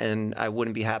there, and I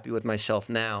wouldn't be happy with myself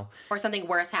now. Or something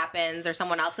worse happens, or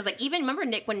someone else. Because, like, even remember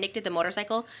Nick when Nick did the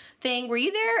motorcycle thing? Were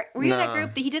you there? Were you in that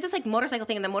group? He did this, like, motorcycle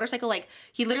thing, and the motorcycle, like,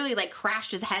 he literally, like,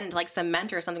 crashed his head into, like,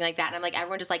 cement or something like that. And I'm like,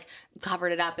 everyone just, like,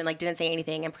 covered it up and, like, didn't say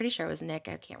anything. I'm pretty sure it was Nick.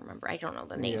 I can't remember. I don't know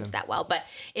the names that well. But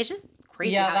it's just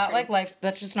crazy. Yeah, how it that turned. like life,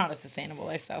 that's just not a sustainable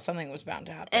lifestyle. Something was bound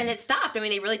to happen. And it stopped. I mean,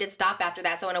 they really did stop after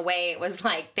that. So in a way, it was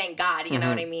like, thank God, you know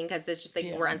what I mean? Because it's just like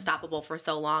we're unstoppable for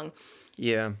so long.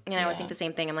 Yeah. And I always think the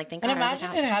same thing. I'm like, thank And God. I was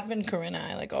imagine like, it had been Corinna.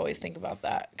 I like always think about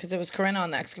that because it was Corinna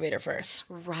on the excavator first.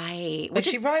 right. But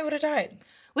she probably would have died.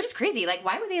 Which is crazy. Like,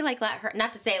 why would they like let her?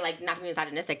 Not to say like not to be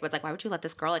misogynistic, but it's like, why would you let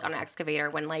this girl like on an excavator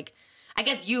when like, I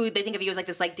guess they think of you as like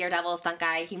this like daredevil stunt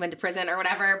guy. He went to prison or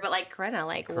whatever. But like Corinna,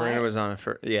 like Corinna what? was on it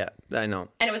for, yeah, I know.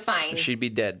 And it was fine. She'd be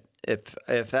dead. If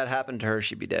that happened to her,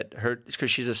 she'd be dead. It's because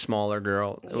she's a smaller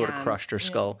girl. It would have crushed her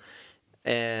skull.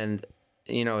 And,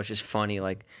 you know, it's just funny.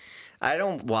 Like, I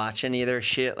don't watch any of their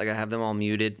shit. Like, I have them all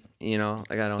muted, you know?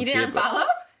 Like, I don't You see didn't it. But, unfollow?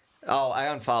 oh, I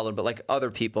unfollowed, but, like,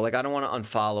 other people. Like, I don't want to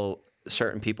unfollow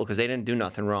certain people because they didn't do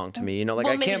nothing wrong to me. You know, like,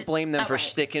 Well, I maybe can't blame them for right.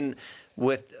 sticking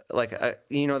with, like,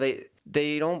 you know,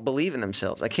 they don't believe in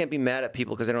themselves. I can't be mad at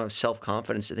people because they don't have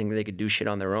self-confidence to think that they could do shit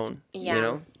on their own. Yeah. You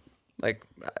know? Like,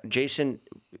 Jason,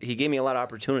 he gave me a lot of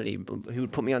opportunity. He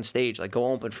would put me on stage, like, go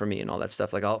open for me and all that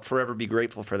stuff. Like, I'll forever be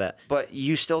grateful for that. But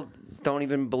you still don't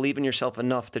even believe in yourself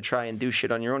enough to try and do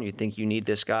shit on your own. You think you need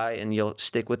this guy, and you'll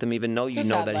stick with him even though you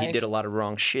know that he did a lot of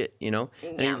wrong shit, you know?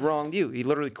 And he wronged you. He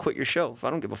literally quit your show. If I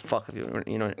don't give a fuck if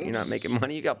you're not making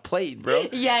money. You got played, bro.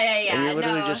 Yeah. And you're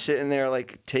literally just sitting there,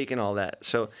 like, taking all that.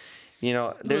 So, you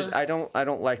know, I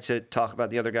don't like to talk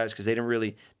about the other guys because they didn't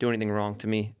really do anything wrong to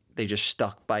me. They just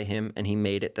stuck by him, and he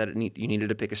made it that you needed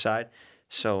to pick a side.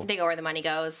 So They go where the money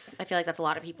goes. I feel like that's a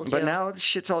lot of people too. but now the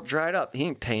shit's all dried up. He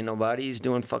ain't paying nobody. He's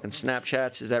doing fucking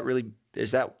Snapchats. Is that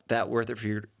worth it for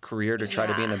your career to try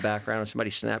to be in the background of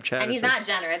somebody's Snapchat? And he's It's not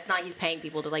generous. It's not he's paying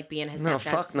people to like be in his no, Snapchats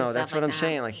fuck no. and That's stuff what like I'm that.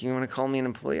 saying. Like, you want to call me an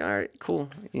employee? All right, cool.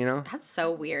 You know. That's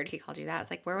so weird. He called you that.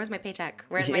 It's like, where was my paycheck?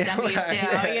 Where's my Yeah, W-2?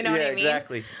 yeah, You know what I mean?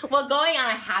 exactly. Well, going on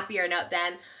a happier note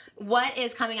then, what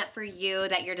is coming up for you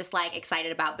that you're just like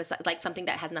excited about, besides, like something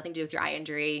that has nothing to do with your eye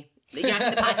injury? You're not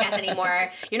doing the podcast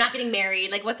anymore. You're not getting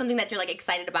married. Like, what's something that you're like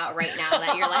excited about right now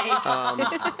that you're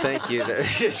like? Thank you. That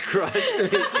just crushed me.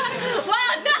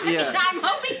 Well, no, Yeah. I'm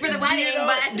hoping for the wedding,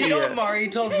 but Do you know Amari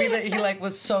told me that he like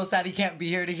was so sad he can't be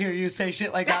here to hear you say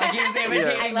shit like that? Like, he was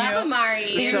imitating I love you. Amari.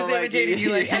 He So, was like, imitating you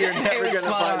like you're it never was gonna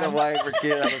spot find a on. wife or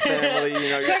kid, have a family. You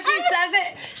know. Because she says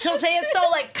it, she'll say it so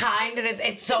like kind and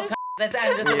it's so kind. I'm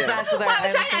just obsessed with her. Well, I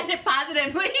was trying to end it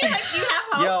positively. Like, you have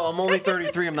hope. Yo, I'm only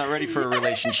 33. I'm not ready for a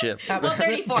relationship. Well,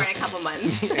 34 in a couple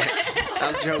months.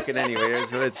 I'm joking anyway.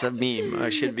 It's a meme.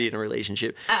 I should be in a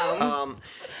relationship.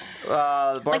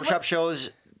 The barbershop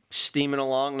show's steaming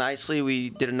along nicely.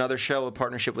 We did another show, a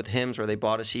partnership with Hims, where they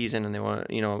bought a season, and they want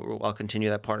to, I'll continue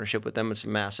that partnership with them. It's a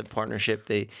massive partnership.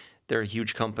 They're a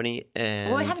huge company.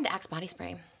 And What happened to Axe Body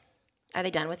Spray? Are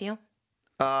they done with you?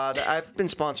 I've been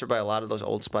sponsored by a lot of those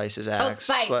Old Spices. Old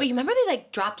Spice. But you remember they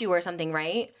like dropped you or something,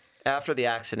 right? After the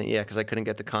accident, yeah, because I couldn't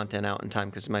get the content out in time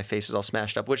because my face was all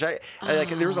smashed up. Which I like.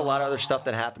 There was a lot of other stuff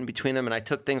that happened between them, and I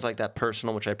took things like that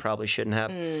personal, which I probably shouldn't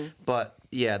have. But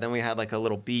yeah, then we had like a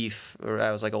little beef. Or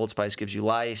I was like, Old Spice gives you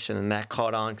lice, and then that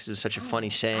caught on because it was such a funny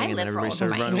saying, and live then for everybody Old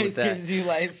started Spice. running with that. Gives you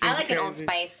lice. I like an Old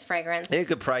Spice fragrance. They had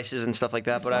good prices and stuff like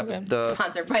that, but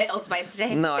Sponsored by Old Spice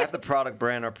today. no, I have the product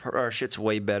brand. Our shit's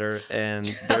way better, and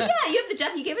Oh yeah, you have the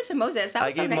Jeff. You gave it to Moses. That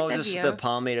was I so gave nice Moses of you. the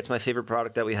pomade. It's my favorite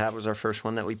product that we have. It was our first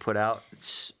one that we put out.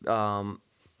 It's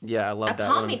yeah, I love a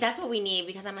that pomade. one. That's what we need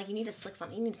because I'm like, you need to slick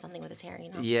something. You need something with his hair,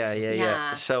 you know.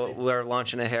 Yeah. So we're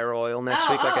launching a hair oil next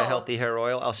week, like a healthy hair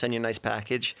oil. I'll send you a nice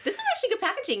package. This is actually good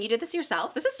packaging. You did this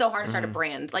yourself. This is so hard to start a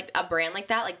brand, like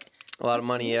that. Like A lot of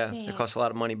money, amazing. yeah. It costs a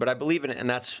lot of money, but I believe in it, and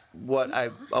that's what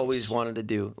I always wanted to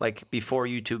do. Like before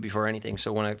YouTube, before anything.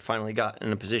 So when I finally got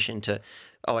in a position to,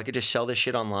 I could just sell this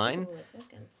shit online. Ooh, it smells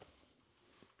good.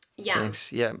 Yeah.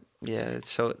 Thanks. Yeah.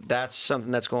 So that's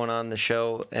something that's going on in the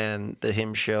show and the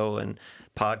Him show and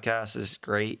Podcast is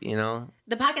great, you know.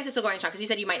 The podcast is still going strong because you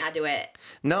said you might not do it.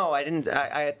 No, I didn't.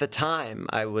 I at the time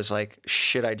I was like,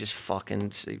 should I just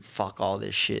fucking say fuck all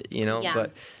this shit, you know? Yeah.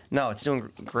 But no, it's doing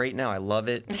great now. I love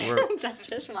it.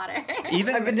 Just water.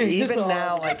 Even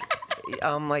now, like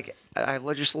I'm like I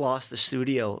just lost the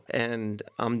studio and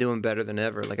I'm doing better than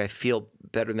ever. Like I feel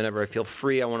better than ever. I feel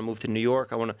free. I want to move to New York.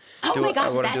 I want to. Oh my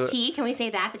gosh, is that tea? Can we say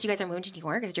that you guys are moving to New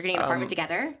York? That you're getting an apartment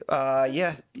together?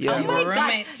 Yeah. Oh my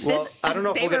roommates. gosh. Well, I don't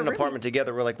know if we'll get an roommates. apartment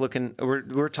together. We're like looking.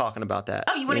 We're talking about that.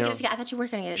 Oh, you want to know? get it together? I thought you were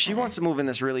going to get it She together. wants to move in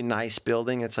this really nice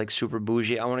building. It's like super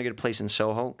bougie. I want to get a place in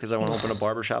Soho because I want to open a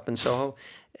barbershop in Soho,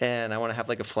 and I want to have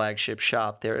like a flagship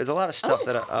shop there. There's a lot of stuff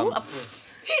that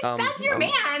That's your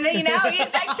man, you know?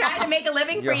 He's like trying to make a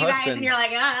living for Your you guys, husband. and you're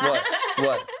like,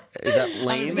 What is that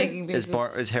lame? making Is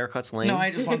faces. haircuts lame? No,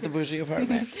 I just want the bougie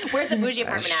apartment. Where's the bougie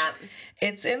apartment at?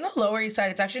 It's in the Lower East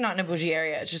Side. It's actually not in a bougie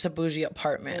area. It's just a bougie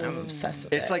apartment. I'm obsessed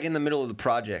with it. It's like in the middle of the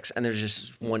projects, and there's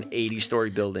just one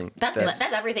 80-story building. That's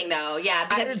everything, though. Yeah,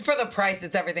 because For the price,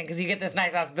 it's everything because you get this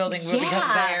nice ass building because of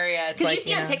the area. It's Because like,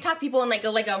 you see on TikTok people in like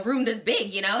a room this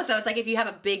big, you know? So it's like if you have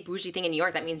a big bougie thing in New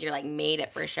York, that means you're like made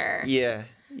it for sure. Yeah.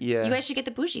 You guys should get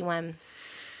the bougie one.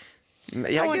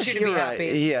 Yeah, I want guess you to you're be right.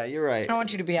 happy. Yeah, you're right. I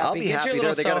want you to be happy. I'll be Get your happy little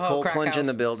there. They got a Soho cold crack plunge in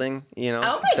the house. building. You know,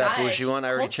 Oh my that gosh. bougie one. I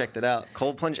already Cold- checked it out.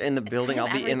 Cold plunge in the building. I'll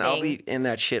kind be of in. I'll be everything. in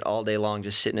that shit all day long,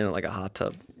 just sitting in it like a hot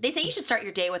tub. They say you should start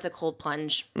your day with a cold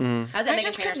plunge. Mm-hmm. I was at I Megan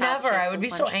just Trainor's could house, never. she had I a would cold be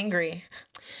so plunge. angry.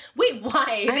 Wait, why?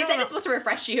 They don't said know. it's supposed to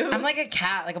refresh you. I'm like a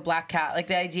cat, like a black cat. Like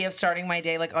the idea of starting my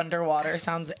day like underwater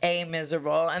sounds A,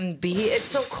 miserable, and B, it's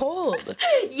so cold.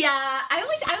 yeah, I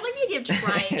like the idea of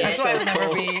trying it. That's why I would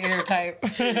never be your type.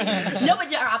 No,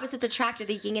 but our opposites attract, or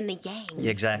the yin and the yang.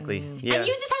 Yeah, exactly. Yeah. And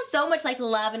you just have so much like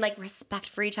love and like respect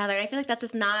for each other. And I feel like that's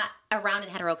just not around in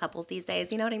hetero couples these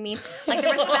days. You know what I mean? Like the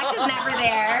respect is never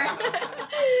there.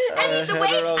 And the way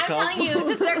Hetero I'm telling you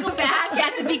to circle back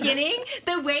at the beginning,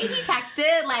 the way he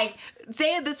texted, like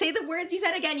say the words you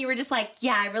said again, you were just like,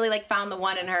 yeah, I really like found the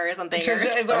one in her or something.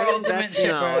 Trisha is I our mean, ultimate that's-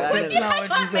 shipper. no, that That's is- not what you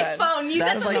My said. phone. You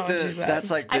That's said like what the she said. that's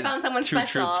like I the found someone two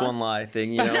special. truths, one lie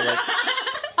thing. You know, like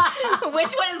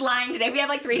which one is lying today? We have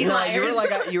like three no, liars.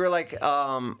 you were like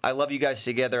I love you guys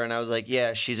together, and I was like,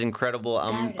 yeah, she's incredible.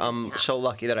 There it is, I'm yeah. so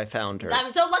lucky that I found her.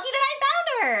 I'm so lucky that I found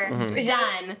her. Mm-hmm.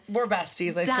 Done. We're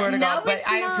besties, I Done. swear to God. No, But it's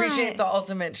I not. appreciate the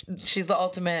ultimate. She's the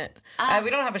ultimate. We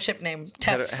don't have a ship name.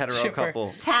 Tef Hetero shipper.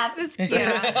 couple. Taff is cute.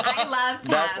 I love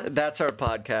Taff. That's our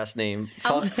podcast name.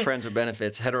 Fuck friends with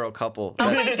benefits. Hetero couple. Oh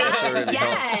That's, my that's what god, we're gonna call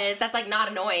it. yes. That's like not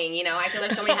annoying, you know? I feel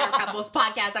there's so many hetero couples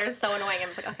podcasts that are so annoying. I'm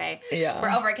just like, okay, Yeah.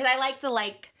 we're over it. Because I like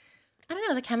I don't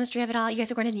know, the chemistry of it all. You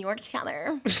guys are going to New York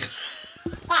together.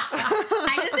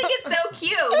 I just think it's so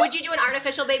cute. Would you do an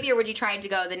artificial baby or would you try to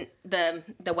go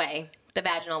the way, the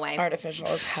vaginal way? Artificial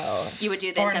as hell. You would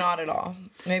do this. Or not at all.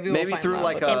 Maybe we'll Maybe find through love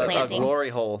like with a Implanting. glory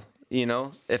hole. You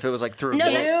know, if it was like through. No,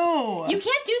 a that's, hole. Ew. you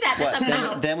can't do that. That's What? a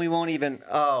mouth. Then we won't even.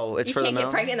 Oh, it's You for the can't get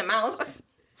mouth. pregnant in the mouth.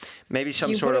 Maybe some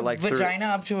You sort put of a like vagina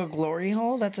up to a glory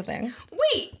hole? That's a thing.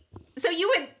 Wait, so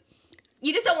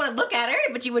you just don't want to look at her,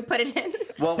 but you would put it in?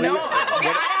 Well, we No, would- I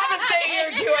have a say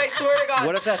here too, I swear to God.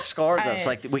 what if that scars us? I-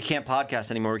 Like we can't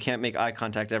podcast anymore. We can't make eye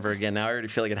contact ever again. Now I already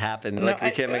feel like it happened. No, Like we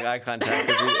I- can't make eye contact.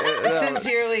 'Cause we,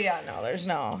 Sincerely, yeah, no, there's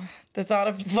no. The thought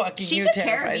of fucking She you took care of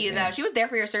terrifies you, me. though. She was there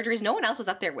for your surgeries. No one else was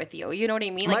up there with you. You know what I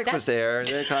mean? Like Mike was that's-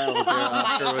 there. Kyle was there.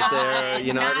 Oscar was there.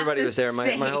 You know, Not everybody the was there. My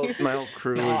whole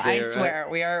crew No, was there. I swear,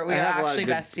 we are I have a lot of actually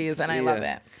good- besties, and I yeah. love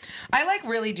it. I like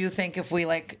really do think if we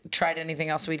like tried anything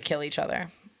else, we'd kill each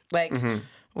other. Like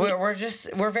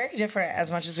Mm-hmm. we're very different as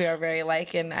much as we are very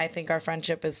alike, and I think our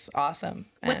friendship is awesome.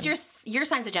 What's And your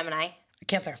sign's a Gemini?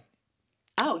 Cancer?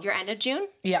 Oh, you're end of June?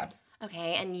 Yeah.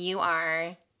 Okay, and you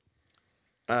are...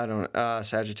 I don't.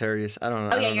 Sagittarius. I don't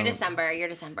know. Oh, I yeah, don't you're know. December. You're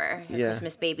December. Your Yeah.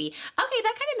 Christmas baby. Okay,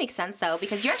 that kind of makes sense, though,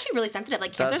 because you're actually really sensitive.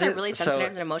 Like, cancers Does are it? really So-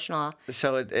 sensitive and emotional.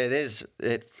 So it is.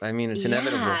 I mean, it's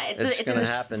inevitable. Yeah, It's in gonna the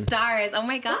happen. stars. Oh,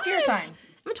 my gosh. What's your sign?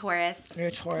 I'm a Taurus. You're a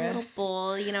A little Taurus.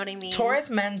 bull, you know what I mean? Taurus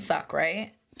men suck,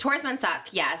 right? Taurus men suck,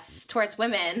 yes. Taurus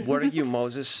women. What are you,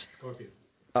 Moses? Scorpio.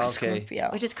 Okay. Scorpio.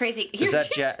 Which is crazy. Is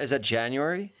that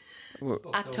January?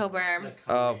 October.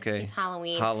 Oh, okay. It's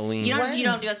Halloween. Halloween. You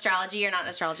don't do astrology? You're not an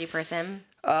astrology person?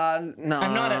 No. I'm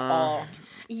not at all.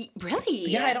 Really?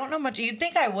 Yeah, I don't know much. You'd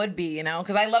think I would be, you know,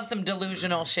 because I love some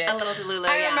delusional shit. A little delulu,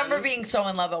 I yeah. remember being so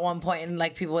in love at one point, and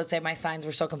like people would say my signs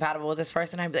were so compatible with this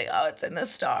person. I'd be like, oh, it's in the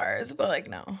stars, but like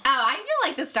no. Oh, I feel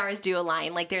like the stars do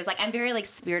align. Like there's I'm very like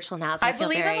spiritual now, so I, I feel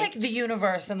believe very... in like the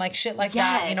universe and like shit like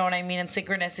that. You Yes. know what I mean? And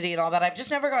synchronicity and all that. I've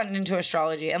just never gotten into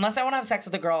astrology unless I want to have sex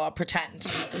with a girl. I'll pretend.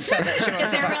 So that she wants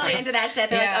Because to they're fuck really me. into that shit.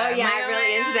 They're like, oh yeah, I'm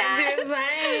really into that.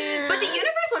 that. But the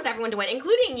universe wants everyone to win,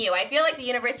 including you. I feel like the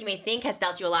universe, you may think, has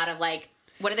dealt you a lot of like,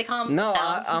 what do they call them? No,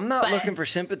 L's, I'm not but- looking for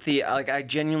sympathy. Like, I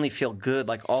genuinely feel good.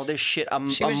 Like, all this shit, I'm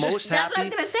most That's happy. what I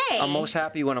was gonna say. I'm most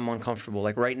happy when I'm uncomfortable.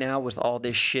 Like, right now, with all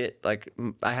this shit, like,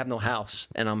 I have no house,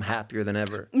 and I'm happier than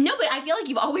ever. No, but I feel like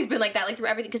you've always been like that, like through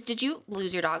everything. Because did you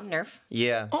lose your dog, Nerf?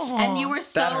 Yeah. And you were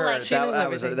so That hurt.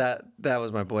 like, That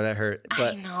was my boy. That hurt.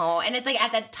 But I know, and it's like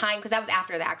at that time because that was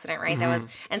after the accident, right? That was,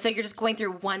 and so you're just going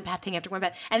through one bad thing after one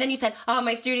bad, and then you said, "Oh,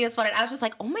 my studio's flooded." I was just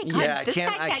like, "Oh my god, yeah, this guy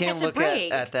I can't catch look a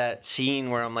break." at that scene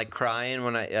where I'm like crying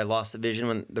when I lost the vision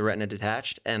when the retina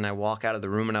detached, and I walk out of the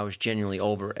room and I was genuinely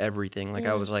over everything. Like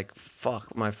I was like,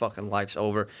 "Fuck, my fucking life's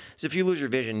over." So if you lose your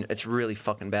vision, it's really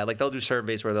fucking bad. Like they'll do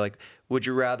surveys where they're like, "Would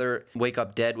you rather wake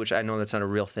up dead," which I know that's not a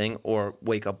real thing, or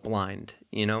wake up blind?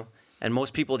 You know. And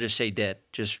most people just say dead,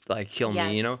 just like kill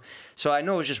me, you know? So I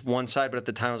know it was just one side, but at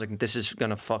the time I was like, this is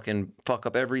gonna fucking fuck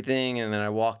up everything. And then I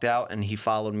walked out and he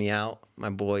followed me out, my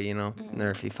boy, you know?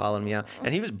 Nerf, he followed me out.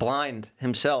 And he was blind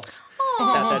himself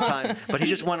at that time, but he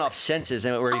just went off senses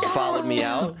and where he followed me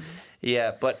out.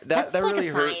 Yeah, but that like really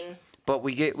a hurt. sign. But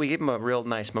we gave him a real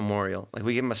nice memorial. Like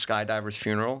we gave him a skydiver's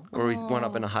funeral where we went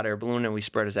up in a hot air balloon and we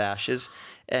spread his ashes.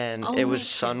 And it was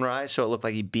sunrise, so it looked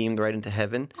like he beamed right into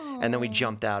heaven. And then we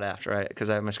jumped out after because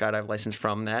I have my skydive license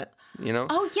from that, you know?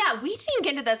 Oh yeah, we didn't even get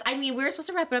into this. I mean, we were supposed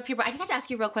to wrap it up here, but I just have to ask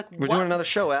you real quick. We're doing another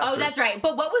show after. Oh, that's right.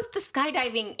 But what was the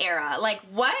skydiving era? Like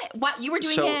what you were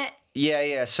doing it?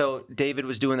 Yeah. So David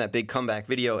was doing that big comeback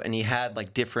video, and he had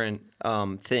like different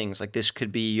things. Like this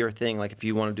could be your thing. Like if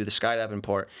you want to do the skydiving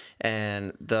part,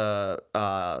 and the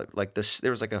like this,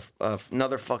 there was like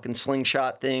another fucking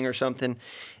slingshot thing or something.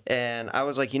 And I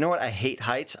was like, you know what? I hate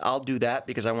heights. I'll do that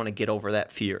because I want to get over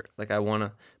that fear. Like I want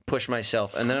to push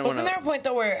myself. And then wasn't there a point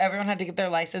though where everyone had to get their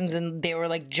license and they were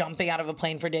like jumping out of a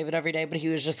plane for David every day, but he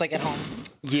was just like at home?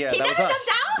 Yeah, He that was never us.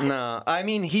 jumped out? No, I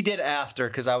mean he did after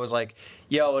because I was like,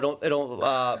 yo,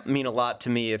 it'll mean a lot to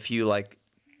me if you like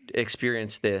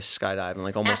experience this skydiving,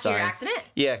 like almost After your dying. accident?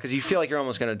 Yeah, because you feel like you're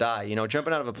almost gonna die. You know,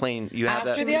 jumping out of a plane, you have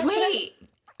After that. the accident? Wait.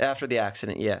 After the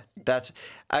accident, yeah.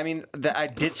 I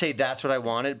did say that's what I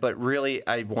wanted, but really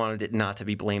I wanted it not to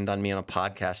be blamed on me on a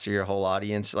podcast so your whole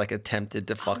audience like attempted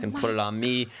to fucking put it on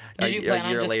me. Did you plan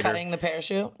on just later. cutting the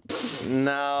parachute?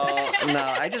 No.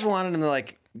 I just wanted him to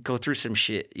like go through some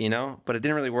shit, you know? But it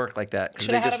didn't really work like that.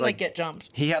 Should have had him like get jumped.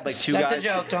 He had like two That's guys. a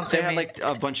joke, don't They sue had me. like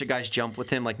a bunch of guys jump with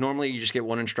him. Like normally you just get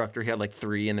one instructor. He had like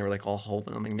three, and they were like all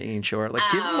holding him and making sure. Like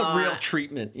give him the real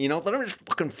treatment, you know? Let him just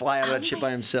fucking fly out of that shit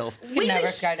by himself. You never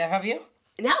skydive, have you?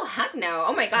 No, heck no.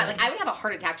 Oh my god, like I would have a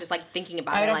heart attack just like thinking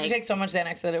about I it. would have Like, to take so much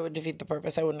Xanax that it would defeat the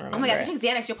purpose. I wouldn't remember. oh my god, if it. you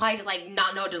take Xanax, you'll probably just like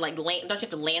not know to like land. Don't you have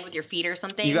to land with your feet or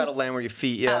something? You got to land where your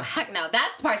feet, yeah. Oh heck no,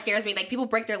 that part scares me. Like people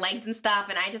break their legs and stuff,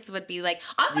 and I just would be like.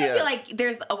 Also, I Yeah. feel like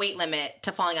there's a weight limit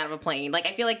to falling out of a plane. Like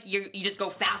I feel like you just go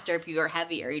faster if you are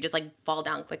heavier. You just like fall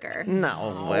down quicker.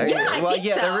 No way. Yeah, I well, think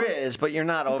yeah, so. there is, but you're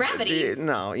not over Gravity.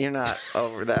 No, you're not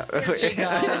over that. I'm just saying.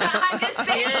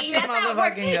 That's how it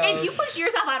works. motherfucking goes. If you push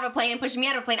yourself out of a plane and push me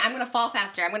out of a plane, I'm gonna fall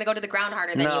faster. I'm gonna go to the ground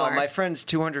harder than you No, are. my friend's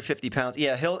 250 pounds.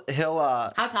 Yeah, he'll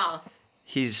How tall?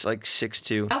 he's like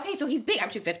 6'2". Okay, so he's big. I'm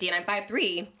 250 and I'm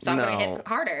 5'3", so I'm gonna hit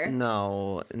harder.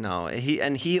 No.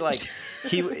 He like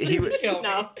he would he would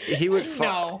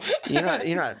No. You're not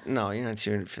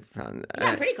 250 pounds. Yeah,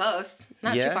 I'm pretty close.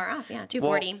 Not too far off. Yeah,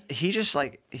 240. Well, he just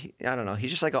like I don't know.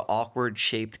 He's just like an awkward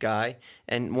shaped guy.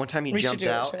 And one time he We should jumped do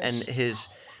it, out, Trish. and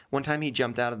one time he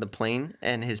jumped out of the plane,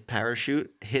 and his parachute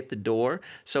hit the door,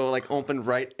 so it like opened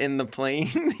right in the plane.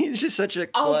 He's just such a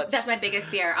Oh, klutz. that's my biggest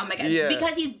fear. Oh my god. Yeah.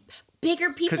 Because he's bigger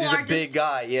people Because he's are a just big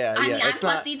guy. Yeah, I yeah. mean, I'm It's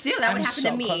not. klutzy too. That would I'm happen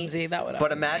so to me. clumsy. That would happen.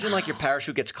 But imagine like your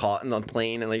parachute gets caught in the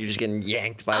plane, and like you're just getting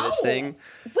yanked by this thing.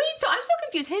 Wait, so I'm so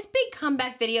confused. His big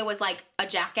comeback video was like a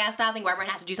Jackass style thing where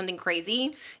everyone has to do something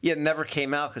crazy. Yeah, it never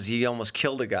came out because he almost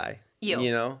killed a guy. You.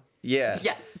 You know? Yeah.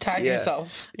 Yes. Tag Yeah.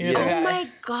 yourself. You're Yeah. the guy. Oh my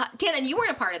god. Dan, and you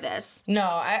weren't a part of this. No,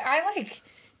 I like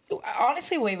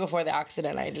honestly way before the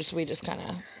accident. We just kind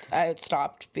of I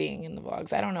stopped being in the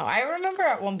vlogs. I don't know. I remember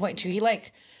at one point too. He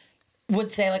like would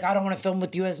say like I don't want to film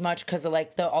with you as much because of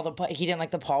like he didn't like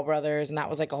the Paul brothers and that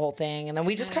was like a whole thing. And then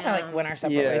we just kind of like went our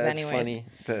separate ways that's anyways. funny.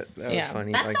 That was Yeah.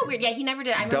 funny. That's like, so weird. Yeah, he never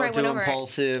did. I remember I Don't went do over it.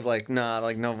 impulsive, like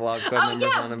like no vlogs. So Oh, I remember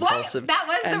yeah, on what? impulsive. That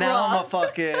was and the now I'm rule. a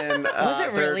fucking Was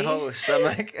it third really? host. I'm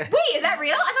like, Wait, is that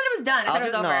real? I thought it was done. I thought it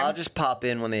was over. I'll just pop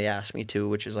in when they ask me to,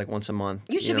 which is like once a month.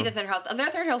 You should be know? the third host. Their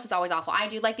third host is always awful. I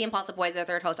do like the impulsive boys. Their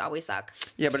third hosts always suck.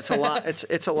 Yeah, but it's a lot.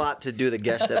 It's a lot to do the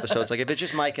guest episodes. Like if it's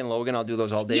just Mike and Logan, I'll do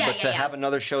those all day. Yeah, but yeah, to yeah. have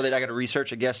another show that I got to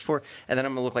research a guest for, and then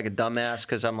I'm gonna look like a dumbass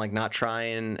because I'm like not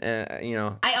trying. You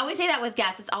know. I always say that with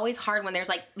guests. It's always hard when there's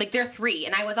like there are three,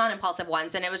 and I was on Impulsive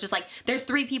once, and it was just like there's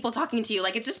three people talking to you.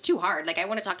 Like it's just too hard. Like I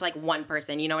want to talk to like one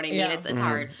person. You know what I mean? Yeah. It's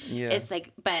hard. Yeah. It's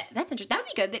like, but that's interesting. That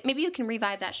would be good. Maybe you can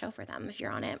revive that show for them if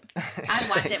you're on it. I'd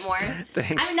watch it more.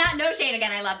 Thanks. I'm not no shade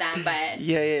again. I love them, but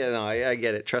No, I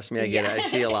get it. Trust me, I get it. I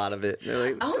see a lot of it. They're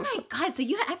like, oh my god! So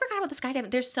I forgot about the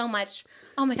skydiving. There's so much.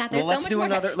 Oh my god! There's well, so let's much do more.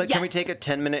 another. Like, can we Yes. take a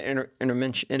 10-minute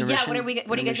intermission? Yeah. What are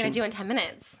you guys gonna do in 10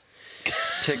 minutes?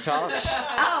 TikToks.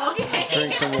 Oh, okay.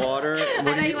 Drink some water. What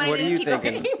are you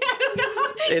thinking? I don't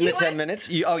know. In the 10 minutes?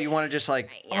 You want to just like...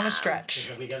 I want to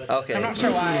stretch. Okay. I'm not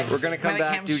sure why. We're going to come My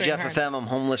back, do hamstring Jeff hurts. FM. I'm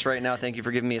homeless right now. Thank you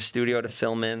for giving me a studio to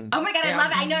film in. Oh my god, I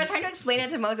love it. I know I was trying to explain it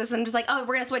to Moses, and I'm just like, oh,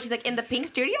 we're gonna switch. He's like, in the pink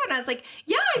studio? And I was like,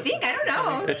 yeah, I think, I don't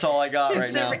know. It's all I got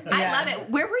right now. I love it.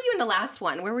 Where were you in the last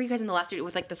one? Where were you guys in the last studio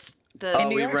with like the Oh,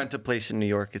 New we York? rent a place in New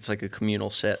York. It's like a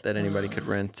communal set that anybody could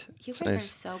rent. You It's guys are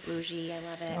nice. so bougie. I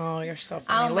love it. Oh, you're so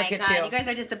funny. Oh Look my at god, you. you guys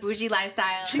are just the bougie lifestyle.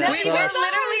 We That's were us.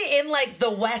 literally in like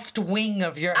the west wing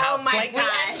of your house. my like God.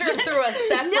 we entered through a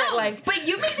separate No, like. but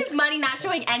you made this money not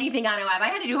showing anything on OF. I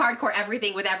had to do hardcore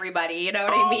everything with everybody. You know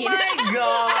what I mean? my I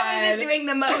God. was just doing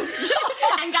the most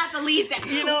and got the least.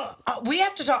 You know, we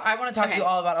have to talk. I want to talk to you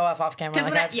all about OF off camera. Like,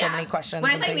 when I have so many questions.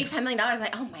 When I and said we things. $10 million, I was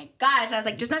like, oh my gosh. And I was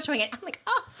like, just not showing it. I'm like,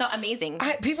 oh, so amazing.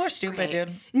 People are stupid,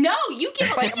 dude. No, you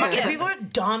give Like you give. people are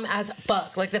dumb as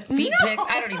fuck. Like the feet No. pics,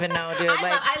 I don't even know, dude.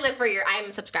 Like I live for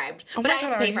I'm subscribed, but my I have God,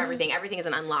 to pay are for you? everything. Everything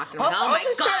isn't unlocked. And I'm like, I'll oh my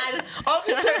just god. I'll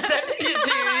just start sending it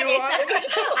to you. You want?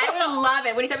 I would love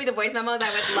it. When he sent me the voice memos, I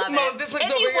would love it. Moses looks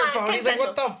If over you your want phone. He's like,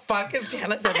 what consensual- the fuck is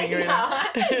Tana sending you right now?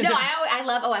 No, I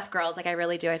love OF girls. Like I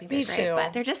really do. I think they're Me great. too.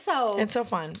 But they're just so. It's so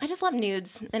fun. I just love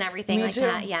nudes and everything Me like too.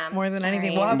 that. Yeah. More than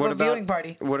anything. Sorry. We'll have What a about viewing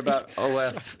party. What about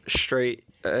OF straight?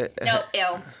 Nope. Ew.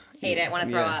 Hate it. Want to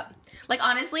throw Yeah. up. Like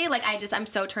honestly, like I'm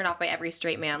so turned off by every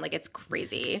straight man. Like it's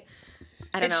crazy.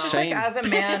 I don't It's know. just like, Same. as a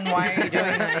man, why are you doing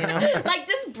that? You know? Like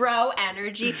just bro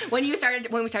energy. When we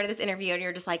started this interview and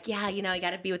you're just like, yeah, you know, you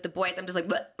got to be with the boys. I'm just like,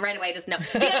 "Bleh," right away, just no.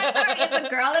 Because I'm sorry, if a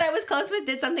girl that I was close with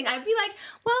did something, I'd be like,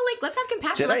 well, like let's have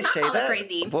compassion. Did I Let's say not call that? it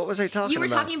crazy. What was I talking You were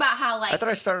about? talking about how like. I thought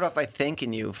I started off by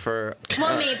thanking you for.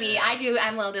 Well, maybe I do.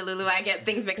 I'm a little Delulu. I get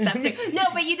things mixed up too. No,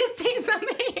 but you did say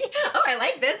something. Oh, I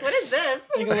like this. What is this?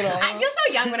 I feel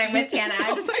so young when I'm with Tana.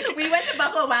 We went to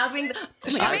Buffalo Wild Wings. Oh my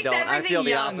She God. makes don't. I everything feel the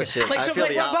young. opposite. Like I she'll feel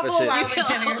be the like, Buffalo opposite. Wild Wings,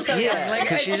 Tana, you're so Yeah, young. Like,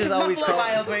 'cause it's she just Buffalo always call-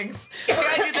 Wild Wings. Like,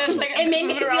 I do this. Like, It made me this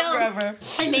has been around feel. forever.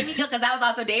 It made me feel because that was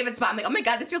also David's spot. I'm like, oh my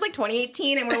god, this feels like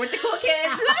 2018, and we're with the cool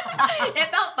kids. It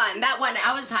felt fun. That one,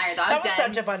 I was tired though. I That was was dead.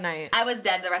 such a fun night. I was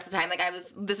dead the rest of the time. Like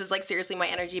this is like seriously my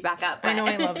energy back up. I know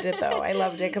I but- loved it though. I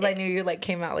loved it because I knew you like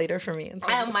came out later for me. And so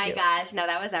it Oh was my cute. gosh, no,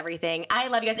 that was everything. I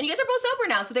love you guys, and you guys are both sober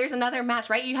now. So there's another match,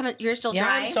 right? You're still Yeah,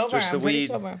 dry. I'm sober. Just the I'm pretty weed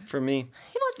sober. for me.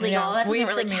 Well, it's legal. Yeah, That doesn't weed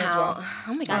really for me count. as well.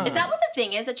 Oh my god, is that what the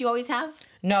thing is that you always have?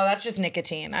 No, that's just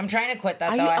nicotine. I'm trying to quit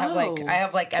that Are though. you- I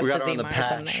have like We got her on the emphysema or patch.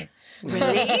 something.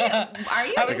 Really? Are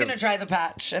you? I was gonna try the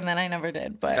patch and then I never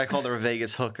did. But I called her a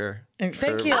Vegas hooker.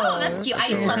 Thank you. Oh, that's cute. I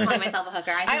used to love calling myself a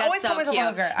hooker. I think I that's always so call myself cute. a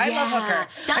hooker. I love hooker.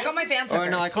 I call my fans Or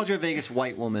hookers. no, I called you a Vegas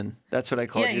white woman. That's what I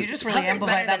called Yeah, you. you just really Hooker's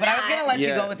amplified better that. But I was than gonna let you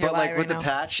Yeah, go with your but lie like right with the now.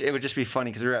 patch, it would just be funny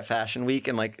because we were at Fashion Week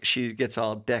and like she gets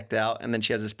all decked out and then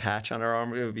she has this patch on her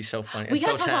arm. It would be so funny. We It's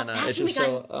so gotta talk about Tana. It's Fashion just Week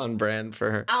so on brand for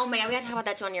her. Oh my god, we gotta talk about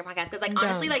that too on your podcast. Because like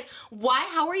honestly, like why?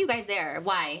 How were you guys there?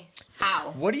 Why?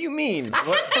 How? What do you mean?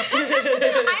 What?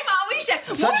 I'm always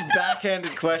shocked. Such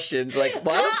backhanded questions. Like,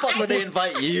 why the fuck would they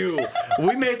invite you?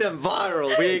 We made them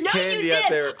viral. We ate No, candy you out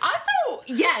did. there. Also,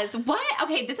 yes. What?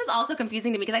 Okay, this is also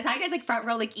confusing to me because I saw you guys like front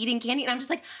row like eating candy, and I'm just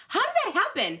like, how did that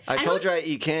happen? I And it told was- you I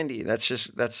eat candy.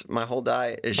 That's my whole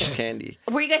diet is just candy.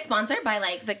 Were you guys sponsored by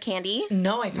like the candy?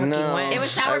 No, I fucking No. went. It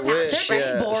was Sour I Patch. wish. They're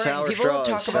just Yeah, boring. sour People don't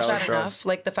talk straws, about sour that straws. enough.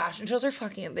 Like the fashion shows are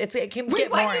fucking. It can Wait,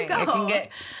 get why do boring. you go? It can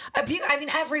get. I mean,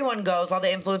 everyone goes. All the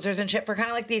influencers and shit for kind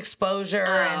of like the exposure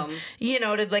and you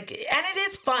know to like. And it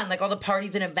is fun. Like all the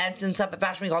parties and events and stuff at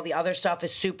Fashion Week. All the other stuff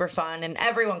is super fun, and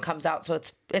everyone comes out, so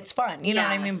it's fun. You know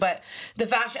what I Yeah. mean? But the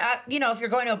fashion, you know, if you're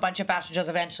going to a bunch of fashion shows,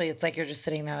 eventually it's like you're just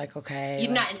sitting there like, okay. You're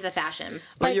like, not into the fashion.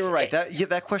 But Like, you were right.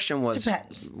 That question was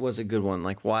depends. a good one.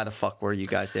 Like, why the fuck were you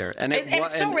guys there? And And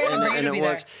it's so random for you to be there.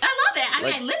 I love it. I mean,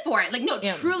 Like- I live for it. Like, no,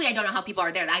 Yeah. truly, I don't know how people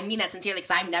are there. I mean that sincerely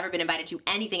because I've never been invited to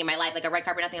anything in my life, like a red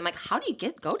carpet, nothing. I'm like, how do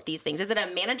you go to these things? Is it a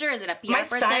manager? Is it a PR my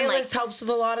person? stylist Like, helps with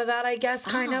a lot of that, I guess,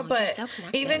 kind Oh, of. you're But so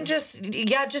connected. even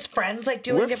just friends like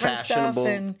doing We're different stuff. fashionable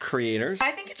And creators.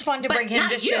 I think it's fun to but bring him not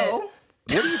to you. shit.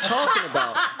 What are you talking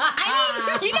about?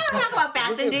 I mean, you gotta talk about fashion.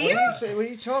 Ashton, do you? What are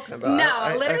you talking about? No,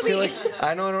 I literally. feel like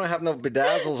I know I don't have no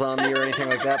bedazzles on me or anything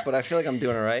like that, but I feel like I'm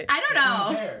doing it right. I don't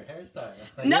know.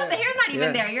 Hairstyle. No, the hair's not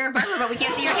even Yeah. there. You're a barber, but we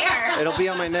can't see your hair. It'll be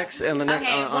on my next on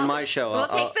my show. We'll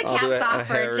take the I'll do caps a off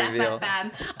hair for Jeff reveal.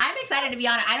 FM. I'm excited to be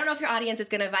on it. I don't know if your audience is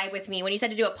going to vibe with me. When you said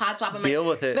to do a pod swap, I'm Deal like,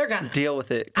 with it. They're gonna. Deal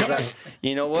with it. Because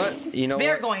you know what? You know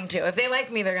They're what? going to. If they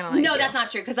like me, they're gonna like no, you. that's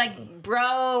not true. Because like,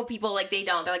 bro, people like they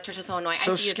don't. They're like, Trisha's so annoying.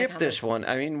 So I see you in the skip this comments.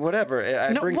 one. I mean, whatever. I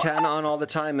No, bring what? Tana on all the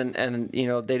time, and you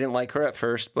know they didn't like her at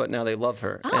first, but now they love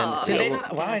her. Oh. And, Did you they know,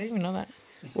 not? Wow, I didn't even know that.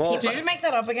 Well, Did you just make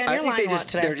that up again? I You're think lying a lot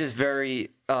today. they're just very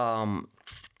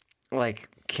like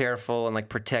careful and like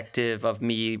protective of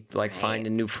me, like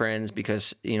finding new friends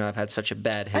because you know I've had such a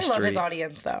bad I history. love his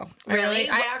audience though. Really?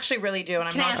 I actually really do, and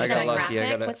I'm Can I not ask I just you got saying something?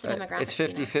 that. lucky. What's the demographic, It's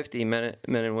Tina? 50-50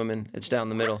 men and women. It's down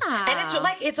the middle. And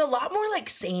it's a lot more like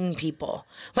sane people.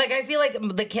 Like I feel like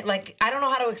I don't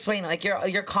know how to explain it. Like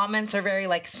your comments are very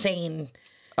like sane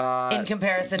in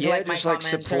comparison to like my just like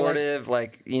comments. Or, like, supportive,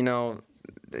 like you know.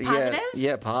 Positive?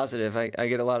 Yeah, positive. I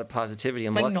get a lot of positivity.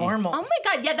 I'm like lucky. normal. Oh my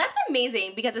god, yeah, that's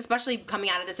amazing because especially coming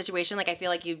out of this situation, like I feel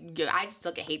like I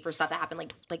still get hate for stuff that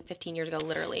happened like 15 years ago,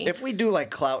 literally. If we do like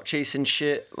clout chasing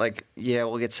shit, like yeah,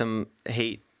 we'll get some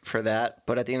hate for that.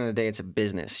 But at the end of the day, it's a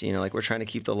business. You know, like we're trying to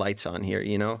keep the lights on here.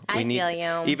 You know, I feel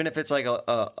you. Even if it's like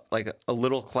a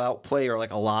little clout play or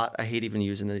like a lot. I hate even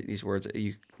using these words.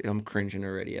 I'm cringing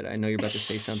already. I know you're about to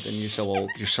say something. You're so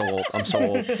old. You're so old. I'm so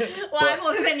old. well, I'm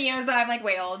older than you, so I'm like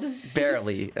way old.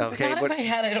 Barely. Okay. Not in my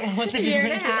head. I don't know what the Year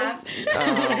and a difference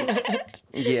half.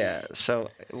 is. Yeah. So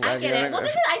I get it. Well,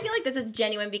 I feel like this is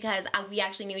genuine because we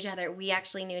actually knew each other.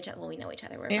 Well, we know each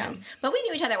other. We're friends. But we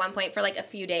knew each other at one point for like a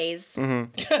few days.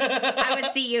 Mm-hmm. I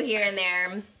would see you here and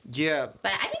there. Yeah.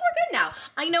 But I think we're good now.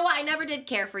 You know what? I never did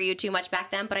care for you too much back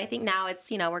then, but I think now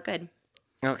it's, we're good.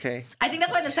 Okay. I think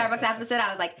that's why the Starbucks episode, I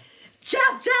was like,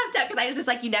 Jeff, because I was just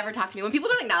like, you never talk to me. When people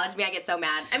don't acknowledge me, I get so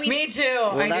mad. I mean, Me too.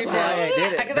 Well, I do that's too. why I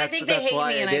did it. Because I That's- think they that's hate why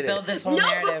me I and I did it. build this whole no,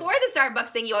 narrative. before the Starbucks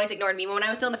thing, you always ignored me. When I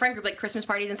was still in the friend group, like Christmas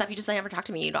parties and stuff, you just never talk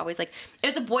to me. You'd always like,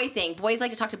 it's a boy thing. Boys like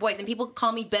to talk to boys, and people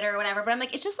call me bitter or whatever. But I'm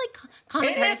like, it's just like common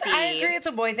It is. courtesy. I agree. It's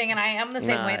a boy thing, and I am the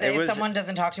same Nah, way that it if was- someone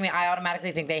doesn't talk to me, I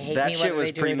automatically think they hate That me. shit whether was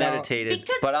they do or don't. premeditated.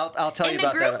 But I'll tell you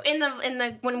about group, that. in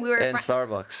the when we were In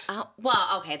Starbucks. well,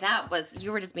 okay, that was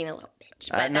you were just being a little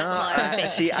bitch, but No, that's another thing.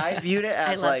 see, I viewed it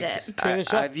as loved like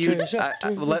it. I viewed.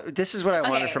 This is what I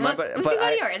wanted Okay, for mine, well, but we can go to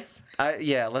I, yours.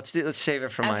 yeah, let's save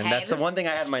it for mine. Okay, That's the this- one thing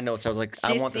I had in my notes. I was like,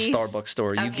 I want the Juicy- Starbucks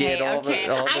story. You Okay, get all okay.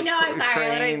 the. All I the know. I'm sorry.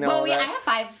 crane, Well, all I that. have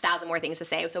 5,000 more things to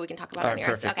say, so we can talk about All it on right,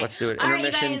 yours. perfect. Okay. Let's do it. All right, you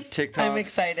Intermission, guys. TikTok. I'm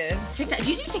excited. TikTok.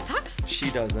 Do you do TikTok? She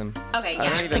does them. Okay, yeah. I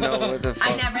don't even know what the fuck.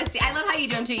 I never see. I love how you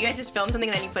do them too. You guys just film something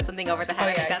and then you put something over the Oh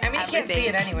head. yeah. That's I mean, you can't see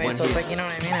it everything. anyway, so it's like, you know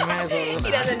what I mean? I might as well.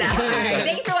 He doesn't know. All right.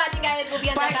 Thanks for watching, guys. We'll be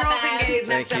on Bye, Jeff girls FM. and gays.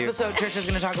 Next Thank you. episode, Trisha's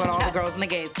going to talk about all the girls and the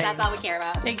gays things. That's all we care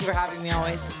about. Thank you for having me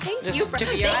always. Thank Just you. to be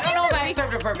here. Thank I don't you know if for I being-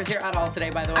 served a purpose here at all today,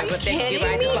 by the way, Are but you thank you.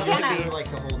 kidding I me, just love Tana? to be. Like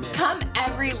the whole name. Come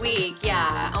every week.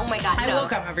 Yeah. Oh my God. I no. will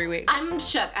come every week. I'm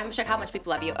shook. I'm shook how much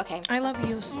people love you. Okay. I love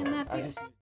you. I love you.